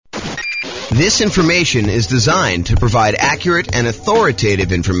This information is designed to provide accurate and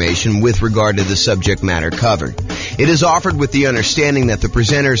authoritative information with regard to the subject matter covered. It is offered with the understanding that the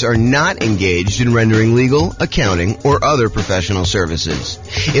presenters are not engaged in rendering legal, accounting, or other professional services.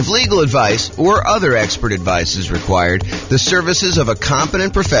 If legal advice or other expert advice is required, the services of a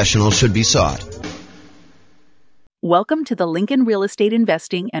competent professional should be sought. Welcome to the Lincoln Real Estate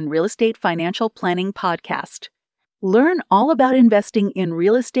Investing and Real Estate Financial Planning Podcast. Learn all about investing in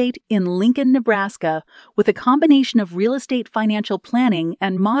real estate in Lincoln, Nebraska, with a combination of real estate financial planning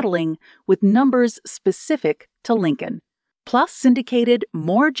and modeling with numbers specific to Lincoln, plus syndicated,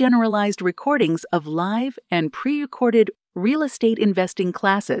 more generalized recordings of live and pre-recorded real estate investing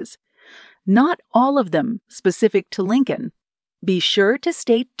classes, not all of them specific to Lincoln. Be sure to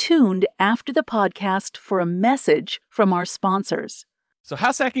stay tuned after the podcast for a message from our sponsors. So,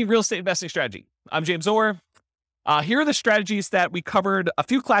 house hacking real estate investing strategy. I'm James Orr. Here are the strategies that we covered a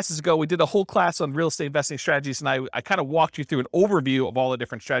few classes ago. We did a whole class on real estate investing strategies, and I kind of walked you through an overview of all the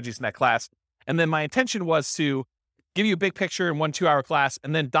different strategies in that class. And then my intention was to give you a big picture in 1 2-hour class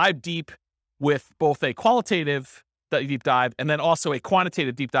and then dive deep with both a qualitative deep dive and then also a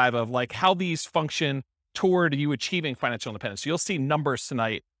quantitative deep dive of like how these function toward you achieving financial independence. So you'll see numbers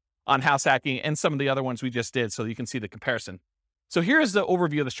tonight on house hacking and some of the other ones we just did so you can see the comparison. So here's the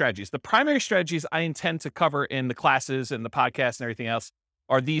overview of the strategies. The primary strategies I intend to cover in the classes and the podcast and everything else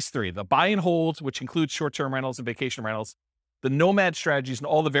are these three: the buy and hold, which includes short-term rentals and vacation rentals, the nomad strategies and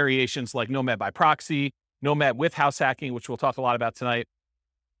all the variations like nomad by proxy, nomad with house hacking, which we'll talk a lot about tonight,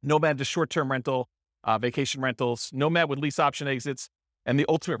 nomad to short-term rental, vacation rentals, nomad with lease option exits, and the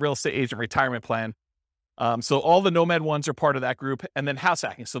ultimate real estate agent retirement plan. So all the nomad ones are part of that group, and then house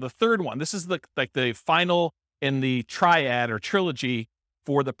hacking. So the third one, this is the final in the triad or trilogy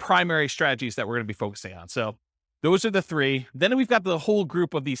for the primary strategies that we're going to be focusing on. So those are the three. Then we've got the whole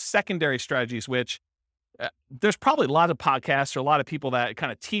group of these secondary strategies, which there's probably a lot of podcasts or a lot of people that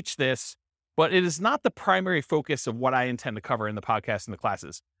kind of teach this, but it is not the primary focus of what I intend to cover in the podcast and the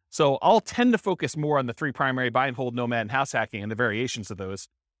classes. So I'll tend to focus more on the three primary: buy and hold, nomad, and house hacking, and the variations of those.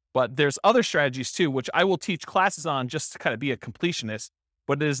 But there's other strategies too, which I will teach classes on just to kind of be a completionist.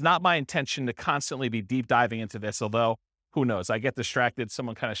 But it is not my intention to constantly be deep diving into this, although who knows, I get distracted.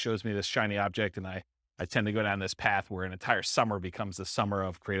 Someone kind of shows me this shiny object and I tend to go down this path where an entire summer becomes the summer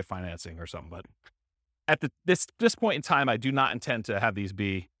of creative financing or something. But at this point in time, I do not intend to have these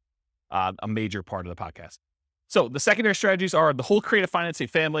be a major part of the podcast. So the secondary strategies are the whole creative financing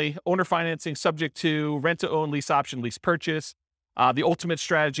family: owner financing subject to rent to own, lease option, lease purchase, the ultimate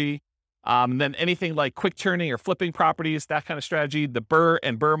strategy, and then anything like quick turning or flipping properties, that kind of strategy, the BRRRR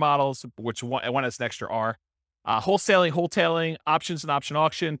and BRRRR models, which one has an extra R, wholetailing, options and option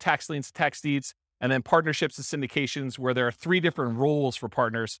auction, tax liens, tax deeds, and then partnerships and syndications, where there are three different roles for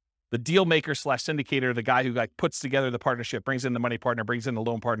partners: the deal maker / syndicator, the guy who like puts together the partnership, brings in the money partner, brings in the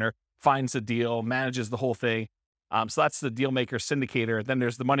loan partner, finds the deal, manages the whole thing. So that's the deal maker syndicator. Then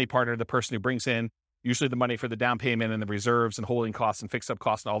there's the money partner, the person who brings in usually the money for the down payment and the reserves and holding costs and fix up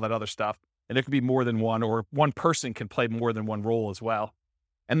costs and all that other stuff. And it could be more than one, or one person can play more than one role as well.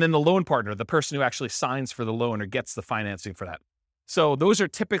 And then the loan partner, the person who actually signs for the loan or gets the financing for that. So those are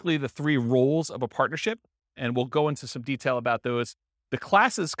typically the three roles of a partnership. And we'll go into some detail about those. The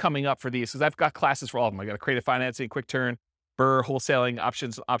classes coming up for these, because I've got classes for all of them. I got a creative financing, quick turn, BRRRR, wholesaling,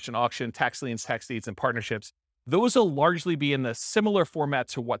 options, option auction, tax liens, tax deeds, and partnerships. Those will largely be in the similar format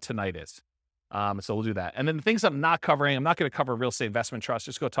to what tonight is. So we'll do that. And then the things I'm not covering, I'm not going to cover real estate investment trust.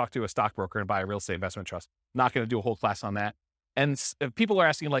 Just go talk to a stockbroker and buy a real estate investment trust. Not going to do a whole class on that. And if people are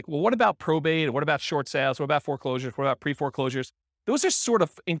asking like, well, what about probate? What about short sales? What about foreclosures? What about pre-foreclosures? Those are sort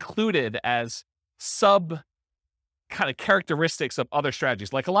of included as sub kind of characteristics of other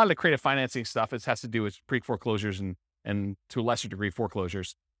strategies. Like a lot of the creative financing stuff, it has to do with pre-foreclosures and to a lesser degree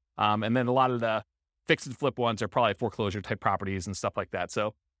foreclosures. And then a lot of the fix and flip ones are probably foreclosure type properties and stuff like that.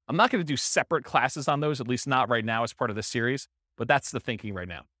 So I'm not going to do separate classes on those, at least not right now as part of this series, but that's the thinking right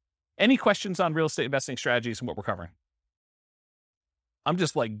now. Any questions on real estate investing strategies and what we're covering? I'm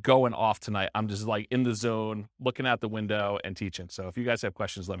just like going off tonight. I'm just like in the zone, looking out the window and teaching. So if you guys have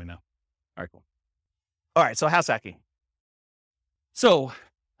questions, let me know. All right, cool. All right, so house hacking. So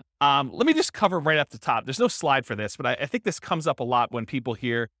let me just cover right at the top. There's no slide for this, but I think this comes up a lot when people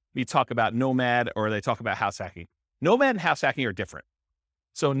hear me talk about nomad or they talk about house hacking. Nomad and house hacking are different.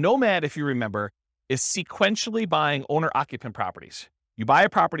 So nomad, if you remember, is sequentially buying owner-occupant properties. You buy a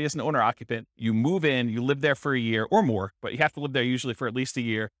property as an owner-occupant, you move in, you live there for a year or more, but you have to live there usually for at least a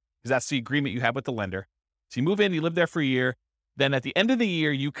year because that's the agreement you have with the lender. So you move in, you live there for a year. Then at the end of the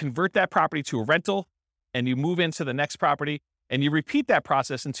year, you convert that property to a rental and you move into the next property And you repeat that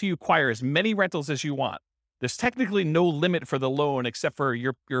process until you acquire as many rentals as you want. There's technically no limit for the loan except for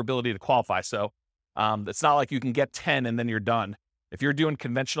your ability to qualify. So it's not like you can get 10 and then you're done. If you're doing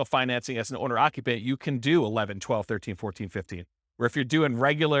conventional financing as an owner occupant, you can do 11, 12, 13, 14, 15. Where if you're doing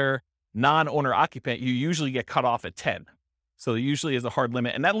regular non-owner occupant, you usually get cut off at 10. So there usually is a hard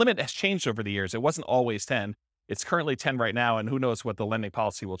limit. And that limit has changed over the years. It wasn't always 10. It's currently 10 right now. And who knows what the lending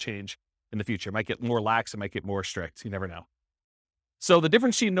policy will change in the future. It might get more lax. It might get more strict. You never know. So the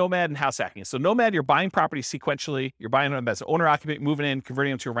difference between Nomad and house hacking. So Nomad, you're buying property sequentially. You're buying them as an owner occupant, moving in,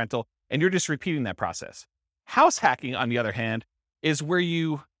 converting them to a rental, and you're just repeating that process. House hacking, on the other hand, is where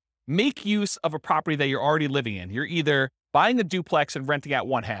you make use of a property that you're already living in. You're either buying a duplex and renting out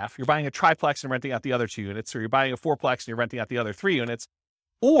one half, you're buying a triplex and renting out the other 2 units, or you're buying a fourplex and you're renting out the other 3 units,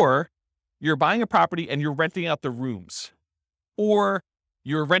 or you're buying a property and you're renting out the rooms, or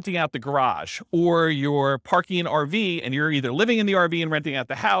you're renting out the garage, or you're parking an RV and you're either living in the RV and renting out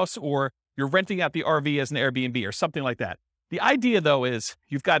the house, or you're renting out the RV as an Airbnb or something like that. The idea, though, is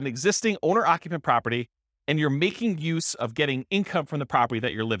you've got an existing owner-occupant property and you're making use of getting income from the property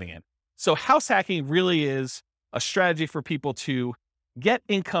that you're living in. So house hacking really is a strategy for people to get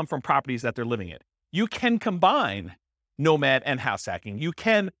income from properties that they're living in. You can combine Nomad and house hacking. You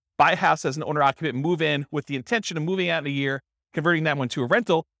can buy a house as an owner-occupant, move in with the intention of moving out in a year, converting that one to a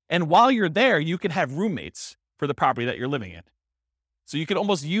rental. And while you're there, you can have roommates for the property that you're living in. So you can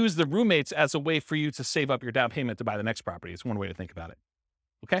almost use the roommates as a way for you to save up your down payment to buy the next property. It's one way to think about it.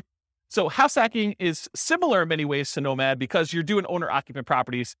 Okay. So house hacking is similar in many ways to Nomad because you're doing owner-occupant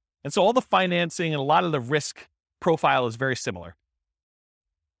properties. And so all the financing and a lot of the risk profile is very similar.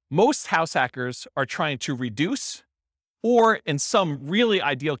 Most house hackers are trying to reduce, or in some really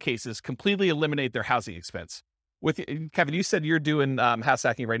ideal cases, completely eliminate their housing expense. With Kevin, you said you're doing house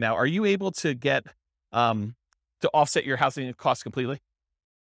hacking right now. Are you able to get to offset your housing costs completely?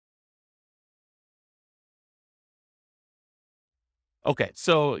 Okay,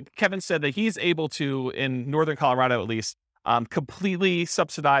 so Kevin said that he's able to, in Northern Colorado at least, completely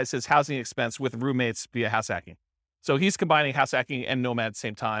subsidize his housing expense with roommates via house hacking. So he's combining house hacking and Nomad at the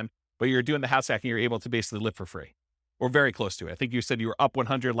same time, but you're doing the house hacking, you're able to basically live for free, or very close to it. I think you said you were up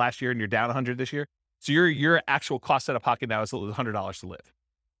 100 last year and you're down 100 this year. So your actual cost out of pocket now is $100 to live.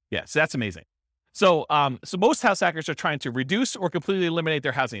 Yeah, so that's amazing. So most house hackers are trying to reduce or completely eliminate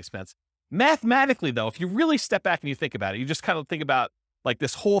their housing expense. Mathematically, though, if you really step back and you think about it, you just kind of think about like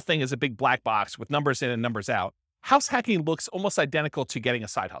this whole thing is a big black box with numbers in and numbers out. House hacking looks almost identical to getting a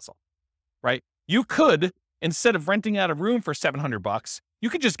side hustle, right? You could, instead of renting out a room for $700, you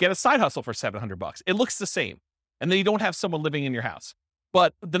could just get a side hustle for $700. It looks the same. And then you don't have someone living in your house.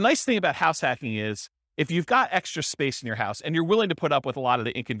 But the nice thing about house hacking is if you've got extra space in your house and you're willing to put up with a lot of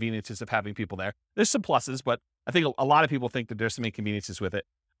the inconveniences of having people there, there's some pluses, but I think a lot of people think that there's some inconveniences with it.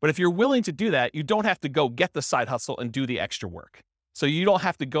 But if you're willing to do that, you don't have to go get the side hustle and do the extra work. So you don't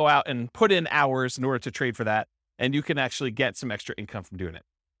have to go out and put in hours in order to trade for that. And you can actually get some extra income from doing it.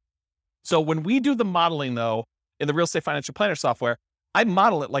 So when we do the modeling, though, in the Real Estate Financial Planner software, I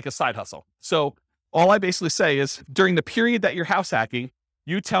model it like a side hustle. So all I basically say is during the period that you're house hacking,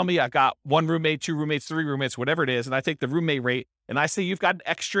 you tell me I got 1 roommate, 2 roommates, 3 roommates, whatever it is. And I take the roommate rate and I say you've got an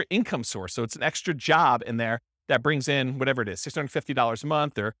extra income source. So it's an extra job in there that brings in whatever it is, $650 a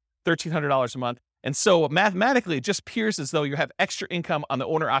month or $1,300 a month. And so mathematically, it just appears as though you have extra income on the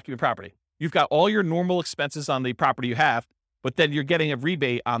owner-occupant property. You've got all your normal expenses on the property you have, but then you're getting a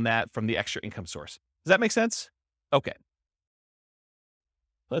rebate on that from the extra income source. Does that make sense? Okay.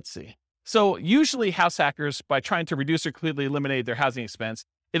 Let's see. So usually house hackers, by trying to reduce or completely eliminate their housing expense,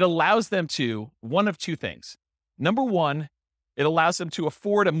 it allows them to, one of two things. Number one, it allows them to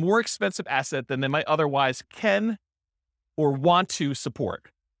afford a more expensive asset than they might otherwise can or want to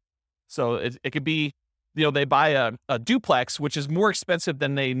support. So it could be, they buy a duplex, which is more expensive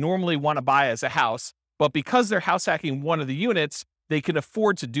than they normally want to buy as a house. But because they're house hacking one of the units, they can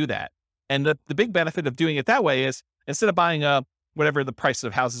afford to do that. And the big benefit of doing it that way is instead of buying whatever the prices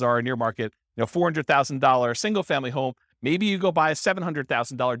of houses are in your market, $400,000 single family home, maybe you go buy a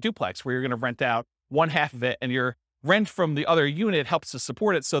 $700,000 duplex where you're going to rent out one half of it and your rent from the other unit helps to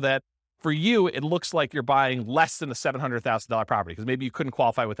support it so that for you, it looks like you're buying less than a $700,000 property because maybe you couldn't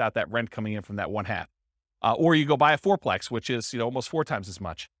qualify without that rent coming in from that one half. Or you go buy a fourplex, which is almost 4 times as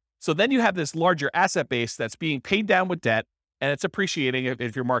much. So then you have this larger asset base that's being paid down with debt and it's appreciating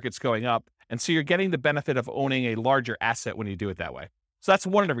if your market's going up. And so you're getting the benefit of owning a larger asset when you do it that way. So that's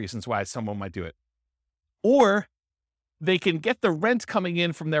one of the reasons why someone might do it. Or they can get the rent coming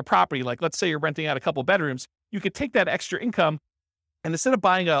in from their property. Like let's say you're renting out a couple bedrooms, you could take that extra income and instead of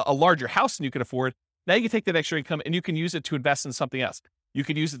buying a larger house than you can afford, Now you can take that extra income and you can use it to invest in something else. You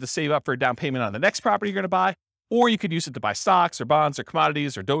could use it to save up for a down payment on the next property you're going to buy, or you could use it to buy stocks or bonds or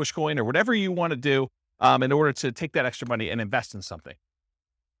commodities or Dogecoin or whatever you want to do in order to take that extra money and invest in something.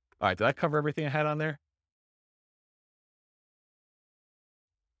 All right, did I cover everything I had on there?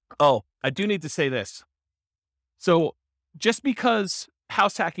 Oh, I do need to say this. So just because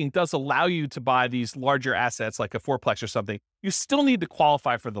house hacking does allow you to buy these larger assets like a fourplex or something, you still need to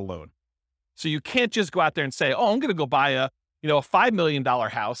qualify for the loan. So you can't just go out there and say, oh, I'm going to go buy a $5 million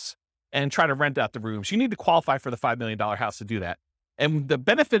house and try to rent out the rooms. You need to qualify for the $5 million house to do that. And the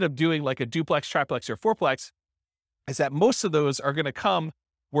benefit of doing like a duplex, triplex, or fourplex is that most of those are going to come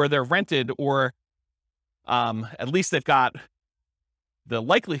where they're rented, or at least they've got the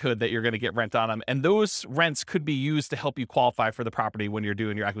likelihood that you're going to get rent on them. And those rents could be used to help you qualify for the property when you're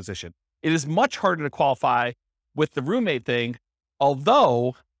doing your acquisition. It is much harder to qualify with the roommate thing.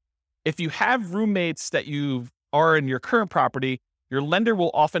 Although if you have roommates that you are in your current property, your lender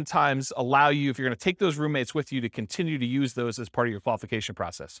will oftentimes allow you, if you're going to take those roommates with you, to continue to use those as part of your qualification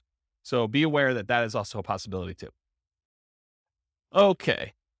process. So be aware that that is also a possibility too.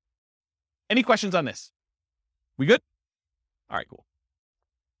 Okay. Any questions on this? We good? All right, cool.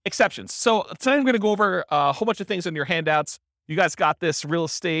 Exceptions. So today I'm going to go over a whole bunch of things in your handouts. You guys got this real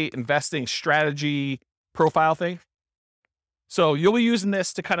estate investing strategy profile thing. So you'll be using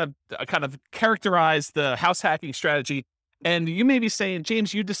this to kind of characterize the house hacking strategy. And you may be saying,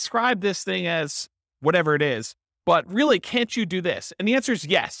 James, you described this thing as whatever it is, but really, can't you do this? And the answer is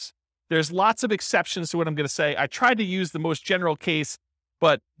yes. There's lots of exceptions to what I'm going to say. I tried to use the most general case,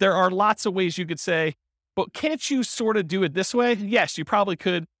 but there are lots of ways you could say, but can't you sort of do it this way? Yes, you probably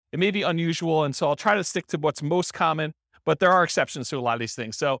could. It may be unusual. And so I'll try to stick to what's most common, but there are exceptions to a lot of these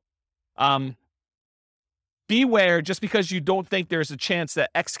things. So beware, just because you don't think there's a chance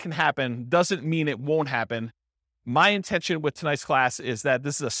that X can happen doesn't mean it won't happen. My intention with tonight's class is that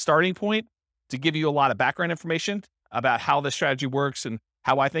this is a starting point to give you a lot of background information about how the strategy works and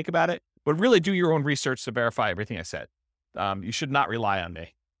how I think about it, but really do your own research to verify everything I said. You should not rely on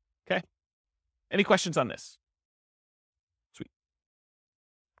me. Okay. Any questions on this? Sweet.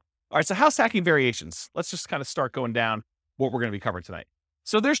 All right. So house hacking variations. Let's just kind of start going down what we're going to be covering tonight.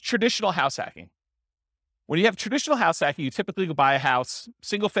 So there's traditional house hacking. When you have traditional house hacking, you typically go buy a house,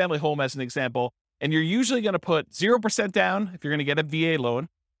 single family home as an example, and you're usually going to put 0% down if you're going to get a VA loan.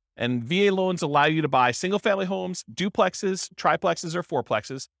 And VA loans allow you to buy single family homes, duplexes, triplexes, or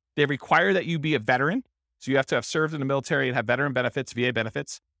fourplexes. They require that you be a veteran. So you have to have served in the military and have veteran benefits, VA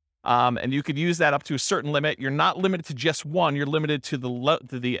benefits. And you could use that up to a certain limit. You're not limited to just one. You're limited to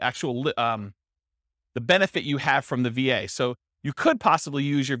the actual the benefit you have from the VA. So you could possibly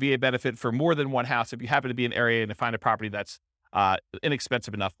use your VA benefit for more than one house if you happen to be in an area and find a property that's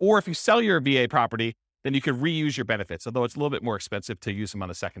inexpensive enough. Or if you sell your VA property, then you can reuse your benefits, although it's a little bit more expensive to use them on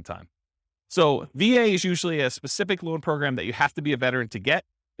a second time. So VA is usually a specific loan program that you have to be a veteran to get.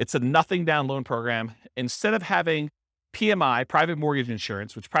 It's a nothing down loan program. Instead of having PMI, private mortgage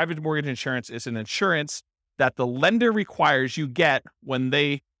insurance, which private mortgage insurance is an insurance that the lender requires you get when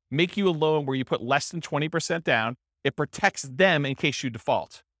they make you a loan where you put less than 20% down, it protects them in case you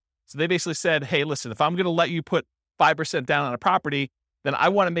default. So they basically said, hey, listen, if I'm going to let you put 5% down on a property, then I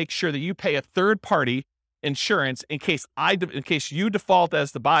want to make sure that you pay a third party insurance in case you default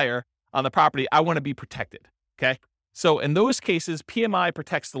as the buyer on the property. I want to be protected. Okay. So in those cases, PMI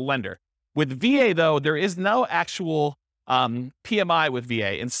protects the lender. With VA though, there is no actual PMI with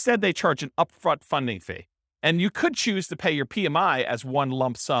VA. Instead, they charge an upfront funding fee. And you could choose to pay your PMI as one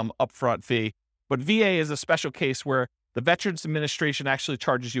lump sum upfront fee, but VA is a special case where the Veterans Administration actually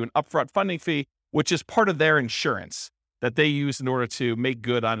charges you an upfront funding fee, which is part of their insurance that they use in order to make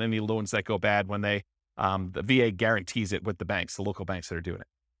good on any loans that go bad when the VA guarantees it with the banks, the local banks that are doing it.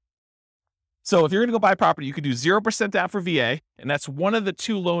 So if you're going to go buy property, you could do 0% down for VA, and that's one of the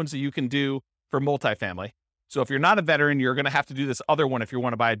two loans that you can do for multifamily. So if you're not a veteran, you're going to have to do this other one if you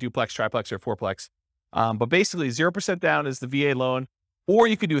want to buy a duplex, triplex, or fourplex. But basically 0% down is the VA loan, or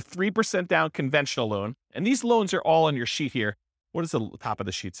you could do a 3% down conventional loan. And these loans are all on your sheet here. What does the top of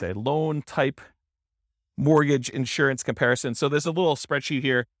the sheet say? Loan type mortgage insurance comparison. So there's a little spreadsheet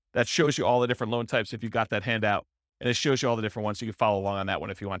here that shows you all the different loan types if you got that handout, and it shows you all the different ones. You can follow along on that one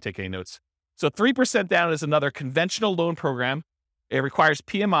if you want to take any notes. So 3% down is another conventional loan program. It requires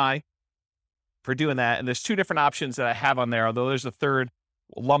PMI for doing that. And there's two different options that I have on there, although there's a third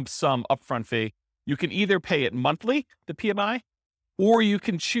lump sum upfront fee. You can either pay it monthly, the PMI, or you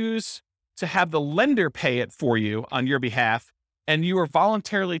can choose to have the lender pay it for you on your behalf, and you are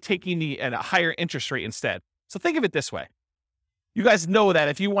voluntarily taking at a higher interest rate instead. So think of it this way. You guys know that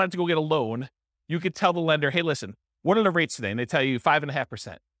if you wanted to go get a loan, you could tell the lender, hey, listen, what are the rates today? And they tell you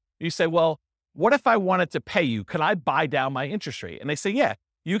 5.5%. You say, well, what if I wanted to pay you? Could I buy down my interest rate? And they say, yeah,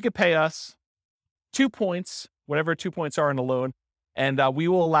 you could pay us 2 points, whatever 2 points are in the loan, and we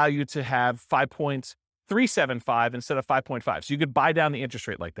will allow you to have 5.375 instead of 5.5. So you could buy down the interest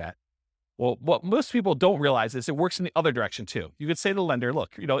rate like that. Well, what most people don't realize is it works in the other direction too. You could say to the lender,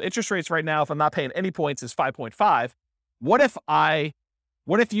 look, interest rates right now, if I'm not paying any points, is 5.5. What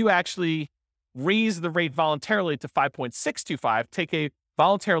if you actually raise the rate voluntarily to 5.625, take a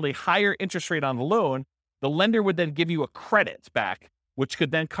voluntarily higher interest rate on the loan? The lender would then give you a credit back, which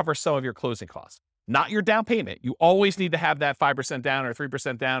could then cover some of your closing costs. Not your down payment. You always need to have that 5% down or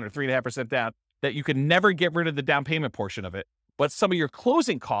 3% down or 3.5% down, that you can never get rid of the down payment portion of it. But some of your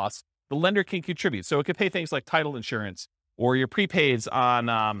closing costs, the lender can contribute. So it could pay things like title insurance or your prepaids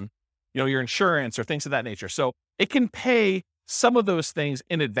on, your insurance or things of that nature. So it can pay some of those things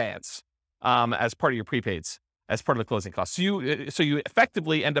in advance as part of your prepaids, as part of the closing costs. So you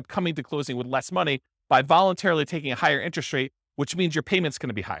effectively end up coming to closing with less money by voluntarily taking a higher interest rate, which means your payment's going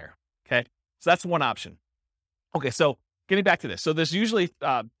to be higher. Okay, so that's one option. Okay, so getting back to this, so there's usually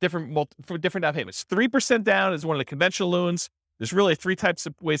different down payments. 3% down is one of the conventional loans. There's really 3 types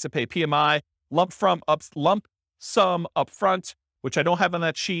of ways to pay PMI: lump sum upfront, which I don't have on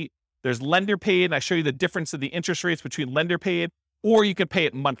that sheet. There's lender paid, and I show you the difference of the interest rates between lender paid, or you can pay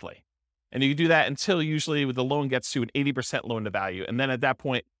it monthly. And you can do that until usually the loan gets to an 80% loan to value. And then at that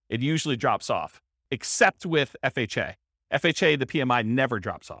point, it usually drops off, except with FHA. FHA, the PMI never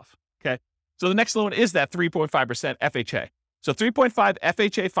drops off. Okay. So the next loan is that 3.5% FHA. So 3.5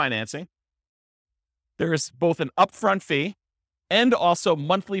 FHA financing. There is both an upfront fee and also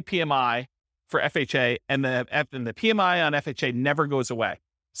monthly PMI for FHA, and the PMI on FHA never goes away.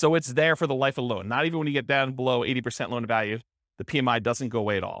 So it's there for the life of the loan. Not even when you get down below 80% loan to value, the PMI doesn't go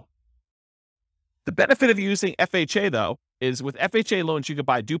away at all. The benefit of using FHA, though, is with FHA loans, you could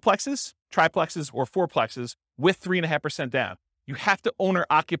buy duplexes, triplexes, or fourplexes with 3.5% down. You have to owner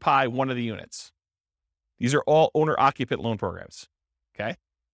occupy one of the units. These are all owner occupant loan programs. Okay.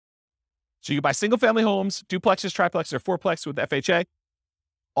 So you can buy single family homes, duplexes, triplexes, or fourplexes with FHA,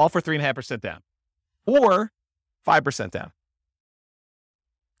 all for 3.5% down, or 5% down.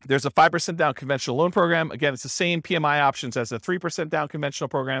 There's a 5% down conventional loan program. Again, it's the same PMI options as a 3% down conventional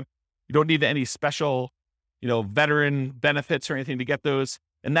program. You don't need any special, veteran benefits or anything to get those.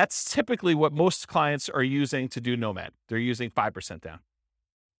 And that's typically what most clients are using to do Nomad. They're using 5% down.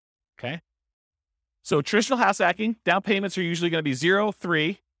 Okay. So traditional house hacking, down payments are usually going to be 0,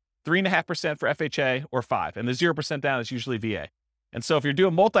 3, 3.5% for FHA, or 5. And the 0% down is usually VA. And so if you're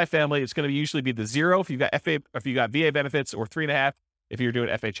doing multifamily, it's going to usually be the 0 if you've got VA benefits, or 3.5 if you're doing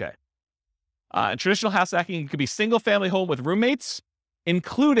FHA. In traditional house hacking, it could be single family home with roommates,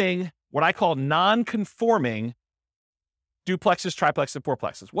 including what I call non-conforming duplexes, triplexes, and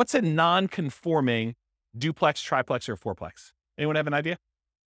fourplexes. What's a non-conforming duplex, triplex, or fourplex? Anyone have an idea?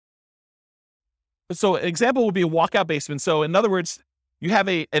 So an example would be a walkout basement. So in other words, you have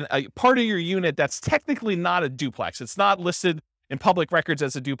a part of your unit that's technically not a duplex. It's not listed in public records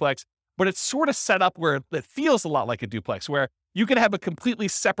as a duplex, but it's sort of set up where it feels a lot like a duplex, where you can have a completely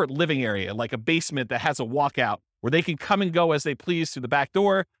separate living area, like a basement that has a walkout where they can come and go as they please through the back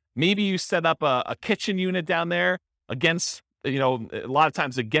door. Maybe you set up a kitchen unit down there against, a lot of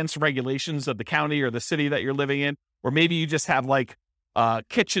times against regulations of the county or the city that you're living in. Or maybe you just have like a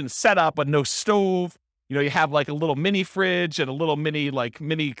kitchen set up, but no stove. You have like a little mini fridge and a little mini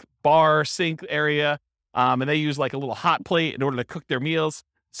bar sink area. And they use like a little hot plate in order to cook their meals.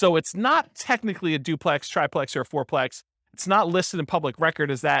 So it's not technically a duplex, triplex, or a fourplex. It's not listed in public record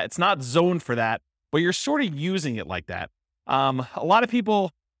as that. It's not zoned for that, but you're sort of using it like that. A lot of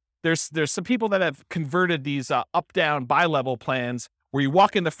people, there's some people that have converted these up-down bi-level plans where you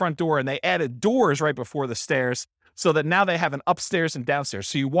walk in the front door and they added doors right before the stairs so that now they have an upstairs and downstairs.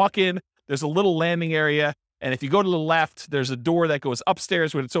 So you walk in, there's a little landing area, and if you go to the left, there's a door that goes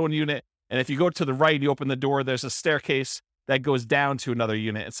upstairs with its own unit. And if you go to the right, you open the door, there's a staircase that goes down to another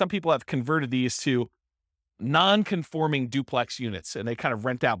unit. And some people have converted these to non-conforming duplex units, and they kind of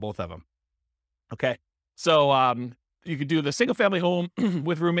rent out both of them. Okay. So you could do the single family home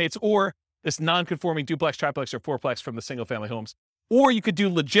with roommates, or this non-conforming duplex, triplex, or fourplex from the single family homes. Or you could do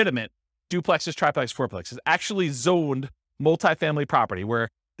legitimate duplexes, triplexes, fourplexes, actually zoned multifamily property where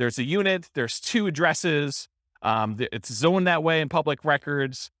there's a unit, there's 2 addresses, it's zoned that way in public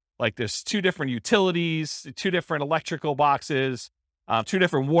records. Like there's 2 different utilities, 2 different electrical boxes, 2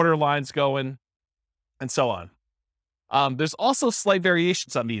 different water lines going, and so on. There's also slight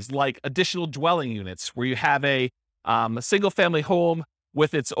variations on these, like additional dwelling units where you have a single family home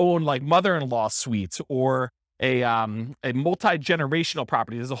with its own like mother-in-law suite or a multi-generational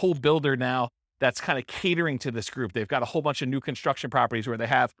property. There's a whole builder now that's kind of catering to this group. They've got a whole bunch of new construction properties where they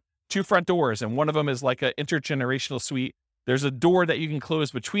have 2 front doors, and one of them is like an intergenerational suite. There's a door that you can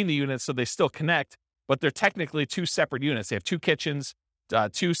close between the units so they still connect, but they're technically 2 separate units. They have 2 kitchens,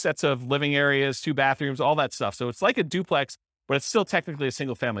 2 sets of living areas, 2 bathrooms, all that stuff. So it's like a duplex, but it's still technically a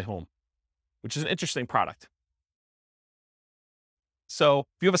single family home, which is an interesting product. So if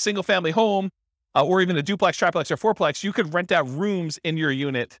you have a single family home, or even a duplex, triplex, or fourplex, you could rent out rooms in your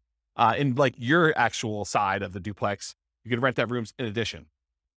unit, in like your actual side of the duplex. You could rent out rooms in addition.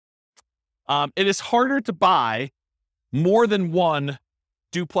 It is harder to buy more than one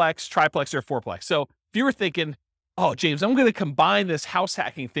duplex, triplex, or fourplex. So if you were thinking, oh, James, I'm going to combine this house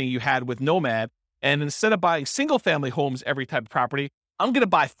hacking thing you had with Nomad, and instead of buying single family homes every type of property, I'm going to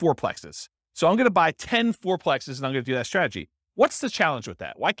buy fourplexes. So I'm going to buy 10 fourplexes, and I'm going to do that strategy. What's the challenge with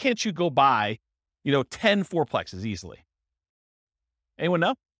that? Why can't you go buy 10 fourplexes easily? Anyone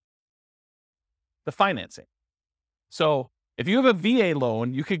know? The financing. So if you have a VA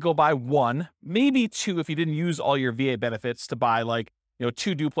loan, you could go buy 1, maybe 2 if you didn't use all your VA benefits to buy 2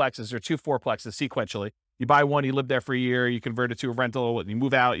 duplexes or 2 fourplexes sequentially. You buy 1, you live there for a year, you convert it to a rental, you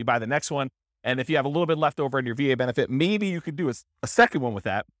move out, you buy the next one. And if you have a little bit left over in your VA benefit, maybe you could do a second one with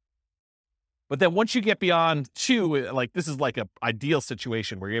that. But then once you get beyond 2, this is like an ideal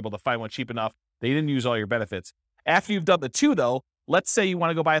situation where you're able to find one cheap enough that you didn't use all your benefits. After you've done the 2 though, let's say you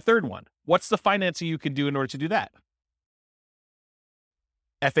want to go buy a third one. What's the financing you can do in order to do that?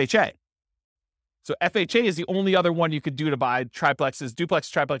 FHA. So FHA is the only other one you could do to buy triplexes, duplex,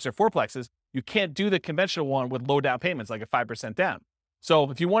 triplex, or fourplexes. You can't do the conventional one with low down payments, like a 5% down.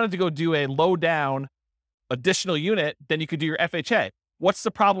 So if you wanted to go do a low down additional unit, then you could do your FHA. What's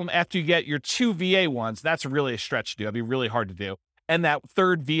the problem after you get your 2 VA ones? That's really a stretch to do. It'd be really hard to do. And that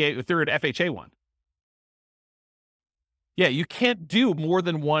third FHA one. Yeah, you can't do more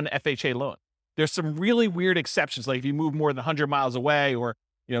than 1 FHA loan. There's some really weird exceptions, like if you move more than 100 miles away, or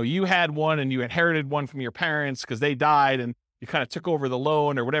you had one and you inherited one from your parents because they died and you kind of took over the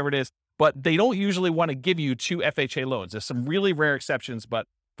loan or whatever it is. But they don't usually want to give you 2 FHA loans. There's some really rare exceptions, but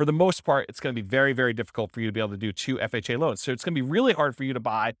for the most part, it's going to be very, very difficult for you to be able to do 2 FHA loans. So it's going to be really hard for you to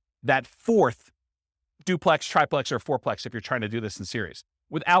buy that 4th duplex, triplex, or fourplex if you're trying to do this in series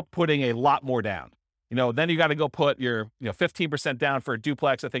without putting a lot more down. Then you got to go put your 15% down for a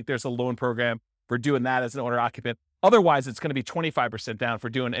duplex. I think there's a loan program for doing that as an owner occupant. Otherwise, it's going to be 25% down for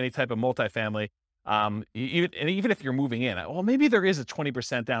doing any type of multifamily. Even if you're moving in, well, maybe there is a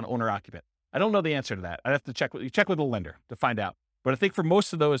 20% down owner occupant. I don't know the answer to that. I'd have to check with a lender to find out. But I think for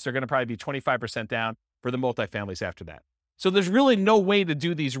most of those, they're going to probably be 25% down for the multifamilies after that. So there's really no way to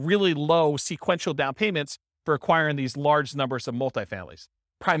do these really low sequential down payments for acquiring these large numbers of multifamilies.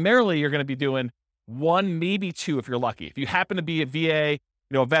 Primarily, you're going to be doing 1, maybe 2 if you're lucky. If you happen to be a VA,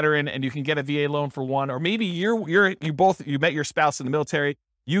 a veteran, and you can get a VA loan for 1, or maybe you met your spouse in the military,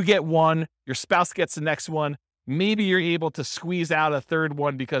 you get 1, your spouse gets the next one. Maybe you're able to squeeze out a third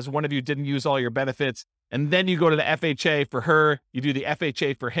one because one of you didn't use all your benefits. And then you go to the FHA for her, you do the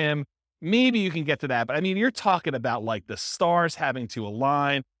FHA for him. Maybe you can get to that. But you're talking about like the stars having to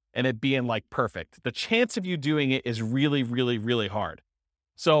align and it being like perfect. The chance of you doing it is really, really, really hard.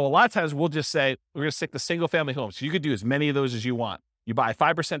 So a lot of times we'll just say, we're going to stick to single family homes. So you could do as many of those as you want. You buy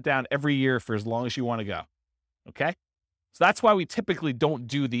 5% down every year for as long as you want to go. Okay. So that's why we typically don't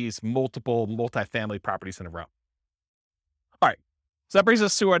do these multiple multifamily properties in a row. All right. So that brings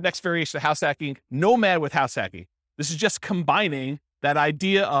us to our next variation of house hacking, Nomad with house hacking. This is just combining that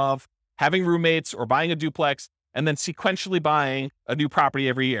idea of having roommates or buying a duplex and then sequentially buying a new property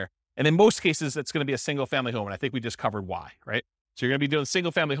every year. And in most cases, it's going to be a single family home. And I think we just covered why, right? So you're going to be doing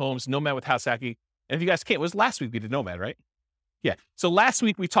single family homes, Nomad with house hacking. And if you guys can't, it was last week we did Nomad, right? Yeah. So last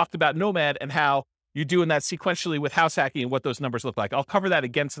week we talked about Nomad and how you're doing that sequentially with house hacking and what those numbers look like. I'll cover that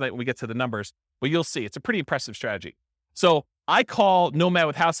again tonight when we get to the numbers, but you'll see it's a pretty impressive strategy. So I call Nomad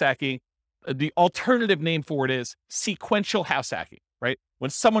with house hacking, the alternative name for it is sequential house hacking, right?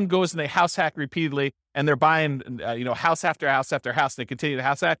 When someone goes and they house hack repeatedly and they're buying, house after house after house, and they continue to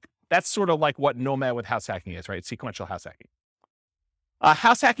house hack. That's sort of like what Nomad with house hacking is, right? Sequential house hacking.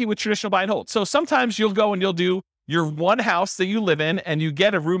 House hacking with traditional buy and hold. So sometimes you'll go and you'll do your one house that you live in and you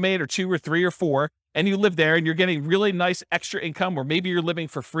get a roommate or 2 or 3 or 4 and you live there and you're getting really nice extra income, or maybe you're living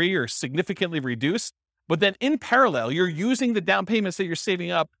for free or significantly reduced. But then in parallel, you're using the down payments that you're saving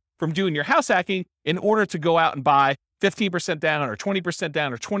up from doing your house hacking in order to go out and buy 15% down or 20%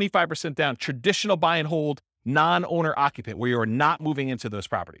 down or 25% down traditional buy and hold non-owner occupant where you're not moving into those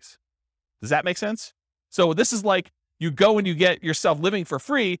properties. Does that make sense? So this is like you go and you get yourself living for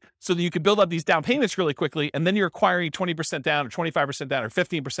free so that you can build up these down payments really quickly. And then you're acquiring 20% down or 25% down or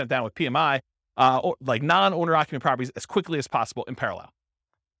 15% down with PMI, or like non-owner occupant properties as quickly as possible in parallel.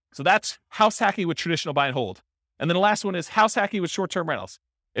 So that's house hacking with traditional buy and hold. And then the last one is house hacking with short-term rentals.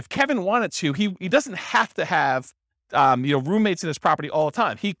 If Kevin wanted to, he doesn't have to have roommates in his property all the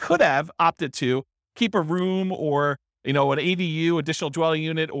time. He could have opted to keep a room or an ADU, additional dwelling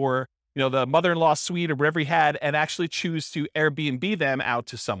unit, or the mother-in-law suite or whatever he had, and actually choose to Airbnb them out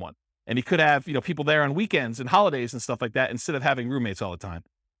to someone. And he could have people there on weekends and holidays and stuff like that instead of having roommates all the time.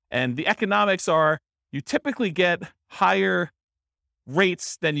 And the economics are you typically get higher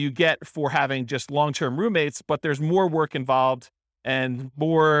rates than you get for having just long-term roommates, but there's more work involved and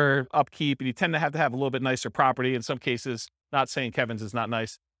more upkeep, and you tend to have a little bit nicer property in some cases. Not saying Kevin's is not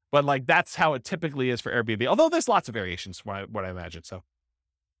nice, but like that's how it typically is for Airbnb. Although there's lots of variations from what I imagine. So,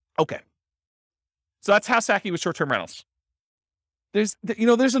 okay. So that's house hacking with short-term rentals. There's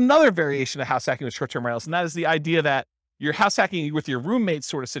another variation of house hacking with short-term rentals, and that is the idea that you're house hacking with your roommate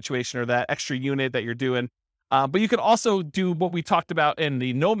sort of situation or that extra unit that you're doing. But you could also do what we talked about in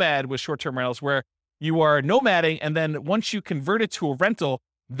the nomad with short-term rentals, where you are nomading, and then once you convert it to a rental,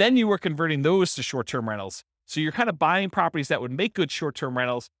 then you are converting those to short-term rentals. So you're kind of buying properties that would make good short-term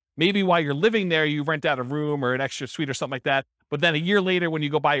rentals. Maybe while you're living there, you rent out a room or an extra suite or something like that. But then a year later, when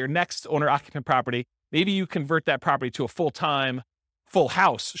you go buy your next owner-occupant property, maybe you convert that property to a full-time, full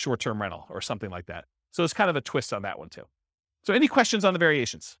house short-term rental or something like that. So it's kind of a twist on that one too. So any questions on the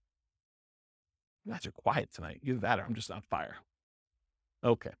variations? You guys are quiet tonight. Either that or I'm just on fire.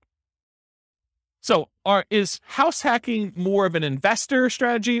 Okay. So is house hacking more of an investor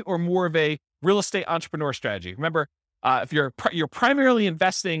strategy or more of a real estate entrepreneur strategy? Remember, if you're primarily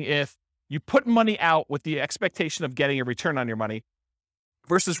investing, if you put money out with the expectation of getting a return on your money,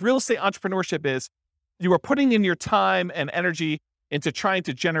 versus real estate entrepreneurship is you are putting in your time and energy into trying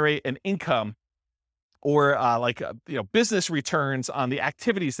to generate an income or business returns on the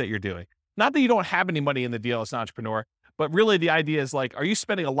activities that you're doing. Not that you don't have any money in the deal as an entrepreneur, but really the idea is like, are you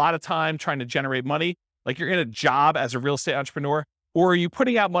spending a lot of time trying to generate money? Like you're in a job as a real estate entrepreneur, or are you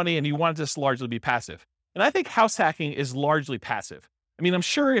putting out money and you want it to largely be passive? And I think house hacking is largely passive. I mean, I'm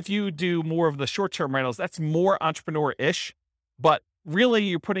sure if you do more of the short-term rentals, that's more entrepreneur-ish, but really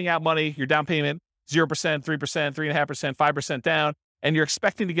you're putting out money, your down payment, 0%, 3%, 3.5%, 5% down, and you're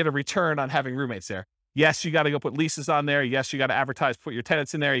expecting to get a return on having roommates there. Yes, you got to go put leases on there. Yes, you got to advertise, put your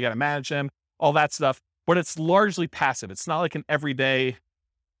tenants in there. You got to manage them, all that stuff. But it's largely passive. It's not like an everyday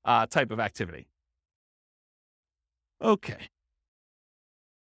type of activity. Okay.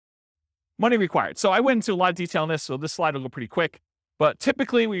 Money required. So I went into a lot of detail on this, so this slide will go pretty quick. But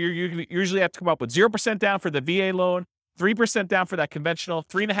typically, you usually have to come up with 0% down for the VA loan, 3% down for that conventional,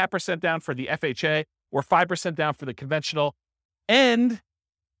 3.5% down for the FHA, or 5% down for the conventional, and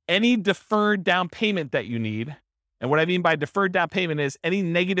any deferred down payment that you need. And what I mean by deferred down payment is any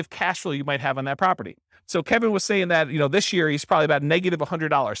negative cash flow you might have on that property. So Kevin was saying that, this year he's probably about negative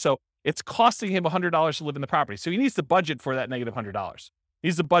 $100. So it's costing him $100 to live in the property. So he needs to budget for that negative $100. He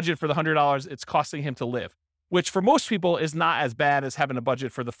needs to budget for the $100 it's costing him to live, which for most people is not as bad as having a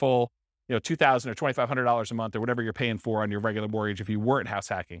budget for the full, $2,000 or $2,500 a month or whatever you're paying for on your regular mortgage if you weren't house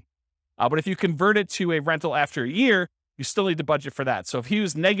hacking. But if you convert it to a rental after a year, you still need to budget for that. So if he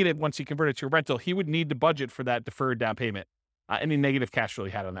was negative once he converted to a rental, he would need to budget for that deferred down payment, any negative cash flow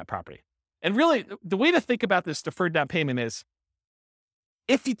he had on that property. And really, the way to think about this deferred down payment is,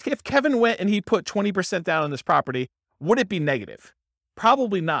 if Kevin went and he put 20% down on this property, would it be negative?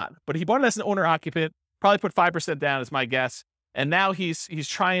 Probably not. But he bought it as an owner occupant, probably put 5% down is my guess. And now he's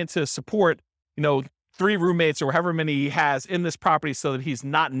trying to support, 3 roommates or however many he has in this property so that he's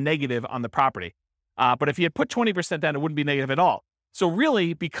not negative on the property. But if he had put 20% down, it wouldn't be negative at all. So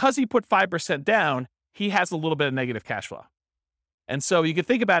really, because he put 5% down, he has a little bit of negative cash flow. And so you can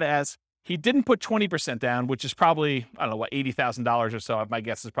think about it as he didn't put 20% down, which is probably, $80,000 or so. My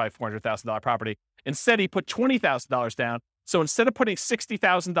guess is probably $400,000 property. Instead, he put $20,000 down. So instead of putting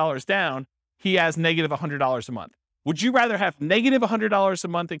 $60,000 down, he has negative $100 a month. Would you rather have negative $100 a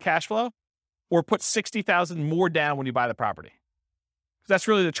month in cash flow or put $60,000 more down when you buy the property? Because that's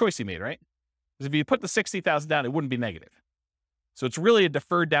really the choice he made, right? Because if you put the $60,000 down, it wouldn't be negative. So it's really a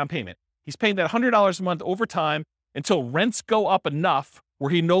deferred down payment. He's paying that $100 a month over time until rents go up enough where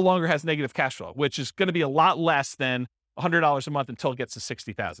he no longer has negative cash flow, which is going to be a lot less than $100 a month until it gets to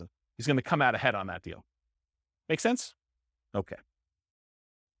 $60,000. He's going to come out ahead on that deal. Make sense? Okay.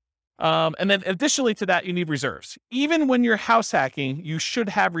 And then additionally to that, you need reserves. Even when you're house hacking, you should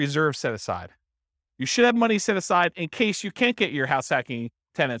have reserves set aside. You should have money set aside in case you can't get your house hacking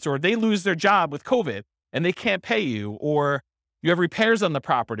tenants or they lose their job with COVID. and they can't pay you, or you have repairs on the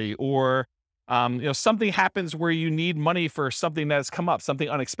property, or something happens where you need money for something that has come up, something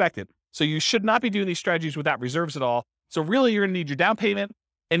unexpected. So you should not be doing these strategies without reserves at all. So really, you're going to need your down payment,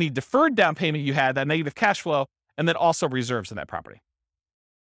 any deferred down payment you had, that negative cash flow, and then also reserves in that property.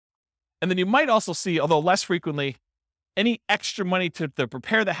 And then you might also see, although less frequently, any extra money to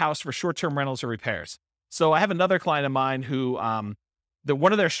prepare the house for short-term rentals or repairs. So I have another client of mine who,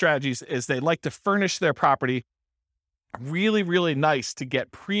 one of their strategies is they like to furnish their property really, really nice to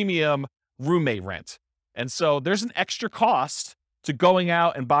get premium roommate rent. And so there's an extra cost to going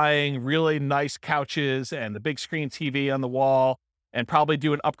out and buying really nice couches and the big screen TV on the wall, and probably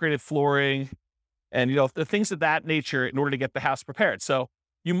doing upgraded flooring and, the things of that nature in order to get the house prepared. So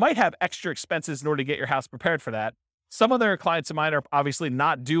you might have extra expenses in order to get your house prepared for that. Some other clients of mine are obviously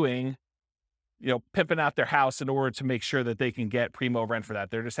not doing, pimping out their house in order to make sure that they can get primo rent for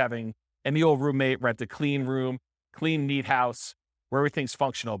that. They're just having any old roommate rent a clean room, clean, neat house where everything's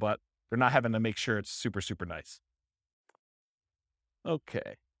functional, but they're not having to make sure it's super, super nice.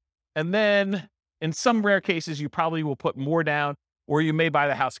 Okay. And then in some rare cases, you probably will put more down, or you may buy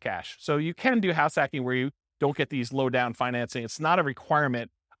the house cash. So you can do house hacking where you don't get these low down financing. It's not a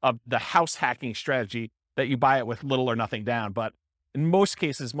requirement of the house hacking strategy that you buy it with little or nothing down. But in most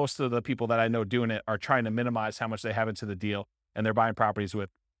cases, most of the people that I know doing it are trying to minimize how much they have into the deal, and they're buying properties with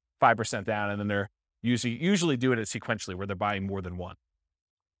 5% down, and then they're usually doing it sequentially where they're buying more than one.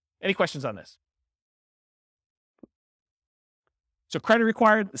 Any questions on this? So credit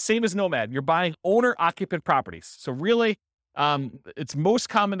required, the same as Nomad. You're buying owner-occupant properties. So really, it's most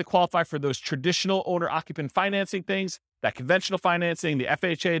common to qualify for those traditional owner-occupant financing things, that conventional financing, the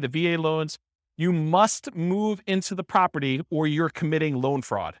FHA, the VA loans. You must move into the property or you're committing loan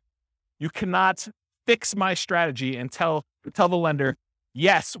fraud. You cannot fix my strategy and tell the lender,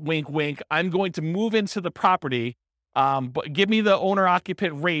 yes, wink, wink, I'm going to move into the property, but give me the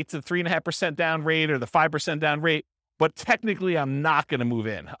owner-occupant rate, the 3.5% down rate or the 5% down rate. But technically, I'm not going to move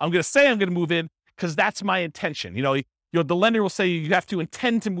in. I'm going to say I'm going to move in because that's my intention. The lender will say you have to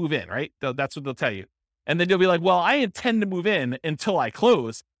intend to move in, right? That's what they'll tell you. And then you'll be like, well, I intend to move in until I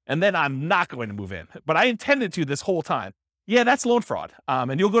close, and then I'm not going to move in. But I intended to this whole time. Yeah, that's loan fraud.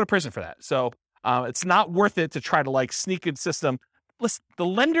 And you'll go to prison for that. So it's not worth it to try to sneak in system. Listen, the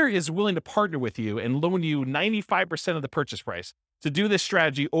lender is willing to partner with you and loan you 95% of the purchase price to do this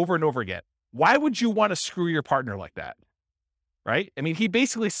strategy over and over again. Why would you want to screw your partner like that? Right? I mean, he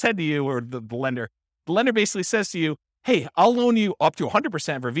basically said to you, or the lender basically says to you, hey, I'll loan you up to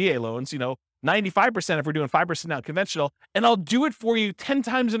 100% for VA loans, 95% if we're doing 5% now conventional, and I'll do it for you 10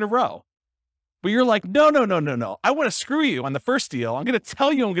 times in a row. But you're like, no. I want to screw you on the first deal. I'm going to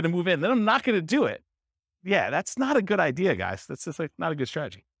tell you I'm going to move in, then I'm not going to do it. Yeah, that's not a good idea, guys. That's just not a good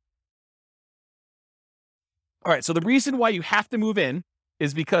strategy. All right, so the reason why you have to move in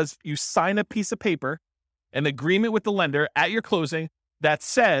is because you sign a piece of paper, an agreement with the lender at your closing that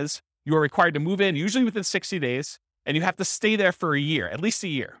says you are required to move in, usually within 60 days, and you have to stay there for a year, at least a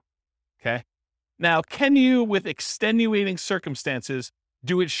year. Okay. Now, can you, with extenuating circumstances,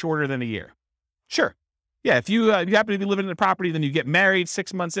 do it shorter than a year? Sure. Yeah. If you happen to be living in a property, then you get married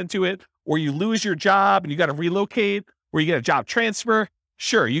 6 months into it, or you lose your job and you got to relocate, or you get a job transfer.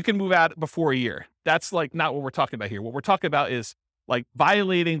 Sure. You can move out before a year. That's not what we're talking about here. What we're talking about is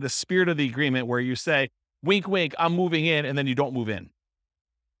violating the spirit of the agreement where you say, wink, wink, I'm moving in, and then you don't move in.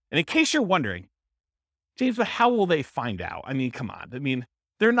 And in case you're wondering, James, but how will they find out? I mean, come on. I mean,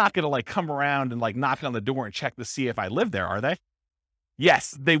 they're not going to come around and knock on the door and check to see if I live there, are they?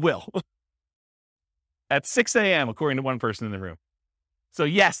 Yes, they will. At 6 a.m., according to one person in the room. So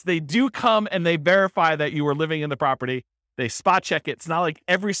yes, they do come and they verify that you are living in the property. They spot check it. It's not like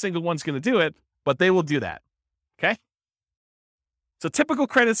every single one's going to do it, but they will do that. Okay? So typical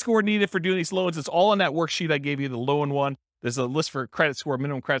credit score needed for doing these loans is all on that worksheet I gave you, the loan one. There's a list for credit score,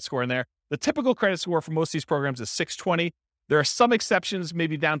 minimum credit score in there. The typical credit score for most of these programs is 620. There are some exceptions,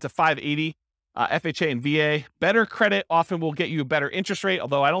 maybe down to 580, FHA and VA. Better credit often will get you a better interest rate,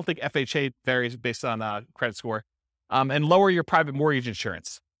 although I don't think FHA varies based on credit score, and lower your private mortgage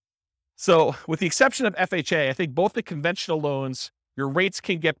insurance. So with the exception of FHA, I think both the conventional loans, your rates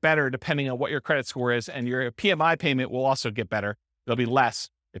can get better depending on what your credit score is, and your PMI payment will also get better. It'll be less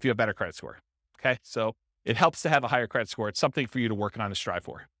if you have better credit score. Okay. So it helps to have a higher credit score. It's something for you to work on and strive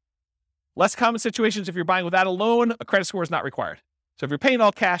for. Less common situations, if you're buying without a loan, a credit score is not required. So if you're paying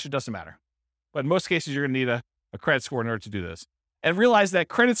all cash, it doesn't matter. But in most cases, you're going to need a credit score in order to do this. And realize that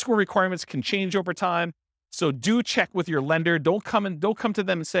credit score requirements can change over time. So do check with your lender. Don't come to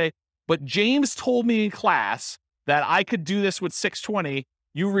them and say, but James told me in class that I could do this with 620,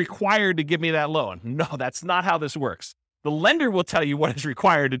 you're required to give me that loan. No, that's not how this works. The lender will tell you what is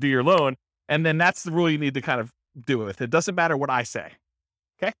required to do your loan, and then that's the rule you need to kind of do it with. It doesn't matter what I say.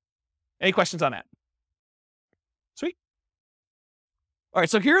 Okay? Any questions on that? Sweet. All right,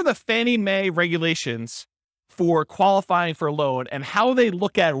 so here are the Fannie Mae regulations for qualifying for a loan and how they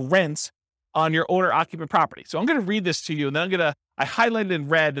look at rents on your owner-occupant property. So I'm going to read this to you, and then I highlighted in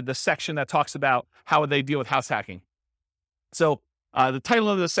red the section that talks about how they deal with house hacking. So the title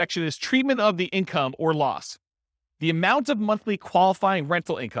of the section is Treatment of the Income or Loss. The amount of monthly qualifying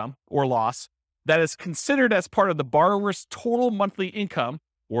rental income or loss that is considered as part of the borrower's total monthly income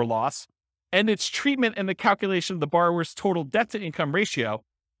or loss and its treatment in the calculation of the borrower's total debt-to-income ratio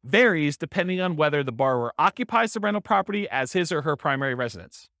varies depending on whether the borrower occupies the rental property as his or her primary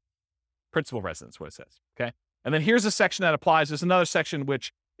residence. Principal residence, what it says, okay? And then here's a section that applies. There's another section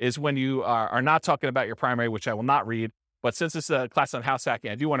which is when you are not talking about your primary, which I will not read. But since it's a class on house hacking,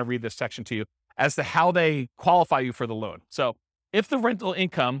 I do want to read this section to you as to how they qualify you for the loan. So if the rental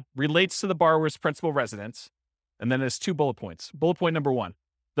income relates to the borrower's principal residence, and then there's 2 bullet points. Bullet point number 1,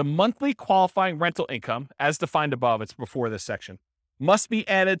 the monthly qualifying rental income, as defined above, it's before this section, must be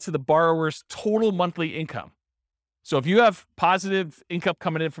added to the borrower's total monthly income. So if you have positive income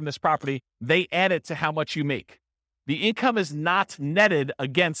coming in from this property, they add it to how much you make. The income is not netted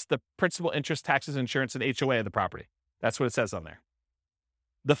against the principal, interest, taxes, insurance, and HOA of the property. That's what it says on there.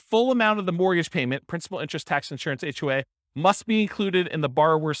 The full amount of the mortgage payment, principal, interest, tax, insurance, HOA, must be included in the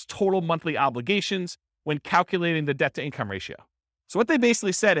borrower's total monthly obligations when calculating the debt-to-income ratio. So what they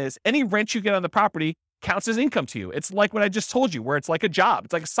basically said is any rent you get on the property counts as income to you. It's like what I just told you, where it's like a job.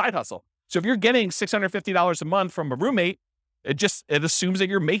 It's like a side hustle. So if you're getting $650 a month from a roommate, it assumes that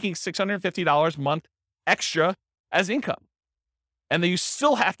you're making $650 a month extra as income. And then you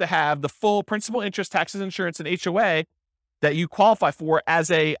still have to have the full principal, interest, taxes, insurance, and HOA that you qualify for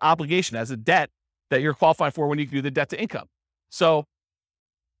as a obligation, as a debt that you're qualifying for when you do the debt to income. So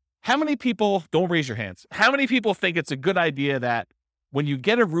how many people, don't raise your hands, how many people think it's a good idea that when you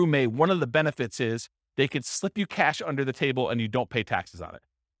get a roommate, one of the benefits is they could slip you cash under the table and you don't pay taxes on it?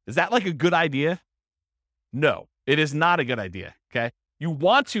 Is that like a good idea? No, it is not a good idea, okay? You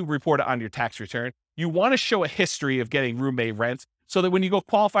want to report it on your tax return. You want to show a history of getting roommate rent so that when you go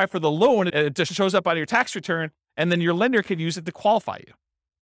qualify for the loan, it just shows up on your tax return and then your lender can use it to qualify you.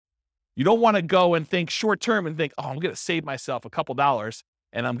 You don't want to go and think short term and think, oh, I'm going to save myself a couple dollars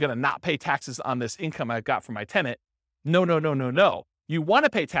and I'm going to not pay taxes on this income I've got from my tenant. No. You want to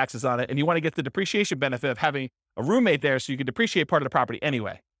pay taxes on it and you want to get the depreciation benefit of having a roommate there so you can depreciate part of the property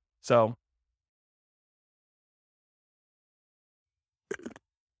anyway. So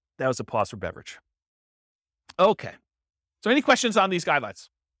that was a pause for beverage. Okay. So any questions on these guidelines?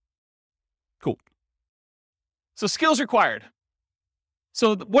 Cool. So skills required.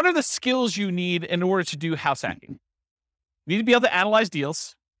 So what are the skills you need in order to do house hacking? You need to be able to analyze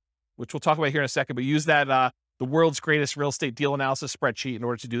deals, which we'll talk about here in a second, but use that the world's greatest real estate deal analysis spreadsheet in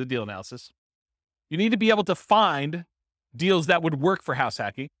order to do the deal analysis. You need to be able to find deals that would work for house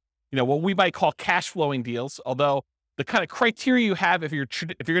hacking. You know, what we might call cash flowing deals, although the kind of criteria you have if you're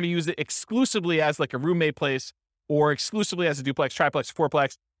going to use it exclusively as like a roommate place or exclusively as a duplex, triplex,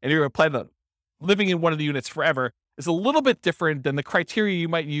 fourplex, and you're going to plan on living in one of the units forever is a little bit different than the criteria you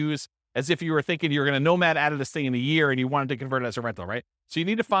might use as if you were thinking you're going to nomad out of this thing in a year and you wanted to convert it as a rental, right? So you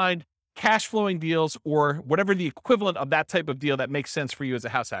need to find cash flowing deals or whatever the equivalent of that type of deal that makes sense for you as a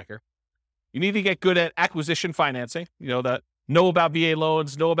house hacker. You need to get good at acquisition financing, know about VA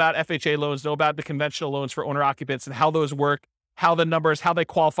loans, know about FHA loans, know about the conventional loans for owner occupants and how those work, how the numbers, how they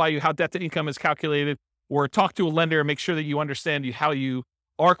qualify you, how debt to income is calculated, or talk to a lender and make sure that you understand how you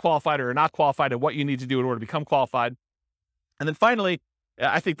are qualified or are not qualified and what you need to do in order to become qualified. And then finally,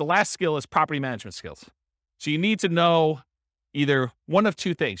 I think the last skill is property management skills. So you need to know either one of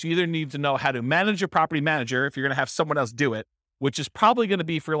two things. You either need to know how to manage your property manager if you're going to have someone else do it, which is probably going to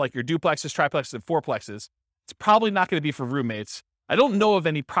be for like your duplexes, triplexes, and fourplexes. It's probably not going to be for roommates. I don't know of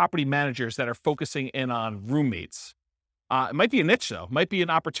any property managers that are focusing in on roommates. It might be a niche though. It might be an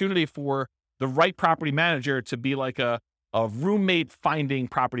opportunity for the right property manager to be like a roommate finding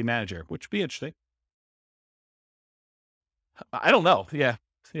property manager, which would be interesting. I don't know. Yeah.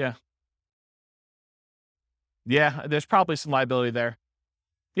 There's probably some liability there.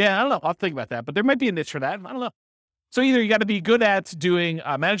 Yeah, I don't know. I'll think about that, but there might be a niche for that. I don't know. So either you got to be good at doing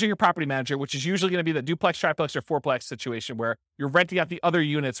managing your property manager, which is usually going to be the duplex, triplex, or fourplex situation where you're renting out the other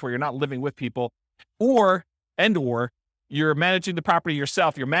units where you're not living with people, or you're managing the property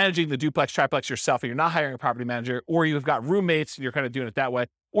yourself. You're managing the duplex, triplex yourself, and you're not hiring a property manager, or you've got roommates and you're kind of doing it that way.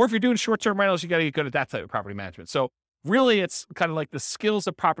 Or if you're doing short-term rentals, you got to get good at that type of property management. So Really, it's kind of like the skills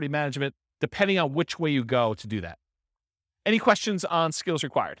of property management, depending on which way you go to do that. Any questions on skills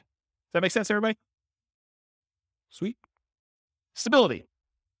required? Does that make sense, everybody? Sweet. Stability.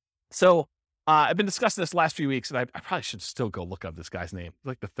 So I've been discussing this last few weeks, and I probably should still go look up this guy's name. It's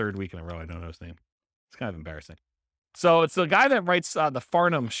like the third week in a row I don't know his name. It's kind of embarrassing. So it's the guy that writes the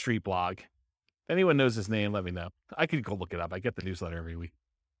Farnham Street blog. If anyone knows his name, let me know. I could go look it up. I get the newsletter every week.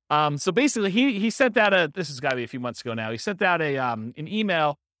 So basically, he sent out this has got to be a few months ago now. He sent out an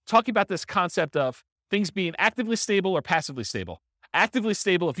email talking about this concept of things being actively stable or passively stable. Actively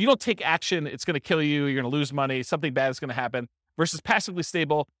stable, if you don't take action, it's going to kill you. You're going to lose money. Something bad is going to happen. Versus passively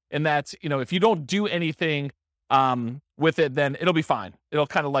stable, in that, if you don't do anything with it, then it'll be fine. It'll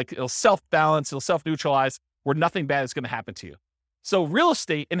kind of it'll self-balance, it'll self-neutralize, where nothing bad is going to happen to you. So real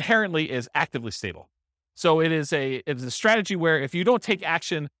estate inherently is actively stable. So it's a strategy where if you don't take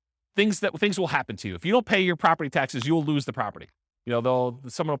action, things will happen to you. If you don't pay your property taxes, you'll lose the property. Someone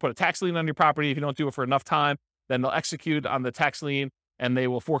will put a tax lien on your property. If you don't do it for enough time, then they'll execute on the tax lien and they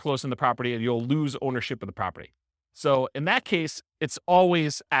will foreclose on the property and you'll lose ownership of the property. So in that case, it's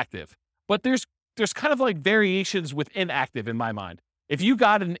always active. But there's kind of like variations within active in my mind. If you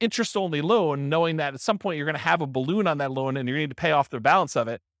got an interest-only loan, knowing that at some point you're going to have a balloon on that loan and you're going to pay off the balance of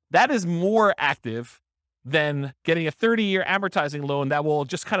it, that is more active than getting a 30-year amortizing loan that will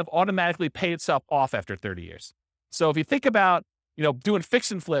just kind of automatically pay itself off after 30 years. So if you think about, doing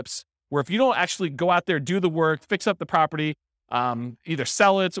fix and flips, where if you don't actually go out there, do the work, fix up the property, either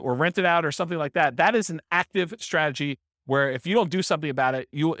sell it or rent it out or something like that, that is an active strategy where if you don't do something about it,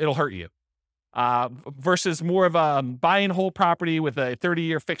 it'll hurt you. Versus more of a buy and hold property with a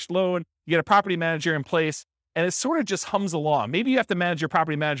 30-year fixed loan, you get a property manager in place, and it sort of just hums along. Maybe you have to manage your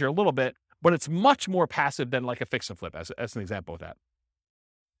property manager a little bit, but it's much more passive than like a fix and flip as an example of that.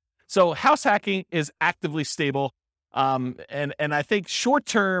 So house hacking is actively stable. And I think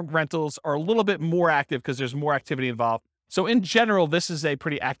short-term rentals are a little bit more active because there's more activity involved. So in general, this is a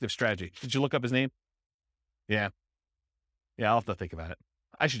pretty active strategy. Did you look up his name? Yeah, I'll have to think about it.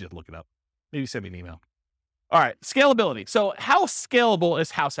 I should just look it up. Maybe send me an email. All right, scalability. So how scalable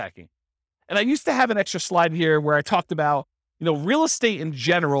is house hacking? And I used to have an extra slide here where I talked about, real estate in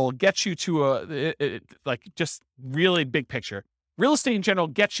general gets you to just really big picture. Real estate in general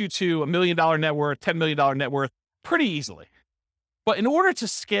gets you to $1 million net worth, $10 million net worth pretty easily. But in order to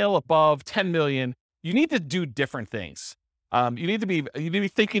scale above 10 million, you need to do different things. You need to be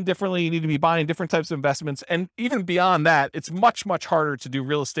thinking differently. You need to be buying different types of investments. And even beyond that, it's much, much harder to do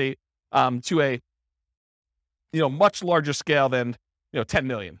real estate to a, much larger scale than, 10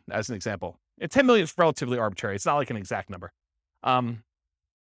 million as an example. And 10 million is relatively arbitrary. It's not like an exact number.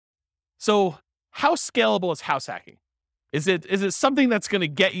 So how scalable is house hacking? Is it something that's going to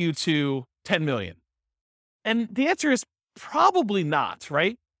get you to 10 million? And the answer is probably not,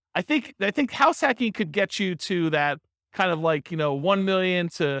 right? I think house hacking could get you to that kind of 1 million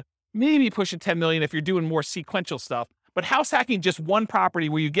to maybe pushing 10 million if you're doing more sequential stuff. But house hacking just one property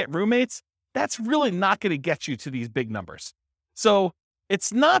where you get roommates, that's really not going to get you to these big numbers. So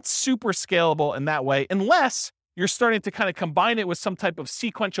it's not super scalable in that way, unless you're starting to kind of combine it with some type of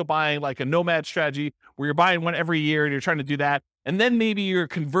sequential buying, like a nomad strategy where you're buying one every year and you're trying to do that. And then maybe you're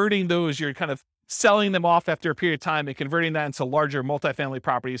converting those, you're kind of selling them off after a period of time and converting that into larger multifamily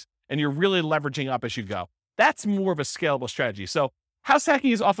properties. And you're really leveraging up as you go. That's more of a scalable strategy. So house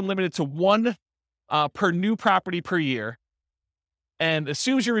hacking is often limited to one per new property per year. And as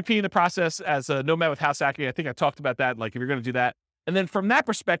soon as you're repeating the process as a nomad with house hacking, I think I talked about that, like if you're going to do that. And then from that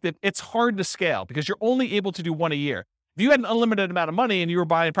perspective, it's hard to scale because you're only able to do one a year. If you had an unlimited amount of money and you were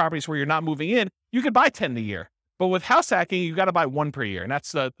buying properties where you're not moving in, you could buy 10 a year. But with house hacking, you got to buy one per year. And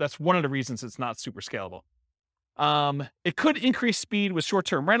that's one of the reasons it's not super scalable. It could increase speed with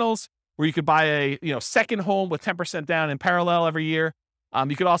short-term rentals where you could buy a second home with 10% down in parallel every year.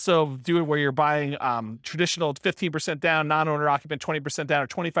 You could also do it where you're buying traditional 15% down, non-owner occupant, 20% down, or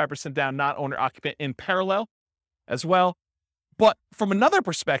 25% down, non-owner occupant in parallel as well. But from another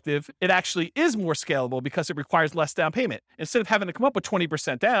perspective, it actually is more scalable because it requires less down payment. Instead of having to come up with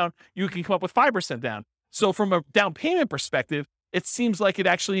 20% down, you can come up with 5% down. So from a down payment perspective, it seems like it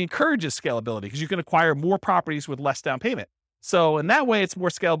actually encourages scalability because you can acquire more properties with less down payment. So in that way, it's more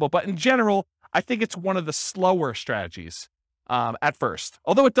scalable. But in general, I think it's one of the slower strategies at first,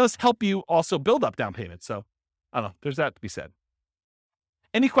 although it does help you also build up down payment. So I don't know, there's that to be said.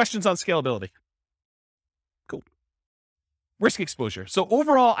 Any questions on scalability? Cool. Risk exposure. So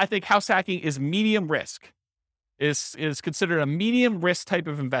overall, I think house hacking is medium risk, is considered a medium risk type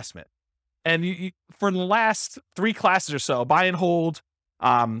of investment. And for the last 3 classes or so, buy and hold,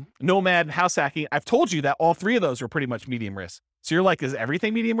 Nomad, and house hacking, I've told you that all three of those are pretty much medium risk. So you're like, is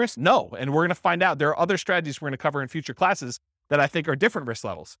everything medium risk? No. And we're going to find out. There are other strategies we're going to cover in future classes that I think are different risk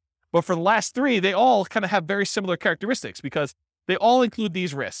levels. But for the last three, they all kind of have very similar characteristics because they all include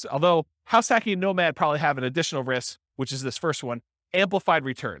these risks. Although house hacking and Nomad probably have an additional risk, which is this first one, amplified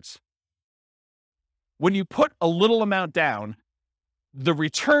returns. When you put a little amount down, the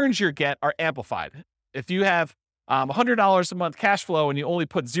returns you get are amplified. If you have $100 a month cash flow and you only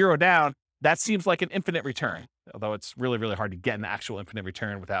put $0 down, that seems like an infinite return, although it's really, really hard to get an actual infinite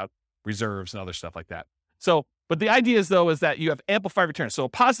return without reserves and other stuff like that. So, but the idea is that you have amplified returns. So a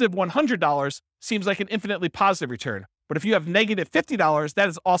positive $100 seems like an infinitely positive return. But if you have negative $50, that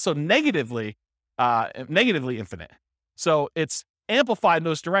is also negatively infinite. So it's amplified in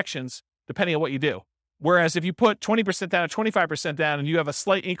those directions depending on what you do. Whereas if you put 20% down or 25% down and you have a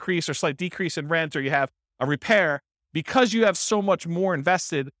slight increase or slight decrease in rent, or you have a repair, because you have so much more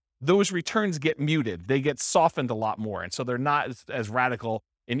invested, those returns get muted. They get softened a lot more. And so they're not as radical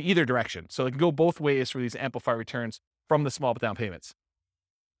in either direction. So it can go both ways for these amplified returns from the small down payments.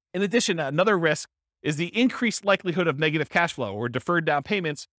 In addition, another risk is the increased likelihood of negative cash flow or deferred down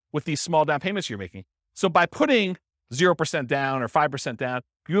payments with these small down payments you're making. So by putting 0% down or 5% down,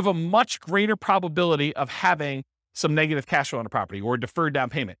 you have a much greater probability of having some negative cash flow on a property or deferred down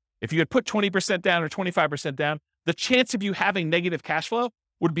payment. If you had put 20% down or 25% down, the chance of you having negative cash flow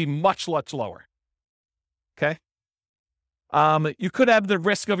would be much, much lower. Okay. You could have the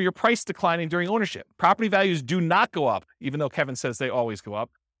risk of your price declining during ownership. Property values do not go up, even though Kevin says they always go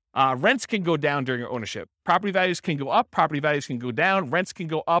up. Rents can go down during your ownership. Property values can go up, property values can go down, rents can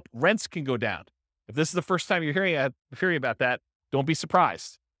go up, rents can go down. If this is the first time you're hearing about that, don't be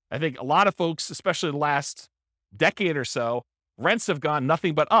surprised. I think a lot of folks, especially the last decade or so, rents have gone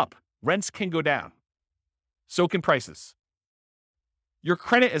nothing but up. Rents can go down. So can prices. Your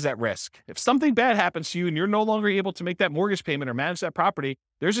credit is at risk. If something bad happens to you and you're no longer able to make that mortgage payment or manage that property,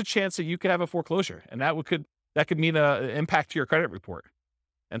 there's a chance that you could have a foreclosure, and that could mean an impact to your credit report.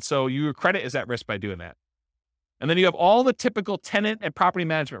 And so your credit is at risk by doing that. And then you have all the typical tenant and property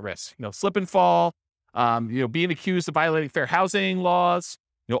management risks, slip and fall, being accused of violating fair housing laws,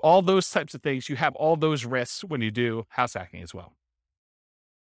 all those types of things. You have all those risks when you do house hacking as well.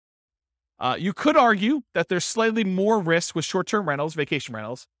 You could argue that there's slightly more risk with short-term rentals, vacation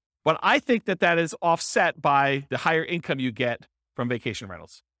rentals, but I think that is offset by the higher income you get from vacation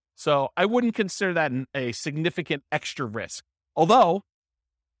rentals. So I wouldn't consider that a significant extra risk. Although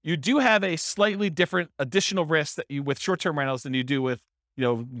you do have a slightly different additional risk that you with short-term rentals than you do with,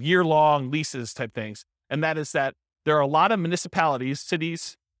 year-long leases type things. And that is that there are a lot of municipalities,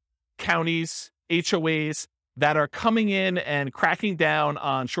 cities, counties, HOAs that are coming in and cracking down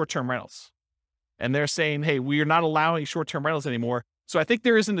on short-term rentals. And they're saying, hey, we are not allowing short-term rentals anymore. So I think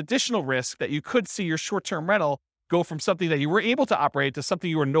there is an additional risk that you could see your short-term rental go from something that you were able to operate to something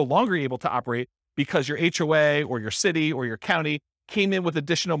you are no longer able to operate because your HOA or your city or your county came in with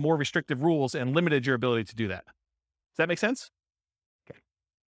additional, more restrictive rules and limited your ability to do that. Does that make sense? Okay.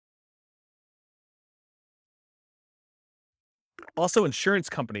 Also, insurance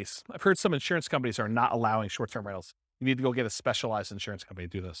companies. I've heard some insurance companies are not allowing short-term rentals. You need to go get a specialized insurance company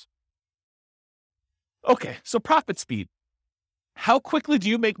to do this. Okay, so profit speed. How quickly do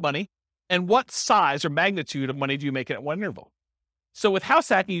you make money? And what size or magnitude of money do you make at one interval? So with house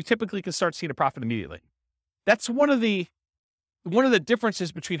hacking, you typically can start seeing a profit immediately. That's one of the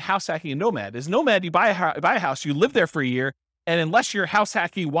differences between house hacking and Nomad. Is Nomad, you buy a house, you live there for a year, and unless you're house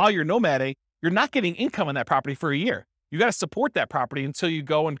hacking while you're nomading, you're not getting income on that property for a year. You got to support that property until you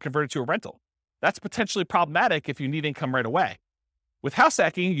go and convert it to a rental. That's potentially problematic if you need income right away. With house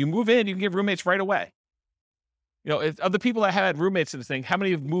hacking, you move in, you can get roommates right away. Of the people that had roommates in this thing, how many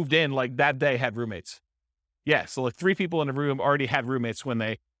have moved in like that day had roommates? Yeah, so like 3 people in a room already had roommates when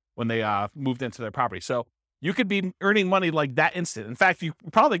they moved into their property. So you could be earning money like that instant. In fact, you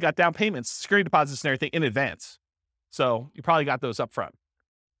probably got down payments, security deposits, and everything in advance. So you probably got those up front.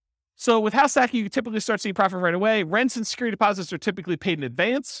 So with house hacking, you typically start seeing profit right away. Rents and security deposits are typically paid in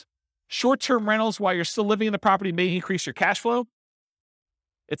advance. Short-term rentals while you're still living in the property may increase your cash flow.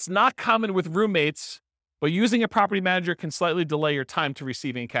 It's not common with roommates, but using a property manager can slightly delay your time to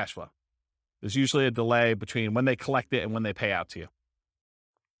receiving cash flow. There's usually a delay between when they collect it and when they pay out to you.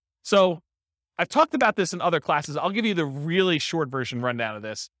 So I've talked about this in other classes. I'll give you the really short version rundown of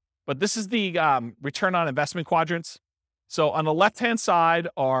this, but this is the return on investment quadrants. So on the left-hand side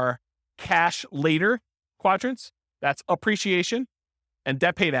are cash later quadrants. That's appreciation and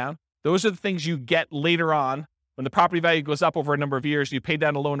debt pay down. Those are the things you get later on when the property value goes up over a number of years. You pay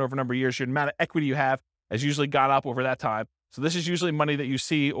down a loan over a number of years. Your amount of equity you have has usually gone up over that time. So this is usually money that you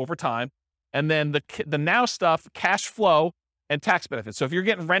see over time. And then the now stuff, cash flow and tax benefits. So if you're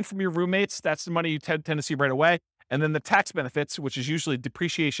getting rent from your roommates, that's the money you tend to see right away. And then the tax benefits, which is usually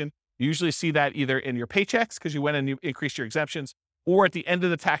depreciation. You usually see that either in your paychecks because you went and you increased your exemptions, or at the end of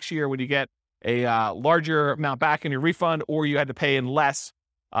the tax year when you get a larger amount back in your refund, or you had to pay in less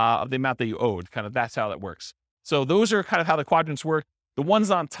of the amount that you owed. Kind of that's how that works. So those are kind of how the quadrants work. The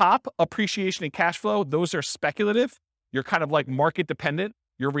ones on top, appreciation and cash flow, those are speculative. You're kind of like market dependent.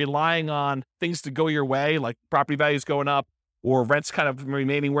 You're relying on things to go your way, like property values going up or rents kind of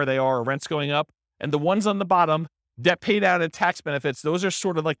remaining where they are or rents going up. And the ones on the bottom, debt pay down and tax benefits, those are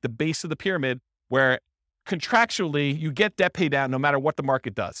sort of like the base of the pyramid where contractually you get debt pay down no matter what the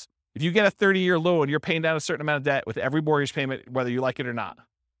market does. If you get a 30-year loan, you're paying down a certain amount of debt with every mortgage payment, whether you like it or not.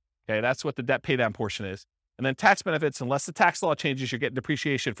 Okay, that's what the debt pay down portion is. And then tax benefits, unless the tax law changes, you're getting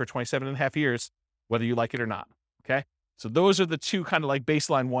depreciation for 27 and a half years, whether you like it or not. Okay, so those are the two kind of like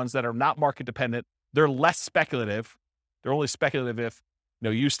baseline ones that are not market dependent. They're less speculative. They're only speculative if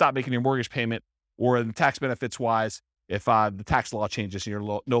you stop making your mortgage payment, or in tax benefits wise, if the tax law changes and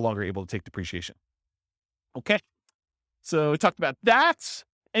you're no longer able to take depreciation. Okay, so we talked about that.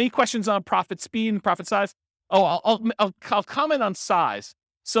 Any questions on profit speed and profit size? Oh, I'll comment on size.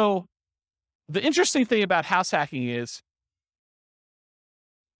 So the interesting thing about house hacking is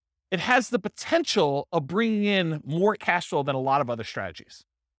it has the potential of bringing in more cash flow than a lot of other strategies.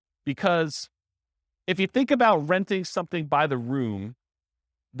 Because if you think about renting something by the room,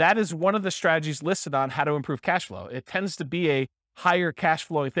 that is one of the strategies listed on how to improve cash flow. It tends to be a higher cash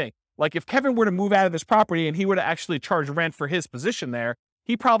flowing thing. Like if Kevin were to move out of this property and he were to actually charge rent for his position there,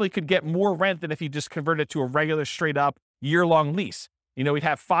 he probably could get more rent than if he just converted it to a regular straight up year-long lease. He'd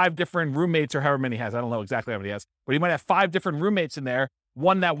have 5 different roommates or however many he has. I don't know exactly how many he has, but he might have 5 different roommates in there.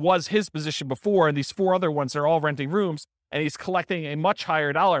 One that was his position before, and these 4 other ones are all renting rooms, and he's collecting a much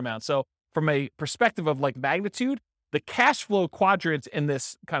higher dollar amount. So from a perspective of like magnitude, the cash flow quadrant in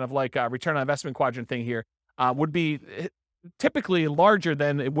this kind of like return on investment quadrant thing here would be typically larger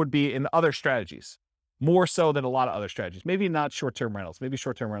than it would be in other strategies, more so than a lot of other strategies. Maybe not short-term rentals. Maybe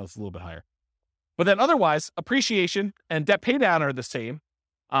short-term rentals is a little bit higher. But then otherwise, appreciation and debt pay down are the same.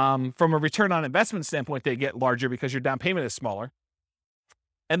 From a return on investment standpoint, they get larger because your down payment is smaller.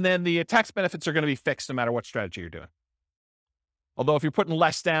 And then the tax benefits are going to be fixed no matter what strategy you're doing. Although if you're putting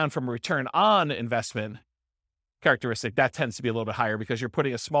less down from a return on investment characteristic, that tends to be a little bit higher because you're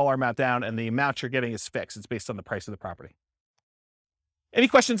putting a smaller amount down and the amount you're getting is fixed. It's based on the price of the property. Any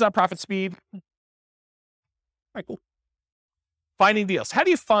questions on profit speed? All right, cool. Finding deals. How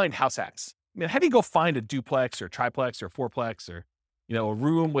do you find house hacks? How do you go find a duplex or triplex or fourplex or, a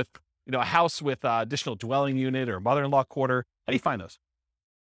room with, a house with additional dwelling unit or mother-in-law quarter? How do you find those?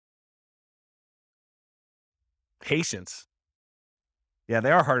 Patience. Yeah,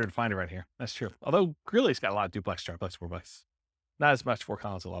 they are harder to find around here. That's true. Although Greeley's got a lot of duplex, triplex, fourplex. Not as much Fort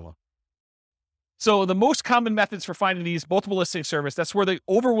Collins or Loveland. So the most common methods for finding these, multiple listing service, that's where the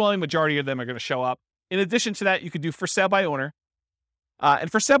overwhelming majority of them are going to show up. In addition to that, you could do for sale by owner.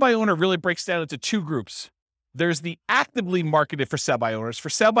 And for sale by owner really breaks down into 2 groups. There's the actively marketed for sale by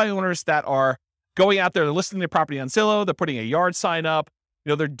owners that are going out there, they're listing their property on Zillow, they're putting a yard sign up,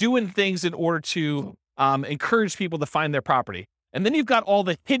 they're doing things in order to encourage people to find their property. And then you've got all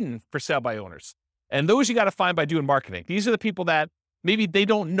the hidden for sale by owners. And those you got to find by doing marketing. These are the people that maybe they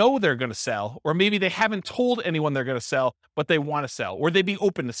don't know they're going to sell, or maybe they haven't told anyone they're going to sell, but they want to sell, or they'd be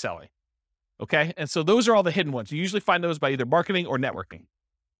open to selling. Okay. And so those are all the hidden ones. You usually find those by either marketing or networking.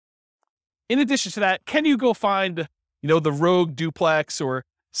 In addition to that, can you go find, the rogue duplex or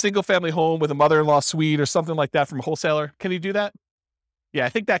single family home with a mother-in-law suite or something like that from a wholesaler? Can you do that? Yeah, I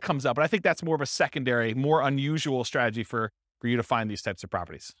think that comes up, but I think that's more of a secondary, more unusual strategy for you to find these types of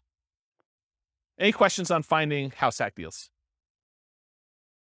properties. Any questions on finding house hack deals?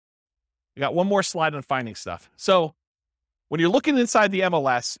 We got one more slide on finding stuff. So when you're looking inside the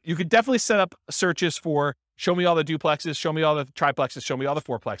MLS, you could definitely set up searches for show me all the duplexes, show me all the triplexes, show me all the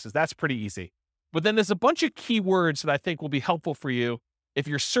fourplexes. That's pretty easy. But then there's a bunch of keywords that I think will be helpful for you if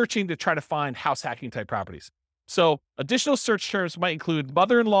you're searching to try to find house hacking type properties. So additional search terms might include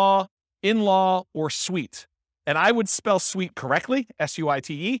mother-in-law, in-law, or suite. And I would spell suite correctly,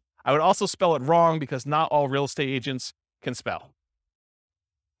 S-U-I-T-E. I would also spell it wrong because not all real estate agents can spell.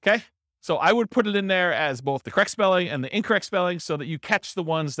 Okay? So I would put it in there as both the correct spelling and the incorrect spelling so that you catch the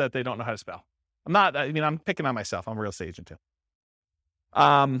ones that they don't know how to spell. I'm picking on myself. I'm a real estate agent too.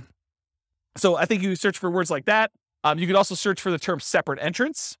 So I think you search for words like that. You could also search for the term separate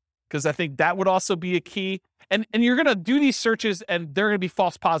entrance, because I think that would also be a key. And you're going to do these searches and there are going to be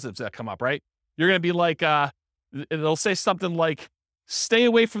false positives that come up, right? You're going to be like, It'll say something like, stay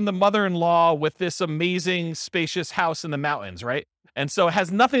away from the mother-in-law with this amazing spacious house in the mountains, right? And so it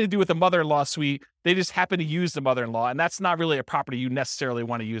has nothing to do with the mother-in-law suite. They just happen to use the mother-in-law, and that's not really a property you necessarily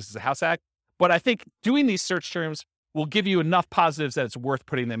want to use as a house hack. But I think doing these search terms will give you enough positives that it's worth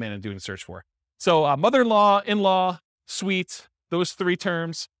putting them in and doing a search for. So mother-in-law, in-law, suite, those 3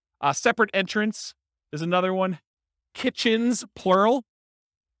 terms. Separate entrance is another one. Kitchens, plural.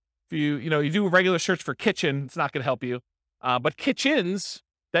 If you do a regular search for kitchen, it's not going to help you. But kitchens,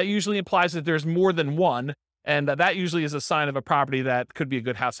 that usually implies that there's more than one, and that usually is a sign of a property that could be a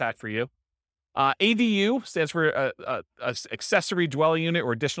good house hack for you. ADU stands for accessory dwelling unit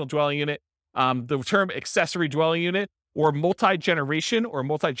or additional dwelling unit. The term accessory dwelling unit or multi-generation or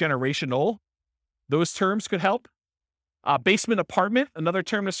multi-generational, those terms could help. Basement apartment, another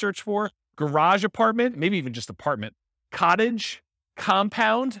term to search for. Garage apartment, maybe even just apartment. Cottage,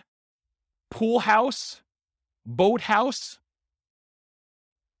 compound, pool house, boat house,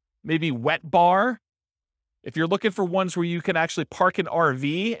 maybe wet bar. If you're looking for ones where you can actually park an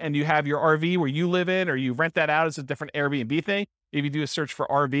RV and you have your RV where you live in, or you rent that out as a different Airbnb thing, maybe do a search for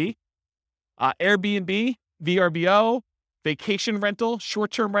RV. Airbnb, VRBO, vacation rental,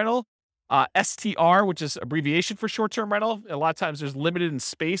 short-term rental, STR, which is abbreviation for short-term rental. A lot of times there's limited in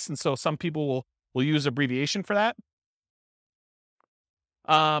space, and so some people will use abbreviation for that.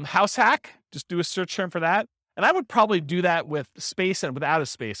 House hack, just do a search term for that. And I would probably do that with space and without a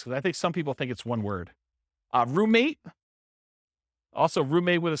space, because I think some people think it's one word. Roommate, also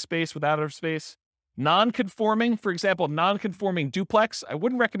roommate with a space, without a space. Non-conforming, for example, non-conforming duplex. I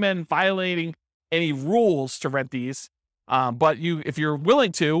wouldn't recommend violating any rules to rent these, but if you're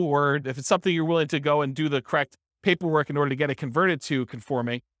willing to, or if it's something you're willing to go and do the correct paperwork in order to get it converted to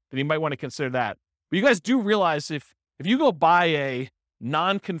conforming, then you might want to consider that. But you guys do realize if you go buy a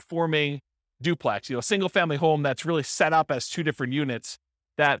non-conforming duplex, a single family home that's really set up as 2 different units,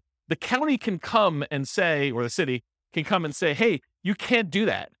 that the county can come and say, or the city can come and say, hey, you can't do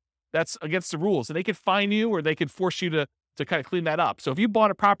that. That's against the rules. And they could fine you, or they could force you to kind of clean that up. So if you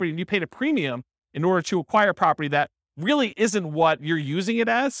bought a property and you paid a premium in order to acquire a property that really isn't what you're using it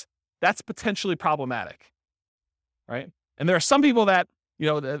as, that's potentially problematic, right? And there are some people that,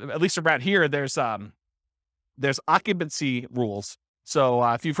 at least around here, there's occupancy rules. So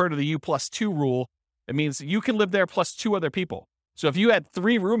if you've heard of the U+2 rule, it means you can live there plus 2 other people. So if you had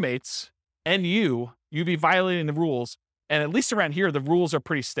 3 roommates and you'd be violating the rules. And at least around here, the rules are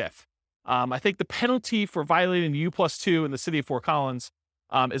pretty stiff. I think the penalty for violating U+2 in the city of Fort Collins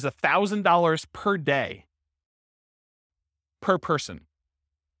is $1,000 per day per person.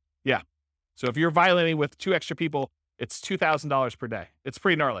 Yeah. So if you're violating with 2 extra people, it's $2,000 per day. It's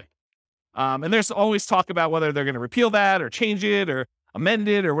pretty gnarly. And there's always talk about whether they're going to repeal that or change it or amend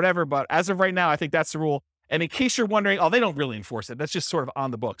it or whatever. But as of right now, I think that's the rule. And in case you're wondering, they don't really enforce it. That's just sort of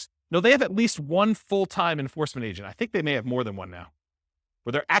on the books. No, they have at least 1 full-time enforcement agent. I think they may have more than one now,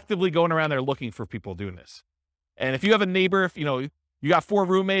 where they're actively going around there looking for people doing this. And if you have a neighbor, if you got 4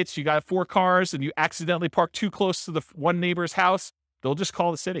 roommates, you got 4 cars, and you accidentally park too close to the one neighbor's house, they'll just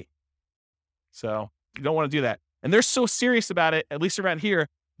call the city. So you don't want to do that. And they're so serious about it, at least around here,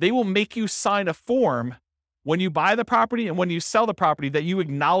 they will make you sign a form when you buy the property and when you sell the property that you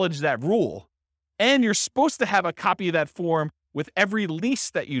acknowledge that rule. And you're supposed to have a copy of that form with every lease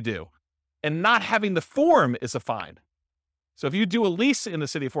that you do. And not having the form is a fine. So if you do a lease in the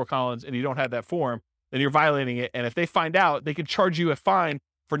city of Fort Collins and you don't have that form, then you're violating it. And if they find out, they can charge you a fine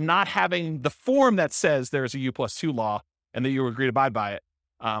for not having the form that says there's a U+2 law and that you agree to abide by it,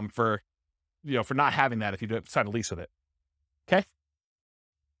 for not having that if you don't sign a lease with it. Okay?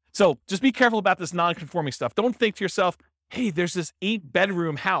 So just be careful about this non-conforming stuff. Don't think to yourself, hey, there's this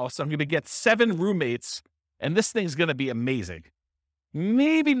 8-bedroom house. I'm going to get 7 roommates, and this thing's going to be amazing.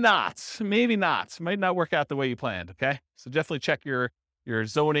 Maybe not. Maybe not. Might not work out the way you planned, okay? So definitely check your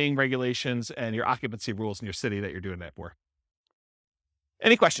zoning regulations and your occupancy rules in your city that you're doing that for.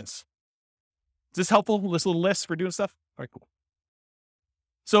 Any questions? Is this helpful, this little list for doing stuff? All right, cool.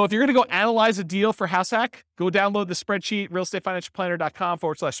 So if you're going to go analyze a deal for House Hack, go download the spreadsheet,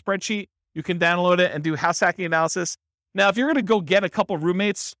 realestateFinancialPlanner.com/spreadsheet. You can download it and do house hacking analysis. Now, if you're going to go get a couple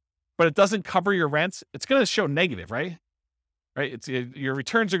roommates, but it doesn't cover your rent, it's going to show negative, right? Right? Your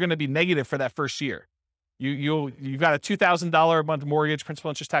returns are going to be negative for that first year. You've got a $2,000 a month mortgage, principal,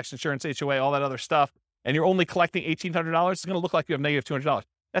 interest, tax, insurance, HOA, all that other stuff, and you're only collecting $1,800. It's going to look like you have negative $200.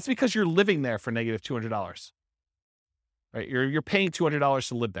 That's because you're living there for negative $200. Right? You're paying $200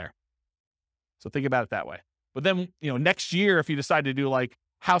 to live there. So think about it that way. But then, next year, if you decide to do like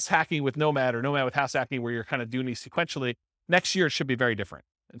house hacking with Nomad or Nomad with house hacking, where you're kind of doing these sequentially, next year it should be very different.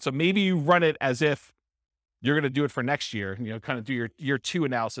 And so maybe you run it as if you're going to do it for next year, kind of do your year 2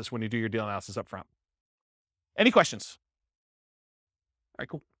 analysis when you do your deal analysis up front. Any questions? All right,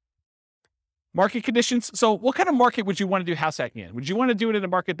 cool. Market conditions. So what kind of market would you want to do house hacking in? Would you want to do it in a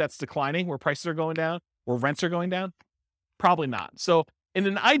market that's declining, where prices are going down, or rents are going down? Probably not. So in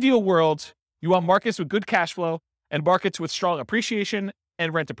an ideal world, you want markets with good cash flow and markets with strong appreciation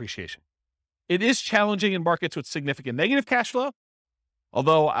and rent appreciation. It is challenging in markets with significant negative cash flow,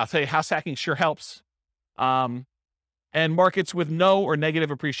 although I'll tell you, house hacking sure helps. And markets with no or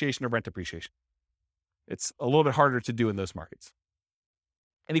negative appreciation or rent appreciation. It's a little bit harder to do in those markets.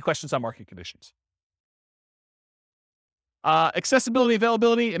 Any questions on market conditions? Accessibility,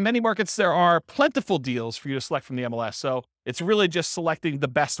 availability. In many markets, there are plentiful deals for you to select from the MLS. So it's really just selecting the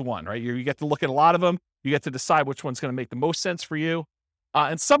best one, right? You get to look at a lot of them. You get to decide which one's going to make the most sense for you.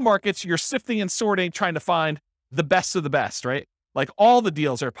 In some markets, you're sifting and sorting, trying to find the best of the best, right? Like all the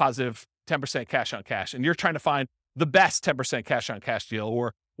deals are positive 10% cash on cash, and you're trying to find the best 10% cash on cash deal,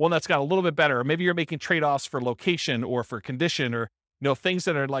 or one that's got a little bit better. Or maybe you're making trade-offs for location or for condition, or things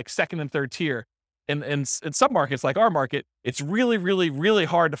that are like second and third tier. In some markets, like our market, it's really, really, really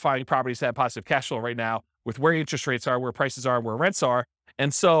hard to find properties that have positive cash flow right now with where interest rates are, where prices are, where rents are.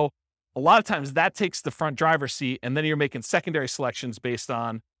 And so a lot of times that takes the front driver's seat, and then you're making secondary selections based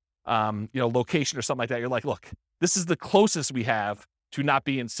on, location or something like that. You're like, look, this is the closest we have to not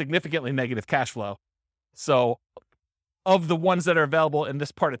being significantly negative cash flow. So of the ones that are available in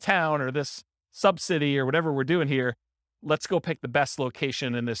this part of town or this sub-city or whatever we're doing here, let's go pick the best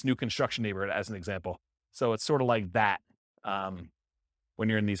location in this new construction neighborhood as an example. So it's sort of like that when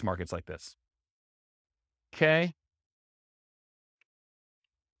you're in these markets like this. Okay.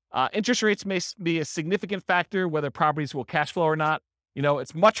 Interest rates may be a significant factor whether properties will cash flow or not.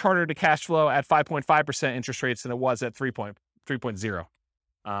 It's much harder to cash flow at 5.5% interest rates than it was at 3.0.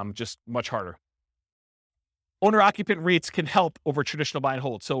 Just much harder. Owner-occupant REITs can help over traditional buy and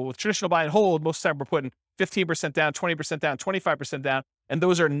hold. So with traditional buy and hold, most of the time we're putting 15% down, 20% down, 25% down, and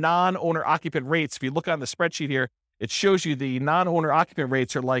those are non-owner occupant rates. If you look on the spreadsheet here, it shows you the non-owner occupant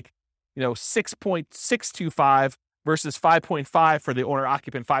rates are like, 6.625 versus 5.5 for the owner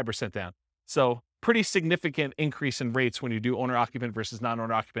occupant 5% down. So pretty significant increase in rates when you do owner occupant versus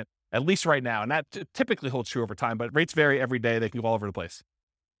non-owner occupant, at least right now. And that typically holds true over time, but rates vary every day. They can go all over the place.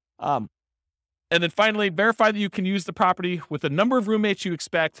 And then finally, verify that you can use the property with the number of roommates you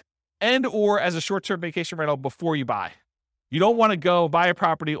expect and or as a short-term vacation rental before you buy. You don't want to go buy a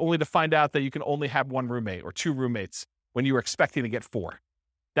property only to find out that you can only have one roommate or two roommates when you were expecting to get 4.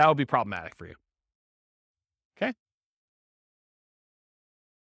 That would be problematic for you. Okay?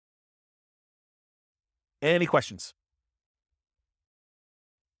 Any questions?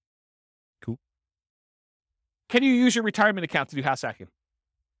 Cool. Can you use your retirement account to do house hacking?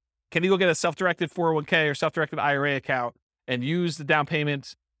 Can you go get a self-directed 401k or self-directed IRA account and use the down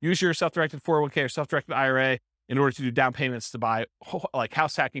payments, use your self-directed 401k or self-directed IRA in order to do down payments to buy like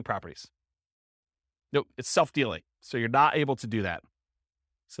house hacking properties? No, it's self-dealing. So you're not able to do that.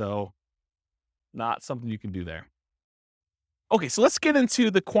 So not something you can do there. Okay, so let's get into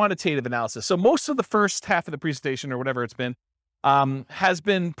the quantitative analysis. So most of the first half of the presentation or whatever it's been has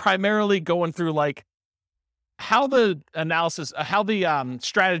been primarily going through like how the analysis, how the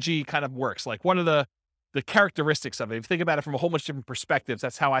strategy kind of works. Like one of the characteristics of it, if you think about it from a whole bunch of different perspectives,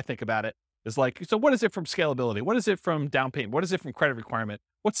 that's how I think about it. Is like, so what is it from scalability? What is it from down payment? What is it from credit requirement?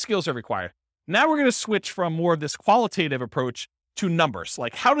 What skills are required? Now we're going to switch from more of this qualitative approach to numbers.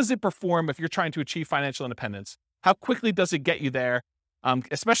 Like how does it perform if you're trying to achieve financial independence? How quickly does it get you there?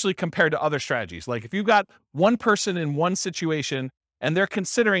 Especially compared to other strategies. Like if you've got one person in one situation and they're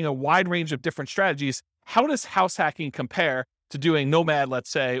considering a wide range of different strategies, how does house hacking compare to doing Nomad, let's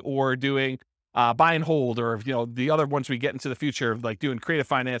say, or doing buy and hold, or the other ones we get into the future, like doing creative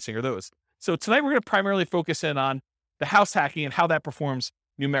financing or those? So tonight we're going to primarily focus in on the house hacking and how that performs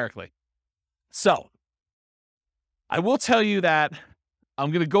numerically. So I will tell you that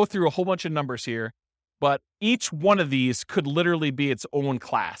I'm going to go through a whole bunch of numbers here, but each one of these could literally be its own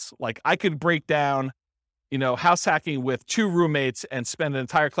class. Like I could break down, house hacking with 2 roommates and spend an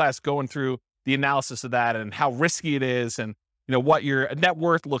entire class going through the analysis of that and how risky it is, and what your net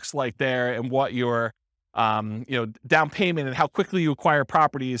worth looks like there, and what your down payment and how quickly you acquire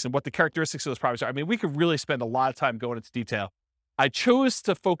properties and what the characteristics of those properties are. I mean, we could really spend a lot of time going into detail. I chose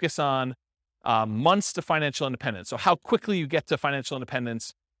to focus on months to financial independence. So how quickly you get to financial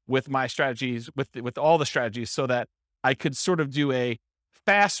independence with my strategies, with all the strategies, so that I could sort of do a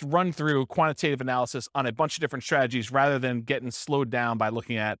fast run through quantitative analysis on a bunch of different strategies rather than getting slowed down by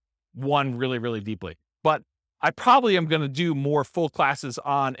looking at one really, really deeply. But I probably am going to do more full classes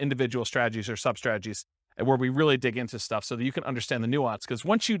on individual strategies or sub-strategies and where we really dig into stuff so that you can understand the nuance. Because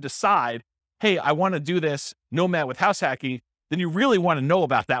once you decide, hey, I want to do this nomad with house hacking, then you really want to know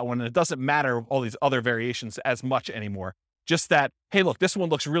about that one. And it doesn't matter all these other variations as much anymore. Just that, hey, look, this one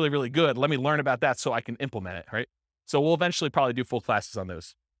looks really, really good. Let me learn about that so I can implement it, right? So we'll eventually probably do full classes on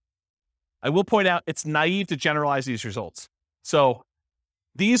those. I will point out it's naive to generalize these results. So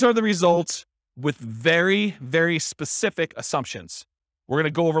these are the results with very, very specific assumptions. We're going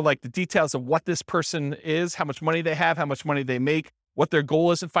to go over like the details of what this person is, how much money they have, how much money they make, what their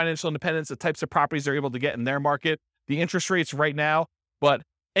goal is in financial independence, the types of properties they're able to get in their market, the interest rates right now. But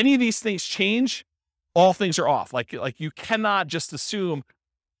any of these things change, all things are off. Like you cannot just assume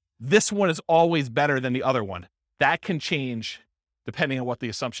this one is always better than the other one. That can change depending on what the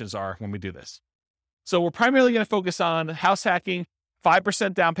assumptions are when we do this. So we're primarily going to focus on house hacking,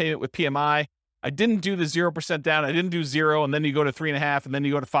 5% down payment with PMI. I didn't do the 0% down. I didn't do 0, and then you go to 3.5, and then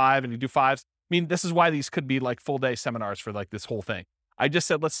you go to 5, and you do 5s. I mean, this is why these could be like full day seminars for like this whole thing. I just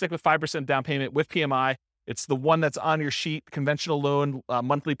said, let's stick with 5% down payment with PMI. It's the one that's on your sheet, conventional loan,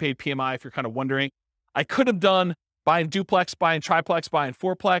 monthly paid PMI, if you're kind of wondering. I could have done buying duplex, buying triplex, buying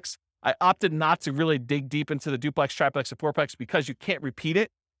fourplex. I opted not to really dig deep into the duplex, triplex, and fourplex because you can't repeat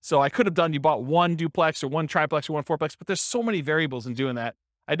it. So I could have done, you bought one duplex or one triplex or one fourplex, but there's so many variables in doing that.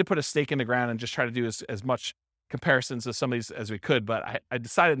 I had to put a stake in the ground and just try to do as much comparisons of some of these as we could. But I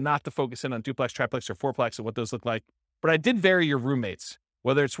decided not to focus in on duplex, triplex, or fourplex and what those look like. But I did vary your roommates,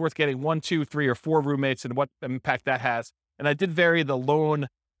 whether it's worth getting 1, 2, 3, or 4 roommates and what impact that has. And I did vary the loan.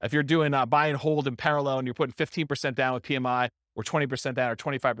 If you're doing buy and hold in parallel and you're putting 15% down with PMI or 20% down or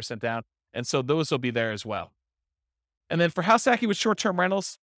 25% down. And so those will be there as well. And then for house hacking with short-term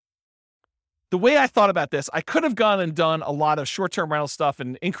rentals, the way I thought about this, I could have gone and done a lot of short-term rental stuff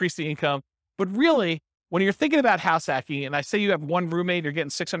and increased the income. But really, when you're thinking about house hacking, and I say you have one roommate, you're getting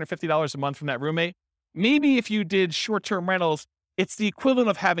 $650 a month from that roommate, maybe if you did short-term rentals, it's the equivalent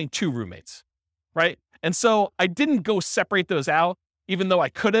of having 2 roommates, right? And so I didn't go separate those out, even though I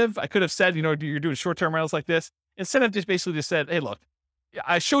could have said, you're doing short-term rentals like this. Instead, I've basically just said, hey, look,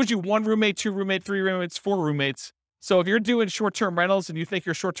 I showed you 1 roommate, 2 roommate, 3 roommates, 4 roommates. So if you're doing short-term rentals and you think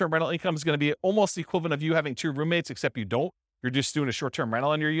your short-term rental income is going to be almost the equivalent of you having 2 roommates, except you don't, you're just doing a short-term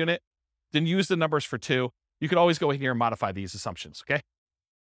rental in your unit, then use the numbers for 2. You could always go in here and modify these assumptions, okay?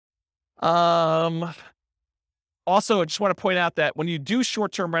 Also, I just want to point out that when you do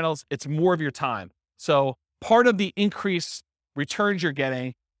short-term rentals, it's more of your time. So part of the increased returns you're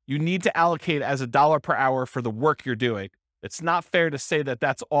getting, you need to allocate as $1 per hour for the work you're doing. It's not fair to say that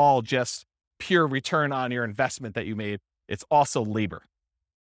that's all just pure return on your investment that you made. It's also labor.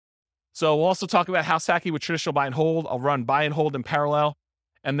 So we'll also talk about house hacking with traditional buy and hold. I'll run buy and hold in parallel,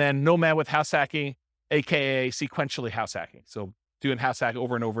 and then nomad with house hacking, AKA sequentially house hacking. So doing house hacking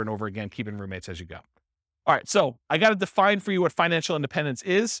over and over and over again, keeping roommates as you go. All right, so I got to define for you what financial independence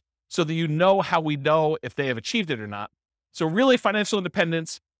is so that you know how we know if they have achieved it or not. So really, financial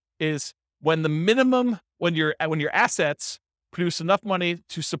independence is when your assets produce enough money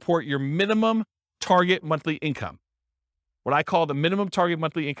to support your minimum target monthly income. What I call the minimum target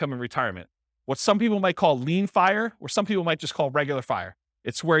monthly income in retirement. What some people might call lean fire, or some people might just call regular fire.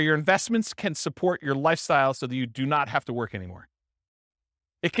 It's where your investments can support your lifestyle so that you do not have to work anymore.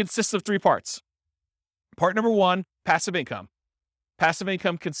 It consists of 3 parts. Part number 1, passive income. Passive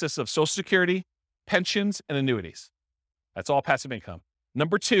income consists of Social Security, pensions, and annuities. That's all passive income.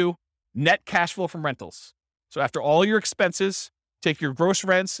 Number 2, net cash flow from rentals. So after all your expenses, take your gross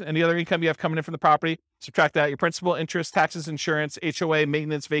rents and the other income you have coming in from the property, subtract out your principal, interest, taxes, insurance, HOA,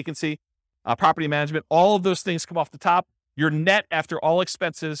 maintenance, vacancy, property management, all of those things come off the top. Your net after all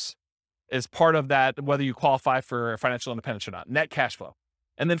expenses is part of that, whether you qualify for financial independence or not, net cash flow.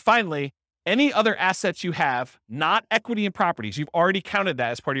 And then finally, any other assets you have, not equity in properties, you've already counted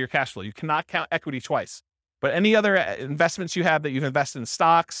that as part of your cash flow. You cannot count equity twice. But any other investments you have that you've invested in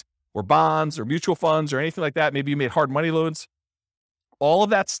stocks or bonds or mutual funds or anything like that, maybe you made hard money loans, all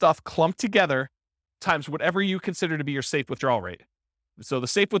of that stuff clumped together times whatever you consider to be your safe withdrawal rate. So the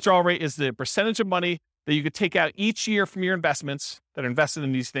safe withdrawal rate is the percentage of money that you could take out each year from your investments that are invested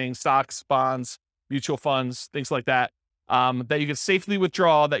in these things, stocks, bonds, mutual funds, things like that, that you can safely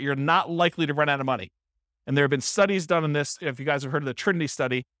withdraw that you're not likely to run out of money. And there have been studies done on this. If you guys have heard of the Trinity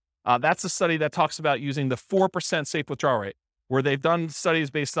study, that's a study that talks about using the 4% safe withdrawal rate, where they've done studies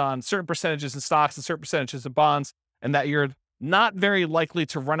based on certain percentages in stocks and certain percentages in bonds, and that you're not very likely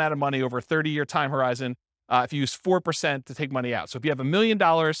to run out of money over a 30-year time horizon if you use 4% to take money out. So if you have $1 million,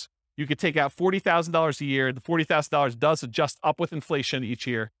 you could take out $40,000 a year. The $40,000 does adjust up with inflation each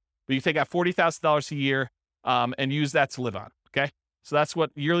year, but you take out $40,000 a year and use that to live on, okay? So that's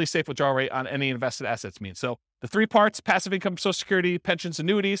what yearly safe withdrawal rate on any invested assets means. So the three parts: passive income, Social Security, pensions,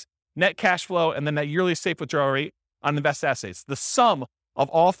 annuities, net cash flow, and then that yearly safe withdrawal rate on invested assets. The sum of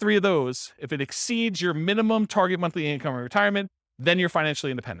all three of those, if it exceeds your minimum target monthly income in retirement, then you're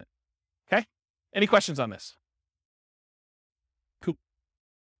financially independent. Okay? Any questions on this? Cool.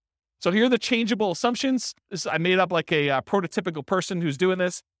 So here are the changeable assumptions. I made up like a prototypical person who's doing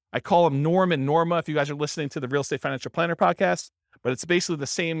this. I call them Norm and Norma if you guys are listening to the Real Estate Financial Planner podcast, but it's basically the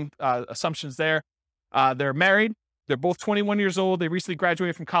same assumptions there. They're married. They're both 21 years old. They recently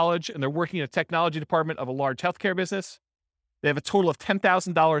graduated from college, and they're working in a technology department of a large healthcare business. They have a total of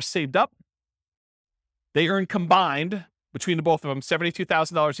 $10,000 saved up. They earn combined between the both of them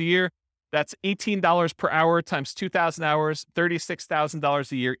 $72,000 a year. That's $18 per hour times 2,000 hours,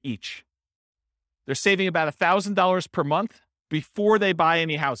 $36,000 a year each. They're saving about $1,000 per month before they buy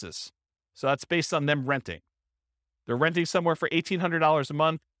any houses. So that's based on them renting. They're renting somewhere for $1,800 a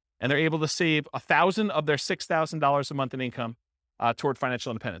month, and they're able to save $1,000 of their $6,000 a month in income toward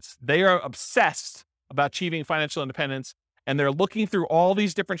financial independence. They are obsessed about achieving financial independence, and they're looking through all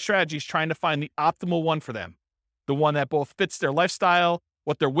these different strategies, trying to find the optimal one for them, the one that both fits their lifestyle,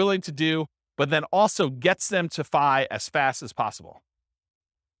 what they're willing to do, but then also gets them to FI as fast as possible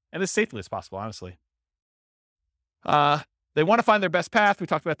and as safely as possible, honestly. They want to find their best path. We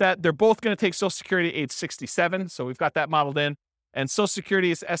talked about that. They're both going to take Social Security at age 67. So we've got that modeled in. And Social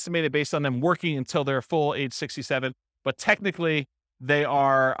Security is estimated based on them working until they're full age 67. But technically, they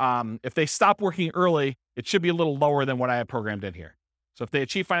are, if they stop working early, it should be a little lower than what I have programmed in here. So if they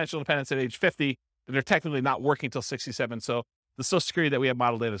achieve financial independence at age 50, then they're technically not working until 67. So the Social Security that we have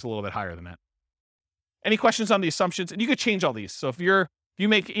modeled in is a little bit higher than that. Any questions on the assumptions? And you could change all these. So if you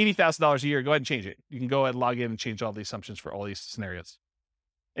make $80,000 a year, go ahead and change it. You can go ahead and log in and change all the assumptions for all these scenarios.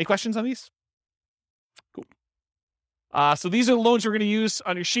 Any questions on these? Cool. So these are the loans we're going to use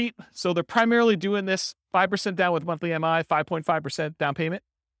on your sheet. So they're primarily doing this 5% down with monthly MI, 5.5% down payment.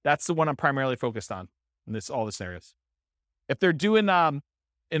 That's the one I'm primarily focused on in all the scenarios. If they're doing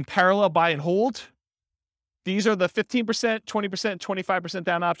in parallel buy and hold, these are the 15%, 20%, 25%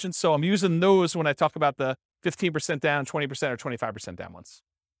 down options. So I'm using those when I talk about the 15% down, 20% or 25% down ones.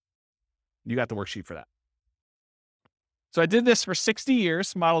 You got the worksheet for that. So I did this for 60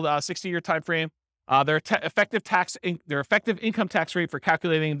 years, modeled 60-year time frame. Their effective income tax rate for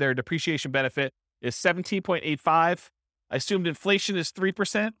calculating their depreciation benefit is 17.85. I assumed inflation is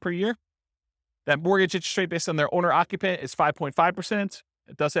 3% per year. That mortgage interest rate based on their owner occupant is 5.5%.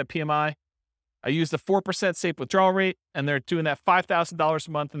 It does have PMI. I used the 4% safe withdrawal rate, and they're doing that $5,000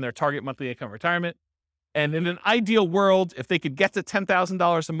 a month in their target monthly income retirement. And in an ideal world, if they could get to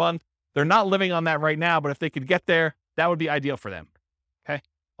 $10,000 a month, they're not living on that right now, but if they could get there, that would be ideal for them. Okay.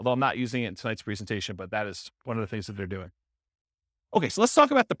 Although I'm not using it in tonight's presentation, but that is one of the things that they're doing. Okay. So let's talk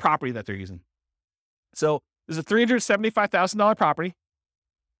about the property that they're using. So there's a $375,000 property.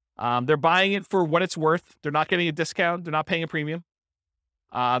 They're buying it for what it's worth. They're not getting a discount. They're not paying a premium.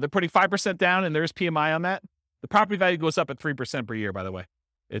 They're putting 5% down, and there's PMI on that. The property value goes up at 3% per year, by the way.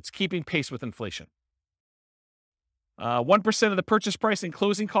 It's keeping pace with inflation. 1% of the purchase price and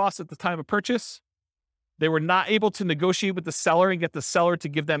closing costs at the time of purchase. They were not able to negotiate with the seller and get the seller to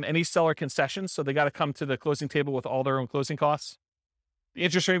give them any seller concessions, so they got to come to the closing table with all their own closing costs. The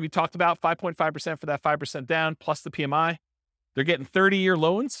interest rate we talked about, 5.5% for that 5% down, plus the PMI. They're getting 30-year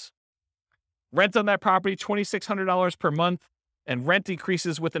loans. Rent on that property, $2,600 per month, and rent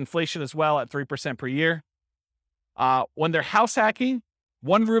increases with inflation as well at 3% per year. When they're house hacking,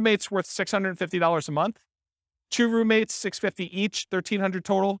 one roommate's worth $650 a month. Two roommates, $650 each, $1,300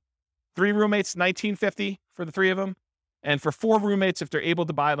 total. Three roommates, $1,950 for the three of them. And for four roommates, if they're able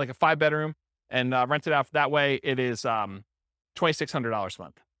to buy like a 5-bedroom and rent it out that way, it is $2,600 a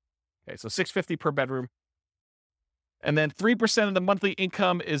month. Okay, so $650 per bedroom. And then 3% of the monthly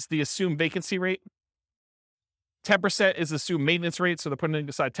income is the assumed vacancy rate. 10% is assumed maintenance rate, so they're putting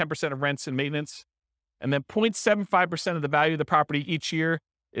aside 10% of rents and maintenance. And then 0.75% of the value of the property each year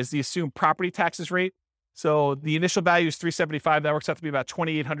is the assumed property taxes rate. So the initial value is $375. That works out to be about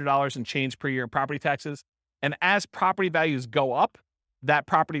 $2,800 in change per year in property taxes. And as property values go up, that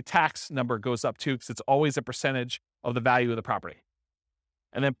property tax number goes up too, because it's always a percentage of the value of the property.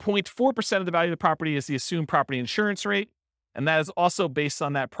 And then 0.4% of the value of the property is the assumed property insurance rate. And that is also based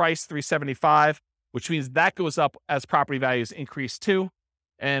on that price, $375, which means that goes up as property values increase too.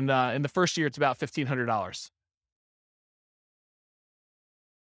 And in the first year, it's about $1,500.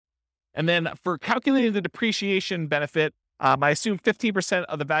 And then for calculating the depreciation benefit, I assume 15%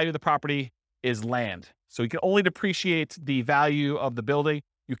 of the value of the property is land. So you can only depreciate the value of the building.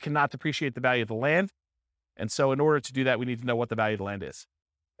 You cannot depreciate the value of the land. And so in order to do that, we need to know what the value of the land is.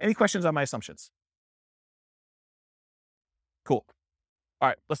 Any questions on my assumptions? Cool. All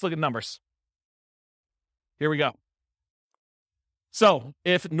right, let's look at numbers. Here we go. So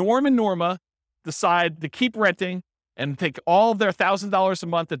if Norm and Norma decide to keep renting and take all of their $1,000 a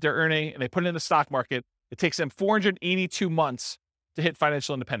month that they're earning and they put it in the stock market, it takes them 482 months to hit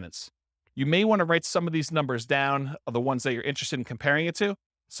financial independence. You may want to write some of these numbers down, of the ones that you're interested in comparing it to,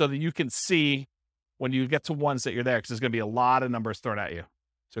 so that you can see when you get to ones that you're there, because there's going to be a lot of numbers thrown at you.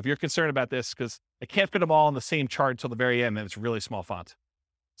 So if you're concerned about this, because I can't fit them all in the same chart until the very end, and it's really small font.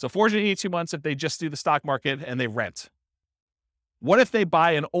 So 482 months if they just do the stock market and they rent. What if they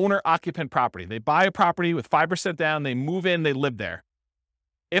buy an owner-occupant property? They buy a property with 5% down, they move in, they live there.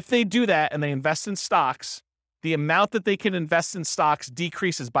 If they do that and they invest in stocks, the amount that they can invest in stocks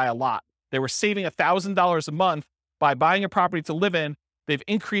decreases by a lot. They were saving $1,000 a month by buying a property to live in. They've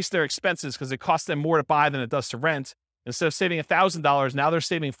increased their expenses because it costs them more to buy than it does to rent. Instead of saving $1,000, now they're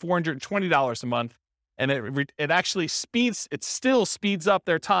saving $420 a month. And it still speeds up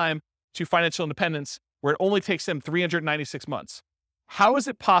their time to financial independence, where it only takes them 396 months. How is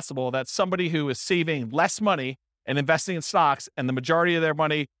it possible that somebody who is saving less money and investing in stocks, and the majority of their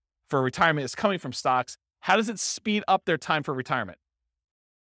money for retirement is coming from stocks, how does it speed up their time for retirement?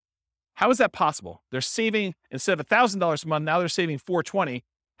 How is that possible? They're saving, instead of $1,000 a month, now they're saving $420.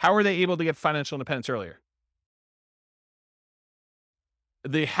 How are they able to get financial independence earlier?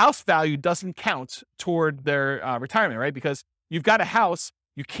 The house value doesn't count toward their retirement, right? Because you've got a house,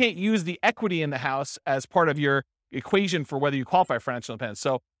 you can't use the equity in the house as part of your equation for whether you qualify for financial independence.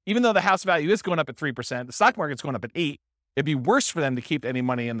 So even though the house value is going up at 3%, the stock market's going up at 8%, it'd be worse for them to keep any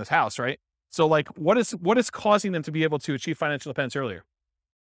money in this house, right? So like, what is causing them to be able to achieve financial independence earlier?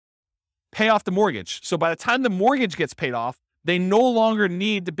 Pay off the mortgage. So by the time the mortgage gets paid off, they no longer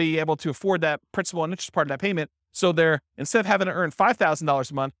need to be able to afford that principal and interest part of that payment. So they're, instead of having to earn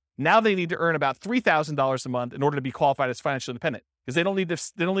 $5,000 a month, now they need to earn about $3,000 a month in order to be qualified as financially independent, because they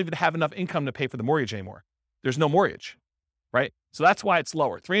don't even have enough income to pay for the mortgage anymore. There's no mortgage, right? So that's why it's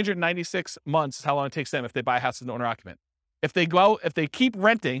lower. 396 months is how long it takes them if they buy a house as an owner occupant. If they keep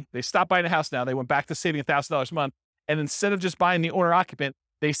renting, they stop buying a house now, they went back to saving $1,000 a month, and instead of just buying the owner occupant,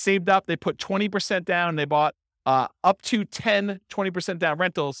 they saved up, they put 20% down, and they bought up to 20% down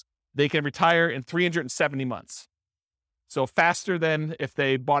rentals. They can retire in 370 months. So faster than if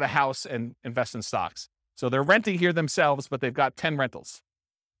they bought a house and invest in stocks. So they're renting here themselves, but they've got 10 rentals,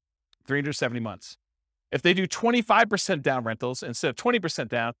 370 months. If they do 25% down rentals instead of 20%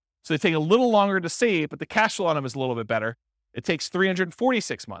 down, so they take a little longer to save, but the cash flow on them is a little bit better, it takes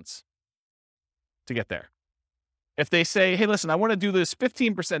 346 months to get there. If they say, hey, listen, I want to do this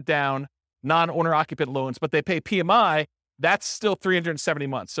 15% down non-owner occupant loans, but they pay PMI, that's still 370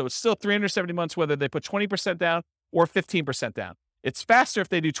 months. So it's still 370 months whether they put 20% down or 15% down. It's faster if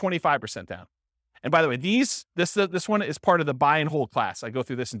they do 25% down. And by the way, this one is part of the buy and hold class. I go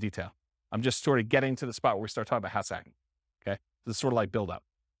through this in detail. I'm just sort of getting to the spot where we start talking about house hacking. Okay. This is sort of like build up.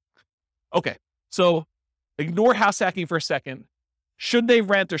 Okay. So ignore house hacking for a second. Should they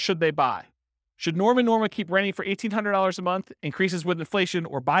rent or should they buy? Should Norm and Norma keep renting for $1,800 a month, increases with inflation,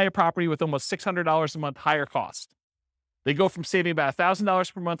 or buy a property with almost $600 a month higher cost? They go from saving about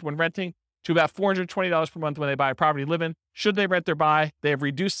 $1,000 per month when renting to about $420 per month when they buy a property to live in. Should they rent or buy? They have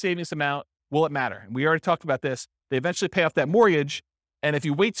reduced savings amount. Will it matter? And we already talked about this. They eventually pay off that mortgage. And if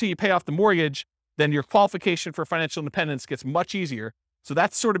you wait till you pay off the mortgage, then your qualification for financial independence gets much easier. So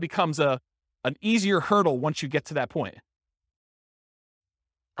that sort of becomes an easier hurdle once you get to that point.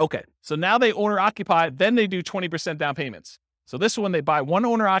 Okay, so now they owner occupy, then they do 20% down payments. So this one, they buy one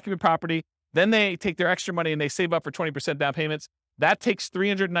owner occupant property, then they take their extra money and they save up for 20% down payments. That takes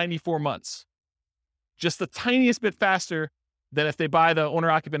 394 months. Just the tiniest bit faster than if they buy the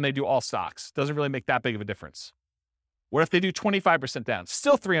owner occupant and they do all stocks. Doesn't really make that big of a difference. What if they do 25% down?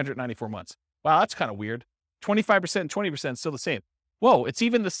 Still 394 months. Wow, that's kind of weird. 25% and 20% still the same. Whoa, it's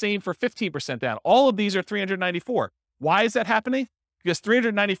even the same for 15% down. All of these are 394. Why is that happening? Because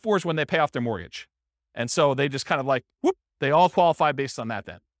 394 is when they pay off their mortgage. And so they just kind of like, whoop, they all qualify based on that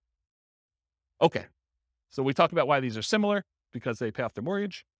then. Okay, so we talked about why these are similar, because they pay off their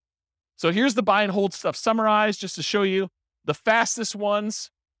mortgage. So here's the buy and hold stuff summarized just to show you the fastest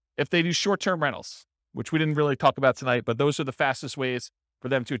ones if they do short-term rentals, which we didn't really talk about tonight, but those are the fastest ways for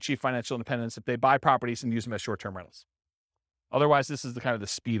them to achieve financial independence if they buy properties and use them as short-term rentals. Otherwise, this is the kind of the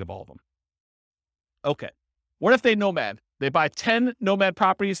speed of all of them. Okay, what if they nomad? They buy 10 nomad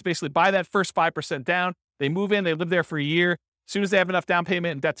properties, basically buy that first 5% down. They move in, they live there for a year. As soon as they have enough down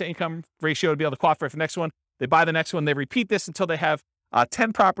payment and debt to income ratio to be able to qualify for the next one, they buy the next one. They repeat this until they have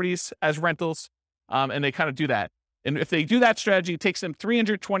 10 properties as rentals. And they kind of do that. And if they do that strategy, it takes them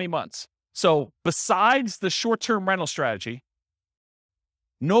 320 months. So besides the short-term rental strategy,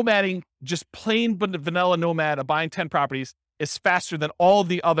 nomading, just plain vanilla nomad of buying 10 properties, is faster than all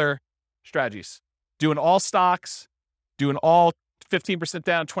the other strategies. Doing all stocks, doing all 15%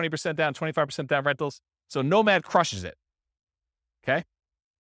 down, 20% down, 25% down rentals. So nomad crushes it. Okay?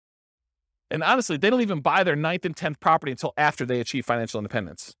 And honestly, they don't even buy their 9th and 10th property until after they achieve financial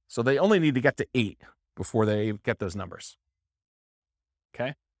independence. So they only need to get to 8 before they get those numbers.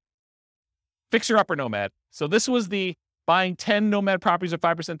 Okay? Fixer upper nomad. So this was the buying 10 nomad properties at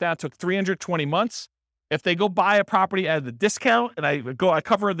 5% down, took 320 months. If they go buy a property at the discount, and I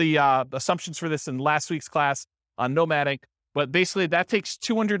cover the assumptions for this in last week's class on nomading, but basically that takes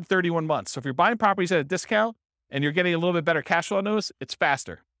 231 months. So if you're buying properties at a discount and you're getting a little bit better cash flow on those, it's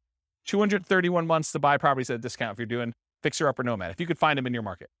faster. 231 months to buy properties at a discount if you're doing fixer upper nomad, if you could find them in your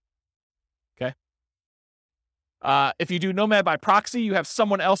market. Okay. If you do nomad by proxy, you have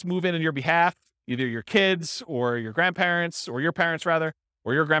someone else move in on your behalf, either your kids or your grandparents, or your parents rather,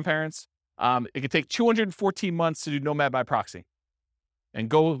 or your grandparents. It could take 214 months to do nomad by proxy. And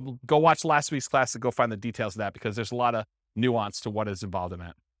go watch last week's class and go find the details of that, because there's a lot of nuance to what is involved in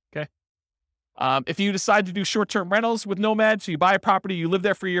that. Okay. If you decide to do short-term rentals with nomad, so you buy a property, you live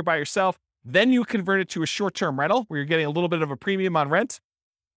there for a year by yourself, then you convert it to a short-term rental where you're getting a little bit of a premium on rent.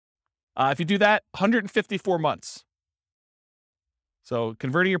 If you do that, 154 months. So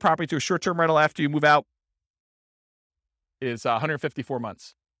converting your property to a short-term rental after you move out is 154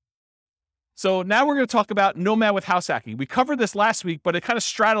 months. So now we're going to talk about nomad with house hacking. We covered this last week, but it kind of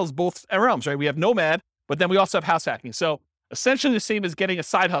straddles both realms, right? We have nomad, but then we also have house hacking. So essentially the same as getting a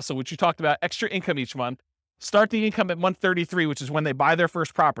side hustle, which you talked about, extra income each month. Start the income at month 33, which is when they buy their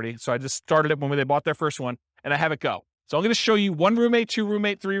first property. So I just started it when they bought their first one, and I have it go. So I'm going to show you 1 roommate, 2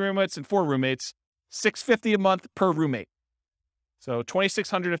 roommate, 3 roommates, and 4 roommates, $650 a month per roommate. So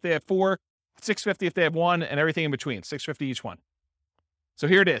 $2,600 if they have 4, $650 if they have 1, and everything in between, $650 each one. So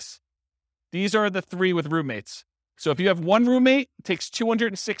here it is. These are the 3 with roommates. So if you have 1 roommate, it takes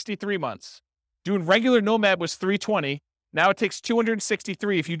 263 months. Doing regular nomad was 320. Now it takes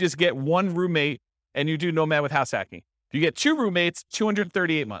 263 if you just get 1 roommate and you do nomad with house hacking. If you get 2 roommates,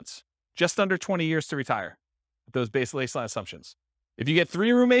 238 months, just under 20 years to retire with those baseline assumptions. If you get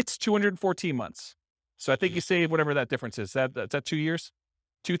 3 roommates, 214 months. So I think you save whatever that difference is. Is that 2 years?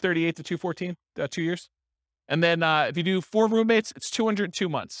 238 to 214, 2 years. And then if you do 4 roommates, it's 202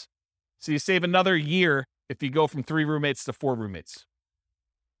 months. So you save another year if you go from 3 roommates to 4 roommates.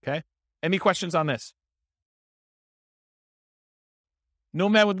 Okay. Any questions on this?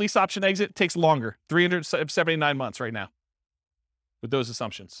 Nomad with lease option exit takes longer, 379 months right now with those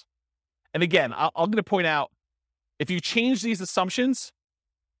assumptions. And again, I'm going to point out, if you change these assumptions,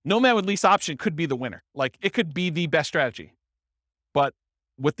 nomad with lease option could be the winner. Like, it could be the best strategy. But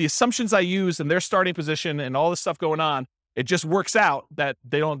with the assumptions I use and their starting position and all this stuff going on, it just works out that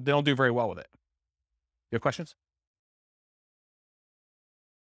they don't do very well with it. You have questions?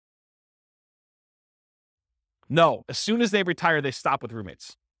 No. As soon as they retire, they stop with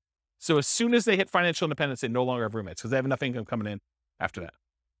roommates. So as soon as they hit financial independence, they no longer have roommates because they have enough income coming in after that.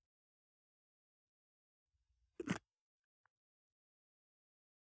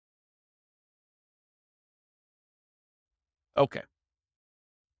 Okay.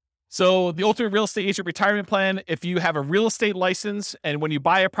 So the ultimate real estate agent retirement plan, if you have a real estate license and when you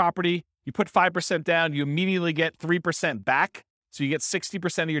buy a property, you put 5% down, you immediately get 3% back. So you get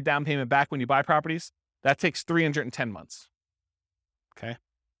 60% of your down payment back when you buy properties. That takes 310 months. Okay.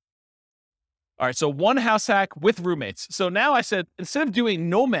 All right. So 1 house hack with roommates. So now I said, instead of doing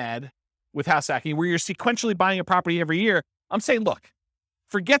nomad with house hacking, where you're sequentially buying a property every year, I'm saying, look,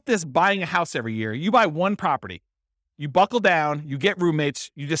 forget this buying a house every year. You buy 1 property. You buckle down, you get roommates,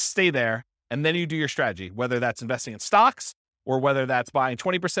 you just stay there, and then you do your strategy, whether that's investing in stocks or whether that's buying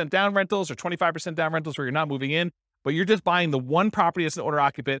 20% down rentals or 25% down rentals where you're not moving in, but you're just buying the 1 property as an owner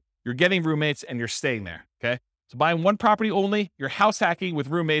occupant, you're getting roommates, and you're staying there, okay? So buying 1 property only, you're house hacking with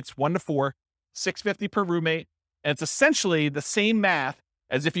roommates, 1 to 4, $650 per roommate, and it's essentially the same math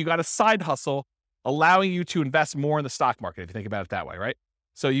as if you got a side hustle allowing you to invest more in the stock market, if you think about it that way, right?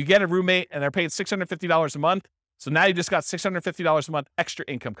 So you get a roommate, and they're paying $650 a month, so now you just got $650 a month extra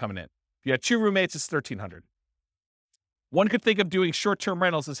income coming in. If you had 2 roommates, it's $1,300. One could think of doing short-term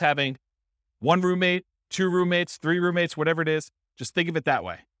rentals as having 1 roommate, 2 roommates, 3 roommates, whatever it is. Just think of it that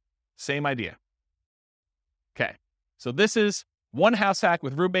way. Same idea. Okay. So this is 1 house hack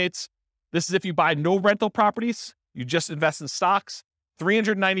with roommates. This is if you buy no rental properties, you just invest in stocks,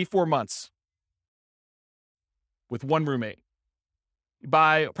 394 months with 1 roommate. You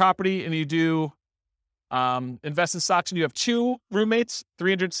buy a property and you do Invest in stocks and you have 2 roommates,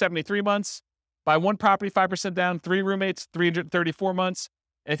 373 months. Buy one property, 5% down, 3 roommates, 334 months.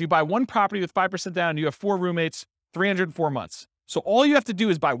 And if you buy one property with 5% down, you have 4 roommates, 304 months. So all you have to do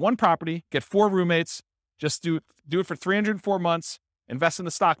is buy one property, get 4 roommates, just do it for 304 months, invest in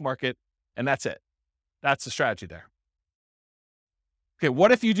the stock market, and that's it. That's the strategy there. Okay,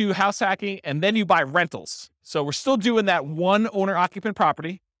 what if you do house hacking and then you buy rentals? So we're still doing that one owner-occupant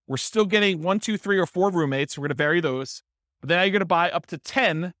property. We're still getting 1, 2, 3, or 4 roommates. We're going to vary those. But then you're going to buy up to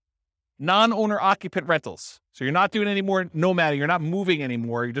 10 non-owner occupant rentals. So you're not doing any more nomading. You're not moving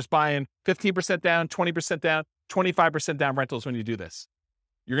anymore. You're just buying 15% down, 20% down, 25% down rentals when you do this.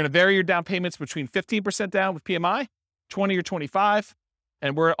 You're going to vary your down payments between 15% down with PMI, 20 or 25.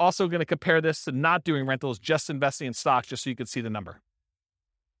 And we're also going to compare this to not doing rentals, just investing in stocks, just so you can see the number.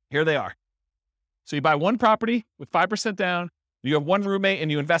 Here they are. So you buy one property with 5% down, you have 1 roommate, and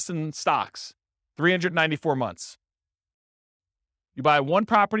you invest in stocks, 394 months. You buy one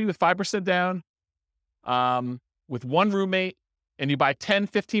property with 5% down, with 1 roommate, and you buy 10,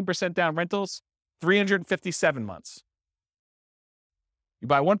 15% down rentals, 357 months. You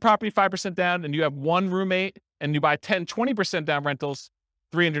buy one property, 5% down, and you have 1 roommate, and you buy 10, 20% down rentals,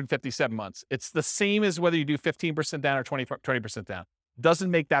 357 months. It's the same as whether you do 15% down or 20% down.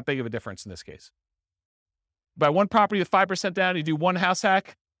 Doesn't make that big of a difference in this case. Buy one property with 5% down, you do one house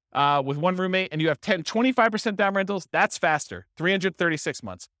hack with 1 roommate, and you have 10, 25% down rentals. That's faster, 336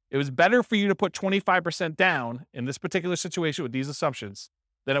 months. It was better for you to put 25% down in this particular situation with these assumptions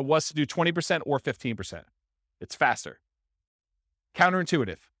than it was to do 20% or 15%. It's faster.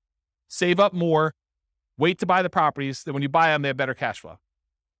 Counterintuitive. Save up more, wait to buy the properties, then when you buy them, they have better cash flow.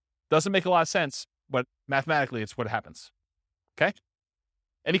 Doesn't make a lot of sense, but mathematically, it's what happens. Okay?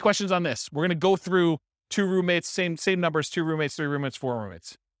 Any questions on this? We're going to go through 2 roommates, same numbers, 2 roommates, 3 roommates, 4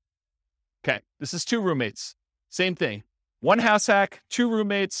 roommates. Okay, this is 2 roommates. Same thing. 1 house hack, 2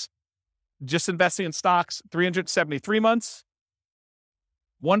 roommates, just investing in stocks, 373 months.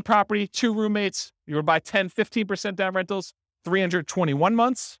 1 property, 2 roommates, you're going to buy 10, 15% down rentals, 321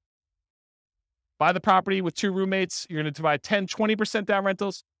 months. Buy the property with 2 roommates, you're going to buy 10, 20% down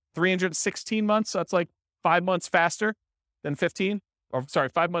rentals, 316 months. So that's like 5 months faster than 15. Or sorry,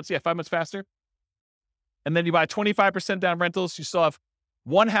 5 months. Yeah, 5 months faster. And then you buy 25% down rentals. You still have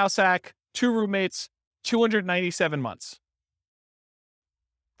 1 house hack, 2 roommates, 297 months.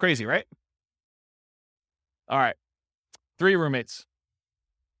 Crazy, right? All right. 3 roommates.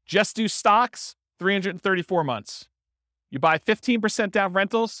 Just do stocks, 334 months. You buy 15% down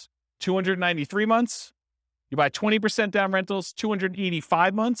rentals, 293 months. You buy 20% down rentals,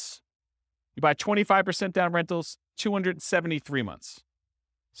 285 months. You buy 25% down rentals, 273 months.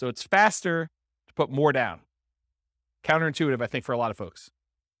 So it's faster to put more down. Counterintuitive, I think, for a lot of folks.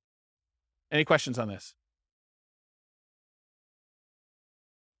 Any questions on this?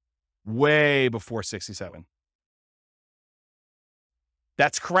 Way before 67.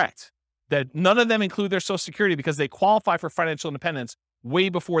 That's correct. That none of them include their Social Security because they qualify for financial independence way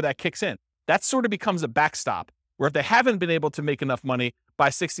before that kicks in. That sort of becomes a backstop, where if they haven't been able to make enough money by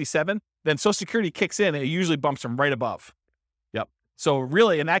 67, then Social Security kicks in and it usually bumps them right above. Yep. So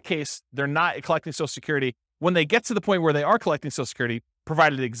really, in that case, they're not collecting Social Security. When they get to the point where they are collecting Social Security,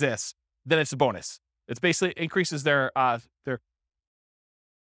 provided it exists, then it's a bonus. It's basically increases their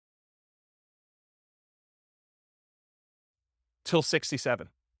till 67.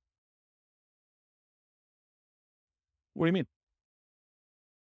 What do you mean?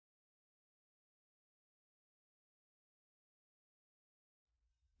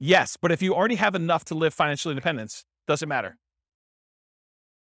 Yes, but if you already have enough to live financial independence, doesn't matter.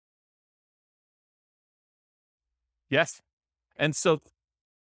 Yes. And so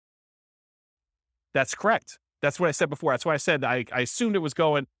that's correct. That's what I said before. That's why I said I assumed it was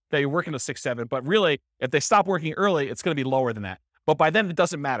going that you're working to 6-7, but really, if they stop working early, it's going to be lower than that. But by then, it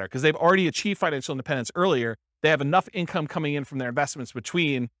doesn't matter because they've already achieved financial independence earlier. They have enough income coming in from their investments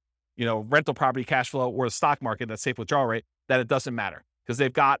between, rental property cash flow or the stock market, that safe withdrawal rate, that it doesn't matter because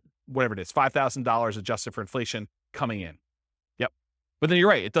they've got whatever it is, $5,000 adjusted for inflation coming in. Yep. But then you're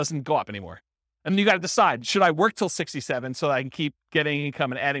right. It doesn't go up anymore. And then you got to decide, should I work till 67 so that I can keep getting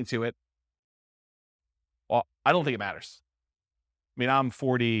income and adding to it? Well, I don't think it matters. I mean, I'm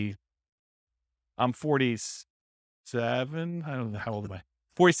 47. I don't know. How old am I?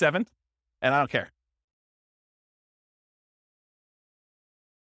 47. And I don't care.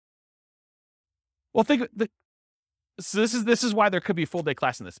 Well, so this is why there could be a full day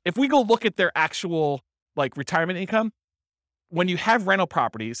class in this. If we go look at their actual retirement income, when you have rental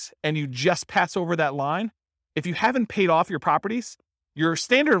properties and you just pass over that line, if you haven't paid off your properties, your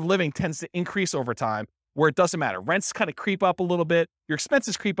standard of living tends to increase over time where it doesn't matter. Rents kind of creep up a little bit. Your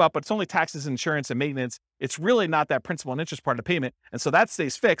expenses creep up, but it's only taxes, insurance, and maintenance. It's really not that principal and interest part of the payment. And so that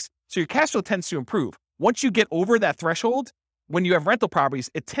stays fixed. So your cash flow tends to improve. Once you get over that threshold, when you have rental properties,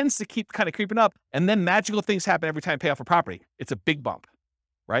 it tends to keep kind of creeping up. And then magical things happen every time you pay off a property. It's a big bump,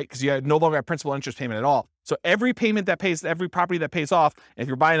 right? Because you no longer have principal and interest payment at all. So every payment that pays, every property that pays off, if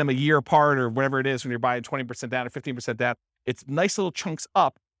you're buying them a year apart or whatever it is, when you're buying 20% down or 15% down, it's nice little chunks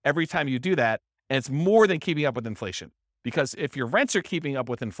up every time you do that. And it's more than keeping up with inflation. Because if your rents are keeping up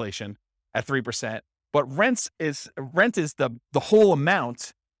with inflation at 3%, but rent is the whole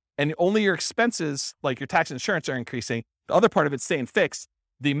amount, and only your expenses, like your tax and insurance, are increasing, the other part of it's staying fixed,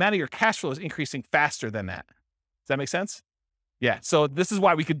 the amount of your cash flow is increasing faster than that. Does that make sense? Yeah. So this is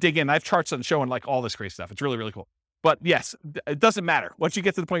why we could dig in. I have charts on showing like all this great stuff. It's really, really cool. But yes, it doesn't matter. Once you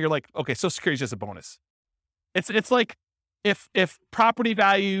get to the point, you're like, okay, Social Security is just a bonus. It's like if property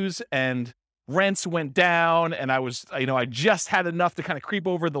values and rents went down and I just had enough to kind of creep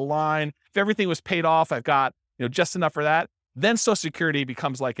over the line. If everything was paid off, I've got, just enough for that. Then Social Security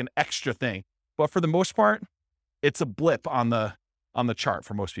becomes like an extra thing. But for the most part, it's a blip on the chart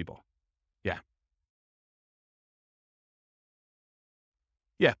for most people. Yeah.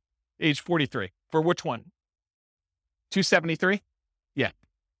 Yeah. Age 43. For which one? 273? Yeah.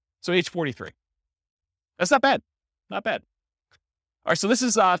 So age 43. That's not bad. Not bad. All right. So this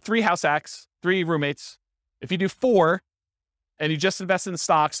is 3 house hacks, 3 roommates. If you do 4 and you just invest in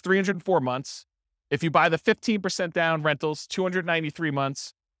stocks, 304 months. If you buy the 15% down rentals, 293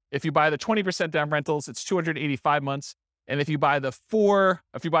 months. If you buy the 20% down rentals, it's 285 months. And if you buy the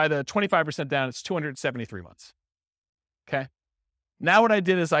 25% down, it's 273 months. Okay. Now what I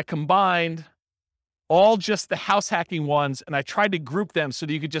did is I combined all just the house hacking ones, and I tried to group them so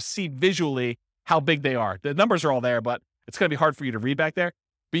that you could just see visually how big they are. The numbers are all there, but it's going to be hard for you to read back there.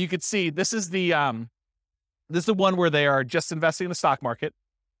 But you could see this is the one where they are just investing in the stock market.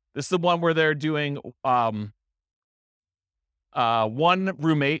 This is the one where they're doing one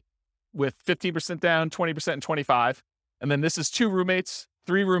roommate with 15% down, 20%, and 25. And then this is 2 roommates,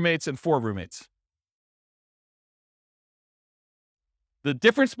 3 roommates, and 4 roommates. The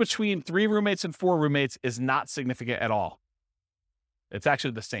difference between 3 roommates and 4 roommates is not significant at all. It's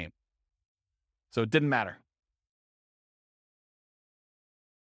actually the same. So it didn't matter.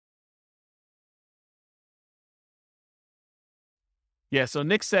 Yeah, so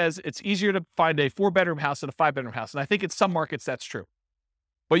Nick says it's easier to find a 4-bedroom house than a 5-bedroom house. And I think in some markets that's true.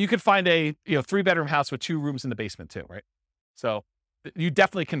 But you could find a 3-bedroom house with 2 rooms in the basement too, right? So you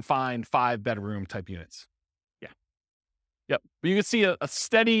definitely can find 5-bedroom type units. Yeah. Yep. But you can see a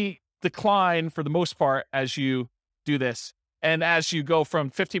steady decline for the most part as you do this. And as you go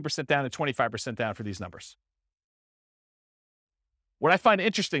from 15% down to 25% down for these numbers. What I find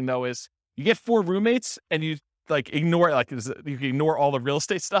interesting though is you get 4 roommates and you ignore you can ignore all the real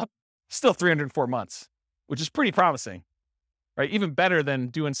estate stuff, still 304 months, which is pretty promising, right? Even better than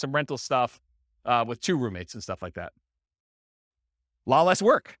doing some rental stuff with 2 roommates and stuff like that. A lot less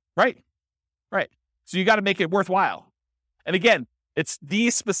work, right? Right. So you got to make it worthwhile. And again, it's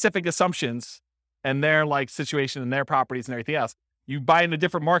these specific assumptions and their situation and their properties and everything else. You buy in a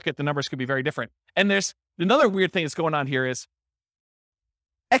different market, the numbers could be very different. And there's another weird thing that's going on here is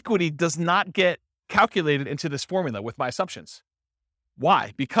equity does not get calculated into this formula with my assumptions.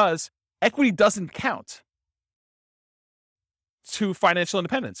 Why? Because equity doesn't count to financial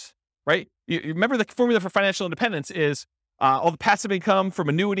independence, right? You remember the formula for financial independence is all the passive income from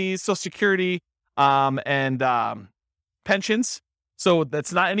annuities, Social Security, and pensions. So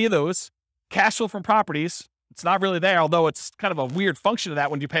that's not any of those. Cash flow from properties, it's not really there, although it's kind of a weird function of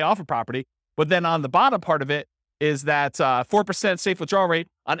that when you pay off a property. But then on the bottom part of it is that 4% safe withdrawal rate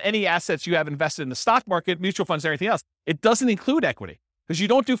on any assets you have invested in the stock market, mutual funds, and everything else. It doesn't include equity because you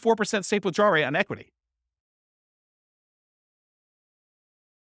don't do 4% safe withdrawal rate on equity.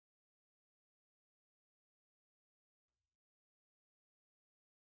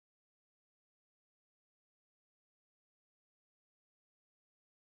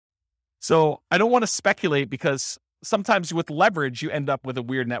 So I don't want to speculate because sometimes with leverage, you end up with a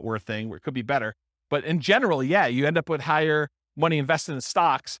weird net worth thing where it could be better. But in general, yeah, you end up with higher money invested in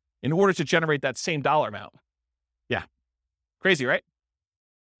stocks in order to generate that same dollar amount. Yeah. Crazy, right?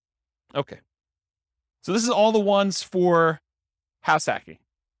 Okay. So this is all the ones for house hacking.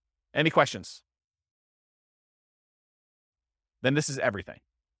 Any questions? Then this is everything.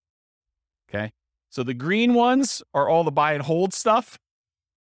 Okay. So the green ones are all the buy and hold stuff.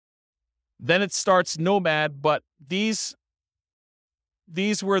 Then it starts Nomad, but these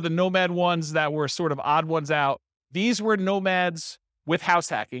were the Nomad ones that were sort of odd ones out. These were Nomads with house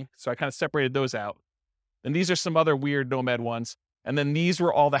hacking. So I kind of separated those out. Then these are some other weird Nomad ones. And then these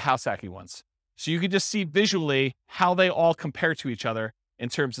were all the house hacking ones. So you could just see visually how they all compare to each other in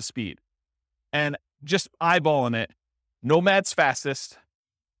terms of speed. And just eyeballing it, Nomad's fastest,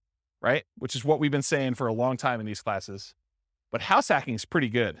 right? Which is what we've been saying for a long time in these classes. But house hacking is pretty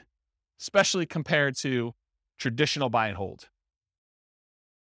good, especially compared to traditional buy and hold,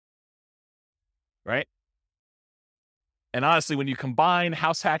 right? And honestly, when you combine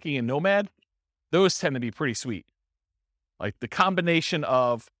house hacking and Nomad, those tend to be pretty sweet. Like the combination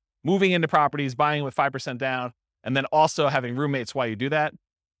of moving into properties, buying with 5% down, and then also having roommates while you do that,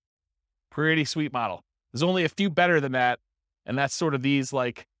 pretty sweet model. There's only a few better than that, and that's sort of these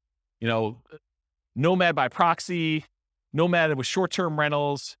like, Nomad by proxy, Nomad with short-term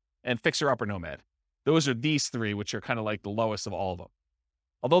rentals, and fixer-upper Nomad. Those are these three, which are kind of like the lowest of all of them.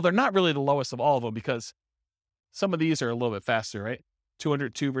 Although they're not really the lowest of all of them because some of these are a little bit faster, right?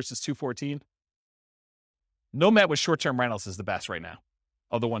 202 versus 214. Nomad with short-term rentals is the best right now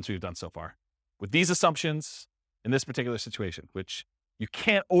of the ones we've done so far. With these assumptions in this particular situation, which you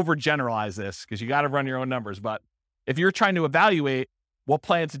can't overgeneralize this because you got to run your own numbers. But if you're trying to evaluate what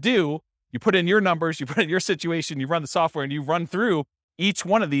plan to do, you put in your numbers, you put in your situation, you run the software, and you run through each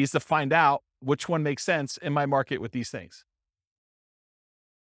one of these to find out which one makes sense in my market with these things.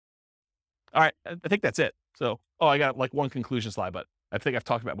 All right, I think that's it. So, I got like one conclusion slide, but I think I've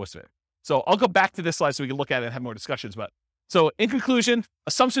talked about most of it. So I'll go back to this slide so we can look at it and have more discussions. But so in conclusion,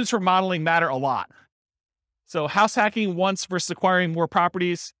 assumptions for modeling matter a lot. So house hacking once versus acquiring more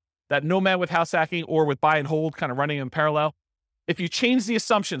properties, that Nomad with house hacking or with buy and hold kind of running in parallel. If you change the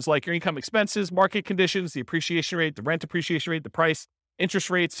assumptions like your income expenses, market conditions, the appreciation rate, the rent appreciation rate, the price, interest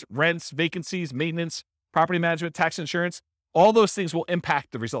rates, rents, vacancies, maintenance, property management, tax insurance, all those things will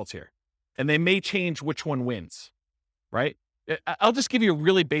impact the results here. And they may change which one wins, right? I'll just give you a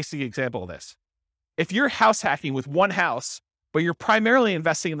really basic example of this. If you're house hacking with one house, but you're primarily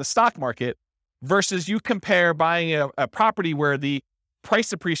investing in the stock market versus you compare buying a property where the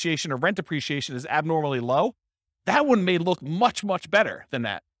price appreciation or rent appreciation is abnormally low, that one may look much, much better than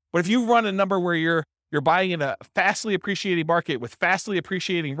that. But if you run a number where you're buying in a fastly appreciating market with fastly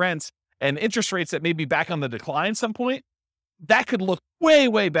appreciating rents and interest rates that may be back on the decline some point, that could look way,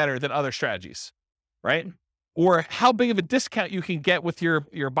 way better than other strategies, right? Or how big of a discount you can get with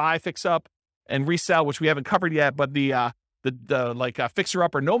your buy, fix up, and resell, which we haven't covered yet, but the fixer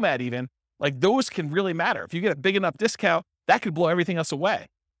up or Nomad even, like those can really matter. If you get a big enough discount, that could blow everything else away.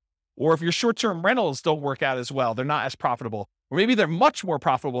 Or if your short-term rentals don't work out as well, they're not as profitable, or maybe they're much more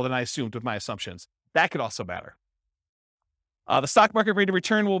profitable than I assumed with my assumptions, that could also matter. The stock market rate of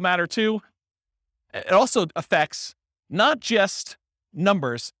return will matter too. It also affects not just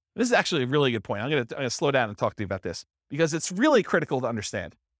numbers. This is actually a really good point. I'm going to slow down and talk to you about this because it's really critical to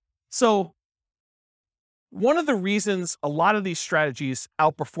understand. So one of the reasons a lot of these strategies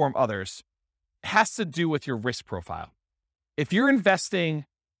outperform others has to do with your risk profile. If you're investing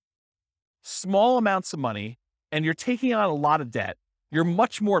small amounts of money and you're taking on a lot of debt, you're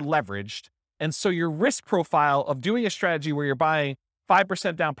much more leveraged. And so your risk profile of doing a strategy where you're buying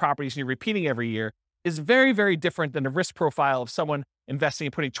 5% down properties and you're repeating every year is very, very different than the risk profile of someone investing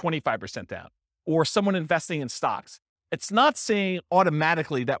and putting 25% down or someone investing in stocks. It's not saying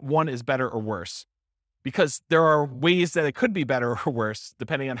automatically that one is better or worse because there are ways that it could be better or worse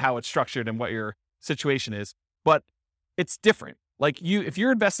depending on how it's structured and what your situation is, but it's different. Like if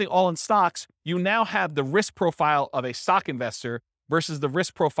you're investing all in stocks, you now have the risk profile of a stock investor versus the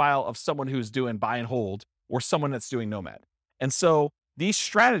risk profile of someone who's doing buy and hold or someone that's doing Nomad. And so these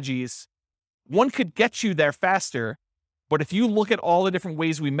strategies, one could get you there faster, but if you look at all the different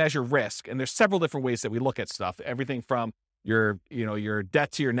ways we measure risk, and there's several different ways that we look at stuff, everything from your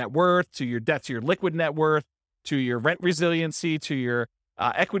debt to your net worth, to your debt to your liquid net worth, to your rent resiliency, to your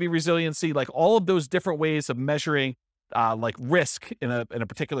equity resiliency, like all of those different ways of measuring like risk in a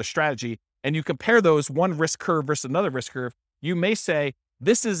particular strategy, and you compare those one risk curve versus another risk curve, you may say,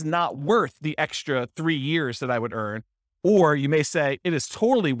 this is not worth the extra 3 years that I would earn. Or you may say, it is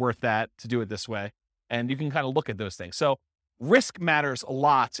totally worth that to do it this way. And you can kind of look at those things. So risk matters a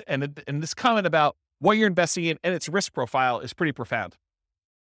lot. And this comment about what you're investing in and its risk profile is pretty profound.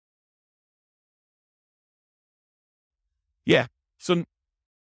 Yeah. So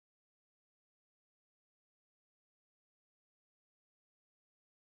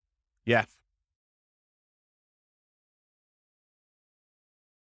yeah.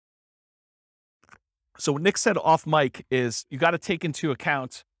 So what Nick said off mic is you got to take into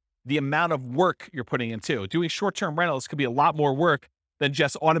account the amount of work you're putting into. Doing short-term rentals could be a lot more work than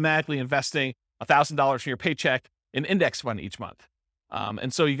just automatically investing $1,000 from your paycheck in index fund each month.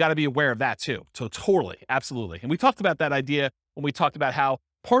 And so you got to be aware of that too. So totally, absolutely. And we talked about that idea when we talked about how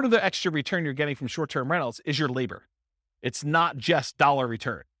part of the extra return you're getting from short-term rentals is your labor. It's not just dollar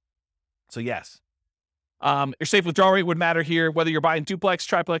return. So yes. Your safe withdrawal rate would matter here. Whether you're buying duplex,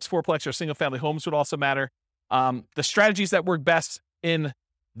 triplex, fourplex, or single-family homes would also matter. The strategies that work best in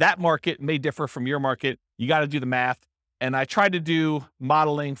that market may differ from your market. You got to do the math. And I tried to do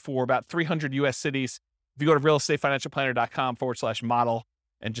modeling for about 300 U.S. cities. If you go to realestatefinancialplanner.com/model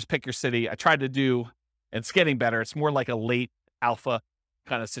and just pick your city, I tried to do, and it's getting better. It's more like a late alpha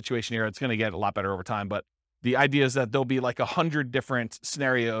kind of situation here. It's going to get a lot better over time. But the idea is that there'll be like 100 different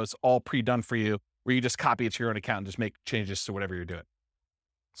scenarios all pre-done for you where you just copy it to your own account and just make changes to whatever you're doing.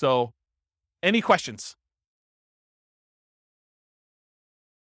 So any questions?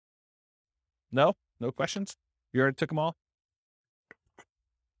 No questions? You already took them all?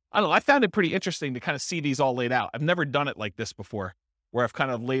 I don't know. I found it pretty interesting to kind of see these all laid out. I've never done it like this before, where I've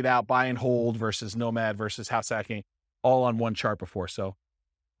kind of laid out buy and hold versus nomad versus house hacking all on one chart before. So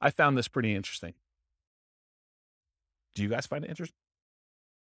I found this pretty interesting. Do you guys find it interesting?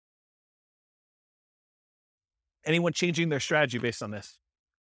 Anyone changing their strategy based on this?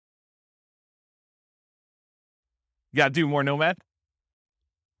 You got to do more nomad?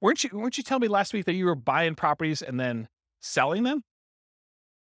 Weren't you telling me last week that you were buying properties and then selling them?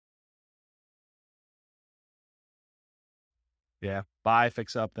 Yeah. Buy,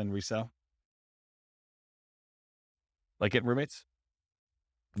 fix up, then resell. Like getting roommates?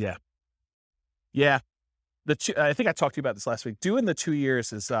 Yeah. Yeah. I think I talked to you about this last week. Doing the 2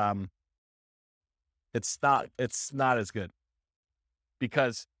 years is, it's not as good,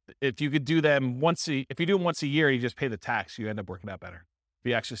 because if you could do them if you do them once a year, you just pay the tax, you end up working out better. If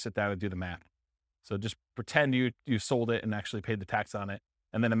you actually sit down and do the math. So just pretend you sold it and actually paid the tax on it.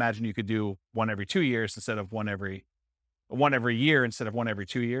 And then imagine you could do one every 2 years instead of one every year instead of one every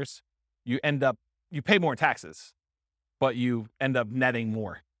 2 years. You pay more taxes, but you end up netting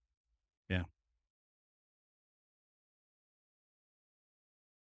more. Yeah.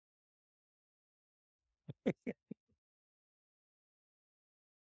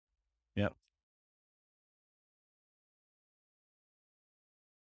 Yep.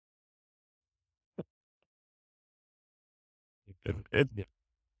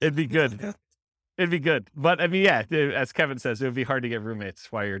 It'd be good. It'd be good. But I mean, yeah, as Kevin says, it would be hard to get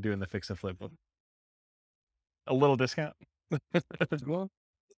roommates while you're doing the fix and flip. A little discount.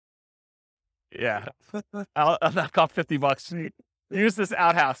 Yeah. I'll knock off $50. Use this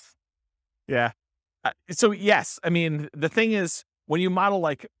outhouse. Yeah. So yes, I mean, the thing is, when you model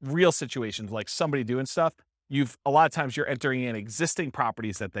like real situations, like somebody doing stuff, a lot of times you're entering in existing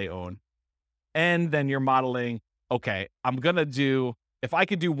properties that they own. And then you're modeling, okay, if I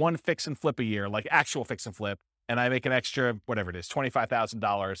could do one fix and flip a year, like actual fix and flip, and I make an extra, whatever it is,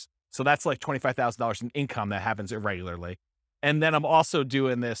 $25,000. So that's like $25,000 in income that happens irregularly. And then I'm also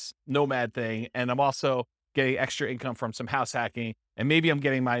doing this nomad thing, and I'm also getting extra income from some house hacking, and maybe I'm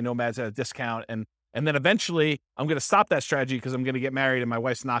getting my nomads at a discount. And then eventually I'm going to stop that strategy because I'm going to get married and my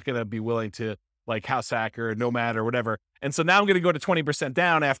wife's not going to be willing to like house hack or nomad or whatever. And so now I'm going to go to 20%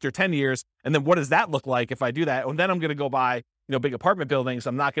 down after 10 years. And then what does that look like if I do that? And then I'm going to go buy, big apartment buildings.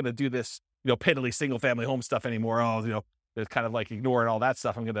 I'm not going to do this, piddly single family home stuff anymore. It's kind of like ignoring all that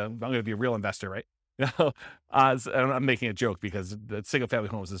stuff. I'm going to be a real investor, right? I'm making a joke because the single family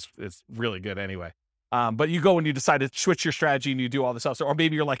homes is really good anyway. But you go and you decide to switch your strategy and you do all this stuff. Or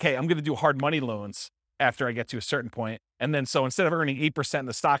maybe you're like, hey, I'm going to do hard money loans after I get to a certain point. And then so instead of earning 8% in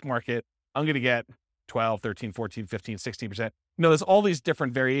the stock market, I'm going to get 12, 13, 14, 15, 16%. There's all these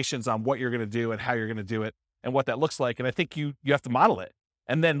different variations on what you're going to do and how you're going to do it and what that looks like. And I think you have to model it.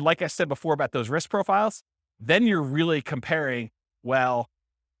 And then, like I said before about those risk profiles, then you're really comparing, well,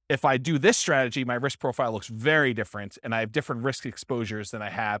 if I do this strategy, my risk profile looks very different and I have different risk exposures than I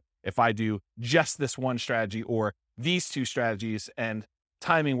have if I do just this one strategy or these two strategies, and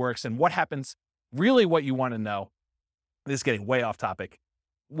timing works. And what happens, really what you want to know, this is getting way off topic.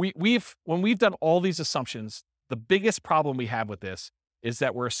 When we've done all these assumptions, the biggest problem we have with this is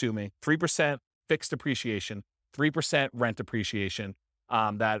that we're assuming 3% fixed appreciation, 3% rent appreciation,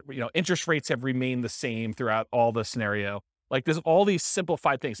 that, interest rates have remained the same throughout all the scenario. Like there's all these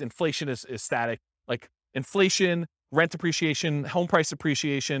simplified things. Inflation is static, like inflation, rent appreciation, home price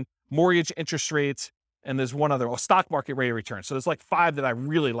appreciation, mortgage interest rates, and there's one other, stock market rate of return. So there's like 5 that I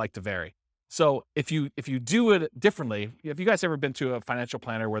really like to vary. So if you do it differently, have you guys ever been to a financial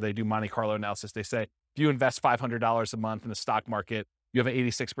planner where they do Monte Carlo analysis? They say, if you invest $500 a month in the stock market, you have an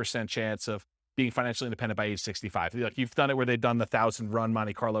 86% chance of being financially independent by age 65. Like you've done it where they've done the 1,000 run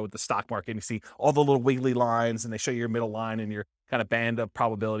Monte Carlo with the stock market, and you see all the little wiggly lines and they show you your middle line and your kind of band of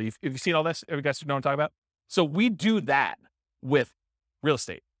probability. Have you seen all this? Have you guys know what I'm talking about? So we do that with real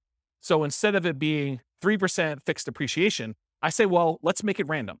estate. So instead of it being 3% fixed appreciation, I say, well, let's make it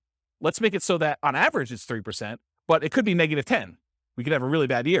random. Let's make it so that on average it's 3%, but it could be negative 10. We could have a really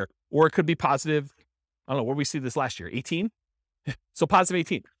bad year, or it could be positive. I don't know, where we see this last year, 18. So positive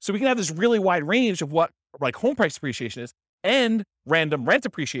 18. So we can have this really wide range of what like home price appreciation is, and random rent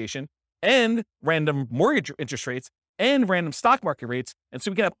appreciation, and random mortgage interest rates, and random stock market rates. And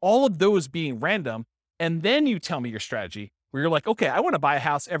so we can have all of those being random. And then you tell me your strategy where you're like, okay, I want to buy a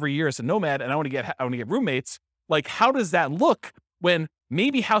house every year as a nomad and I want to get roommates. Like, how does that look when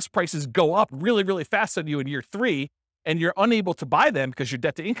maybe house prices go up really, really fast on you in year 3 and you're unable to buy them because your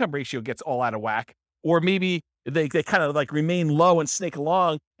debt to income ratio gets all out of whack? Or maybe they kind of like remain low and snake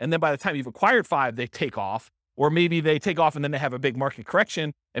along. And then by the time you've acquired 5, they take off. Or maybe they take off and then they have a big market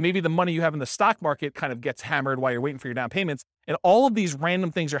correction. And maybe the money you have in the stock market kind of gets hammered while you're waiting for your down payments. And all of these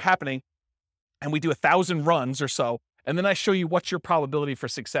random things are happening. And we do 1,000 runs or so. And then I show you what's your probability for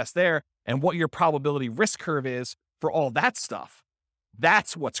success there and what your probability risk curve is for all that stuff.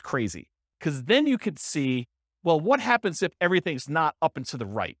 That's what's crazy. Because then you could see, well, what happens if everything's not up and to the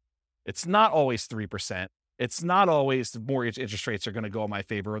right? It's not always 3%. It's not always the mortgage interest rates are going to go in my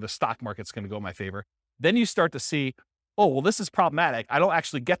favor or the stock market's going to go in my favor. Then you start to see, oh, well, this is problematic. I don't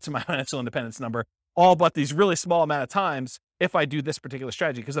actually get to my financial independence number all but these really small amount of times if I do this particular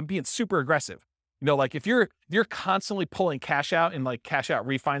strategy because I'm being super aggressive. You know, like if you're constantly pulling cash out and like cash out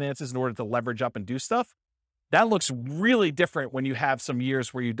refinances in order to leverage up and do stuff, that looks really different when you have some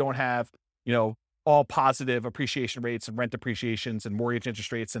years where you don't have, you know, all positive appreciation rates and rent appreciations and mortgage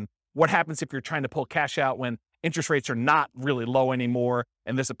interest rates. And what happens if you're trying to pull cash out when interest rates are not really low anymore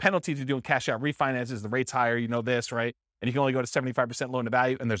and there's a penalty to doing cash out refinances, the rate's higher, you know this, right? And you can only go to 75% loan to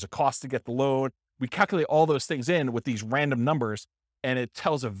value and there's a cost to get the loan. We calculate all those things in with these random numbers and it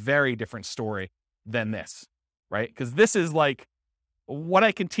tells a very different story than this, right? Because this is like what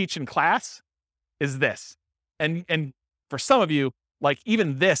I can teach in class is this. And for some of you, like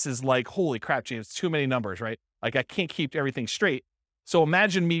even this is like, holy crap, James, too many numbers, right? Like I can't keep everything straight. So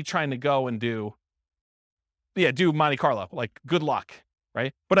imagine me trying to go and do Monte Carlo, like good luck,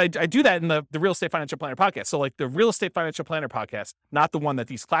 right? But I do that in the Real Estate Financial Planner podcast. So like the Real Estate Financial Planner podcast, not the one that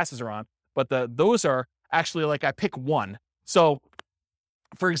these classes are on, but those are actually like I pick one. So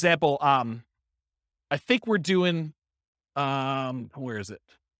for example, I think we're doing, where is it?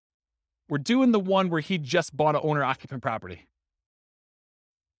 We're doing the one where he just bought an owner occupant property.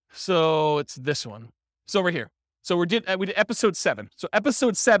 So it's this one. So we're here. So we did episode 7. So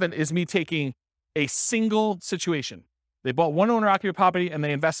episode 7 is me taking a single situation. They bought one owner occupant property and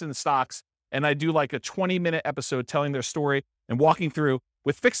they invested in stocks. And I do like a 20-minute episode telling their story and walking through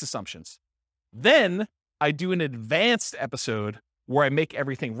with fixed assumptions. Then I do an advanced episode where I make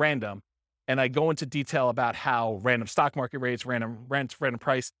everything random. And I go into detail about how random stock market rates, random rent, random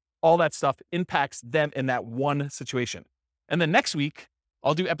price, all that stuff impacts them in that one situation. And then next week,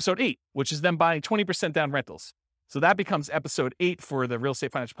 I'll do episode 8, which is them buying 20% down rentals. So that becomes episode 8 for the Real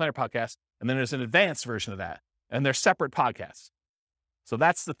Estate Financial Planner podcast. And then there's an advanced version of that. And they're separate podcasts. So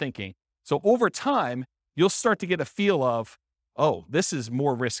that's the thinking. So over time, you'll start to get a feel of, oh, this is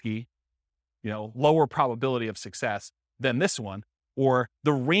more risky, you know, lower probability of success than this one. Or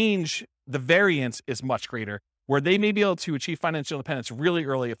the range, the variance is much greater, where they may be able to achieve financial independence really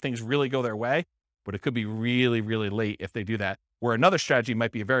early if things really go their way, but it could be really, really late if they do that. Where another strategy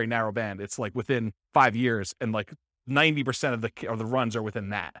might be a very narrow band. It's like within 5 years and like 90% of the runs are within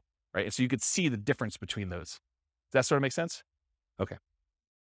that, right? And so you could see the difference between those. Does that sort of make sense? Okay.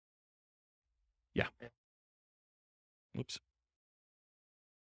 Yeah. Oops.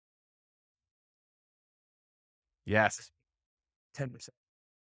 Yes. 10%.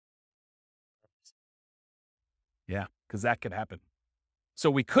 Yeah, because that could happen.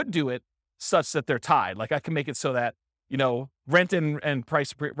 So we could do it such that they're tied. Like I can make it so that, you know, rent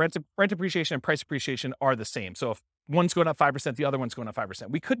appreciation and price appreciation are the same. So if one's going up 5%, the other one's going up 5%.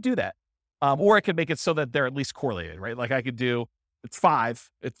 We could do that. Or I could make it so that they're at least correlated, right? Like I could do, it's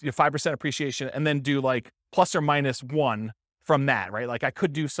 5% appreciation, and then do like plus or minus 1 from that, right? Like I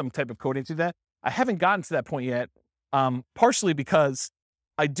could do some type of coding to that. I haven't gotten to that point yet, partially because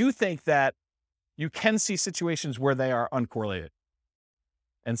I do think that you can see situations where they are uncorrelated.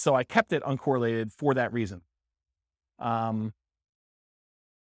 And so I kept it uncorrelated for that reason.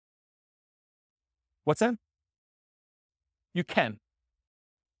 What's that? You can.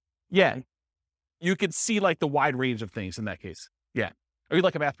 Yeah. You could see like the wide range of things in that case. Yeah. Are you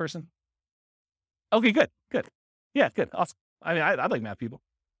like a math person? Okay, good. Yeah, good. Awesome. I mean, I like math people.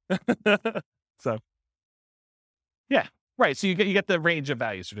 So, yeah. Right. So you get the range of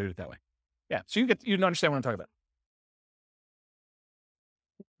values to do it that way. Yeah. So you understand what I'm talking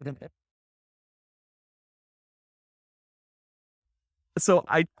about. So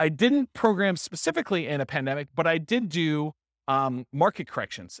I didn't program specifically in a pandemic, but I did do market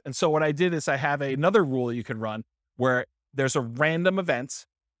corrections. And so what I did is I have another rule that you can run where there's a random event.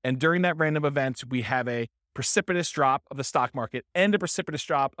 And during that random event, we have a precipitous drop of the stock market and a precipitous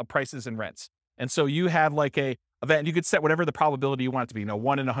drop of prices and rents. And so you have like a event, you could set whatever the probability you want it to be,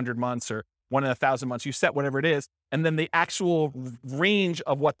 1 in 100 months or 1 in 1,000 months, you set whatever it is. And then the actual range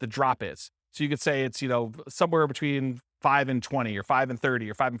of what the drop is. So you could say it's, somewhere between 5 and 20 or 5 and 30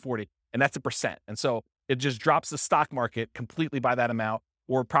 or 5 and 40, and that's a percent. And so it just drops the stock market completely by that amount,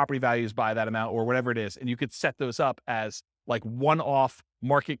 or property values by that amount, or whatever it is. And you could set those up as like one-off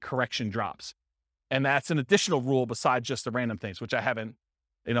market correction drops. And that's an additional rule besides just the random things, which I haven't,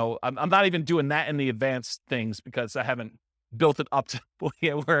 I'm not even doing that in the advanced things because I haven't built it up to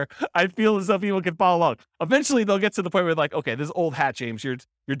where I feel as though people can follow along. Eventually they'll get to the point where like, okay, this is old hat, James, you're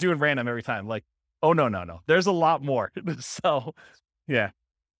doing random every time. Like, oh, no. There's a lot more. So yeah.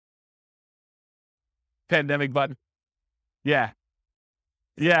 Pandemic button. Yeah.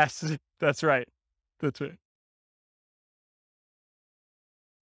 Yes, that's right. That's right.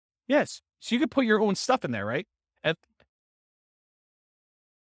 Yes. So you could put your own stuff in there, right? And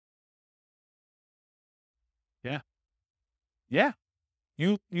yeah. Yeah.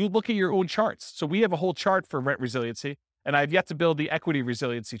 You look at your own charts. So we have a whole chart for rent resiliency, and I've yet to build the equity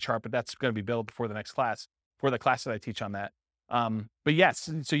resiliency chart, but that's going to be built before the next class, for the class that I teach on that. But yes,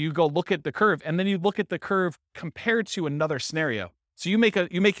 so you go look at the curve, and then you look at the curve compared to another scenario. So you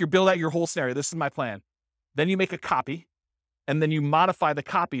build out your whole scenario. This is my plan. Then you make a copy, and then you modify the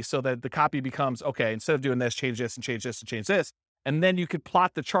copy so that the copy becomes, okay, instead of doing this, change this and change this and change this. And then you could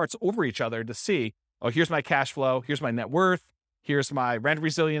plot the charts over each other to see, oh, here's my cash flow. Here's my net worth. Here's my rent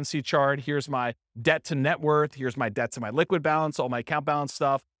resiliency chart. Here's my debt to net worth. Here's my debt to my liquid balance, all my account balance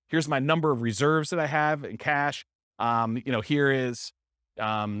stuff. Here's my number of reserves that I have in cash. Here is,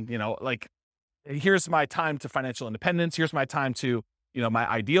 here's my time to financial independence. Here's my time to, my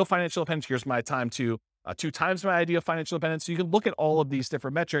ideal financial independence. Here's my time to 2 times my ideal financial independence. So you can look at all of these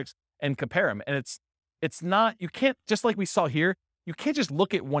different metrics and compare them. And it's not, you can't, just like we saw here, you can't just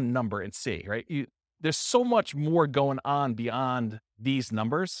look at one number and see, right? There's so much more going on beyond these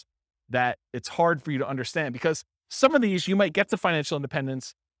numbers that it's hard for you to understand, because some of these you might get to financial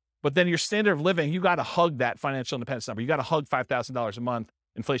independence, but then your standard of living, you got to hug that financial independence number. You got to hug $5,000 a month,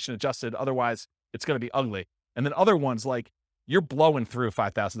 inflation adjusted. Otherwise, it's going to be ugly. And then other ones, like you're blowing through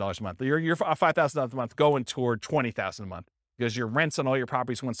 $5,000 a month. You're $5,000 a month going toward $20,000 a month, because your rents on all your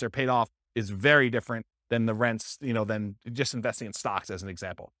properties once they're paid off is very different than the rents, than just investing in stocks as an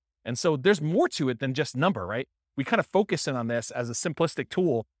example. And so there's more to it than just number, right? We kind of focus in on this as a simplistic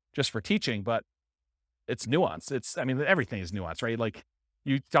tool just for teaching, but it's nuanced. Everything is nuanced, right? Like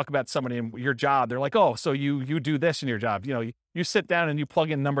you talk about somebody in your job, they're like, oh, so you do this in your job. You sit down and you plug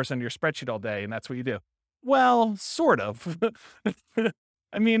in numbers into your spreadsheet all day, and that's what you do. Well, sort of.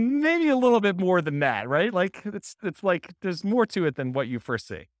 Maybe a little bit more than that, right? Like it's like there's more to it than what you first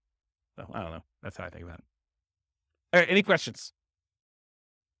see. So I don't know. That's how I think about it. All right. Any questions?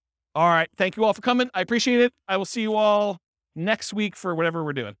 All right. Thank you all for coming. I appreciate it. I will see you all next week for whatever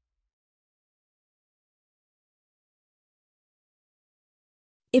we're doing.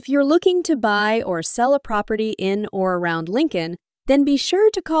 If you're looking to buy or sell a property in or around Lincoln, then be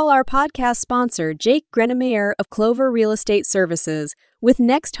sure to call our podcast sponsor, Jake Grenemeyer of Clover Real Estate Services, with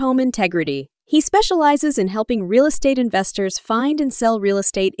Next Home Integrity. He specializes in helping real estate investors find and sell real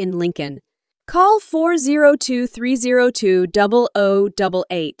estate in Lincoln. Call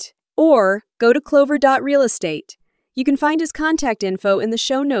 402-302-0088 or go to clover.realestate. You can find his contact info in the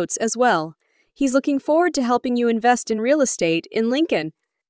show notes as well. He's looking forward to helping you invest in real estate in Lincoln.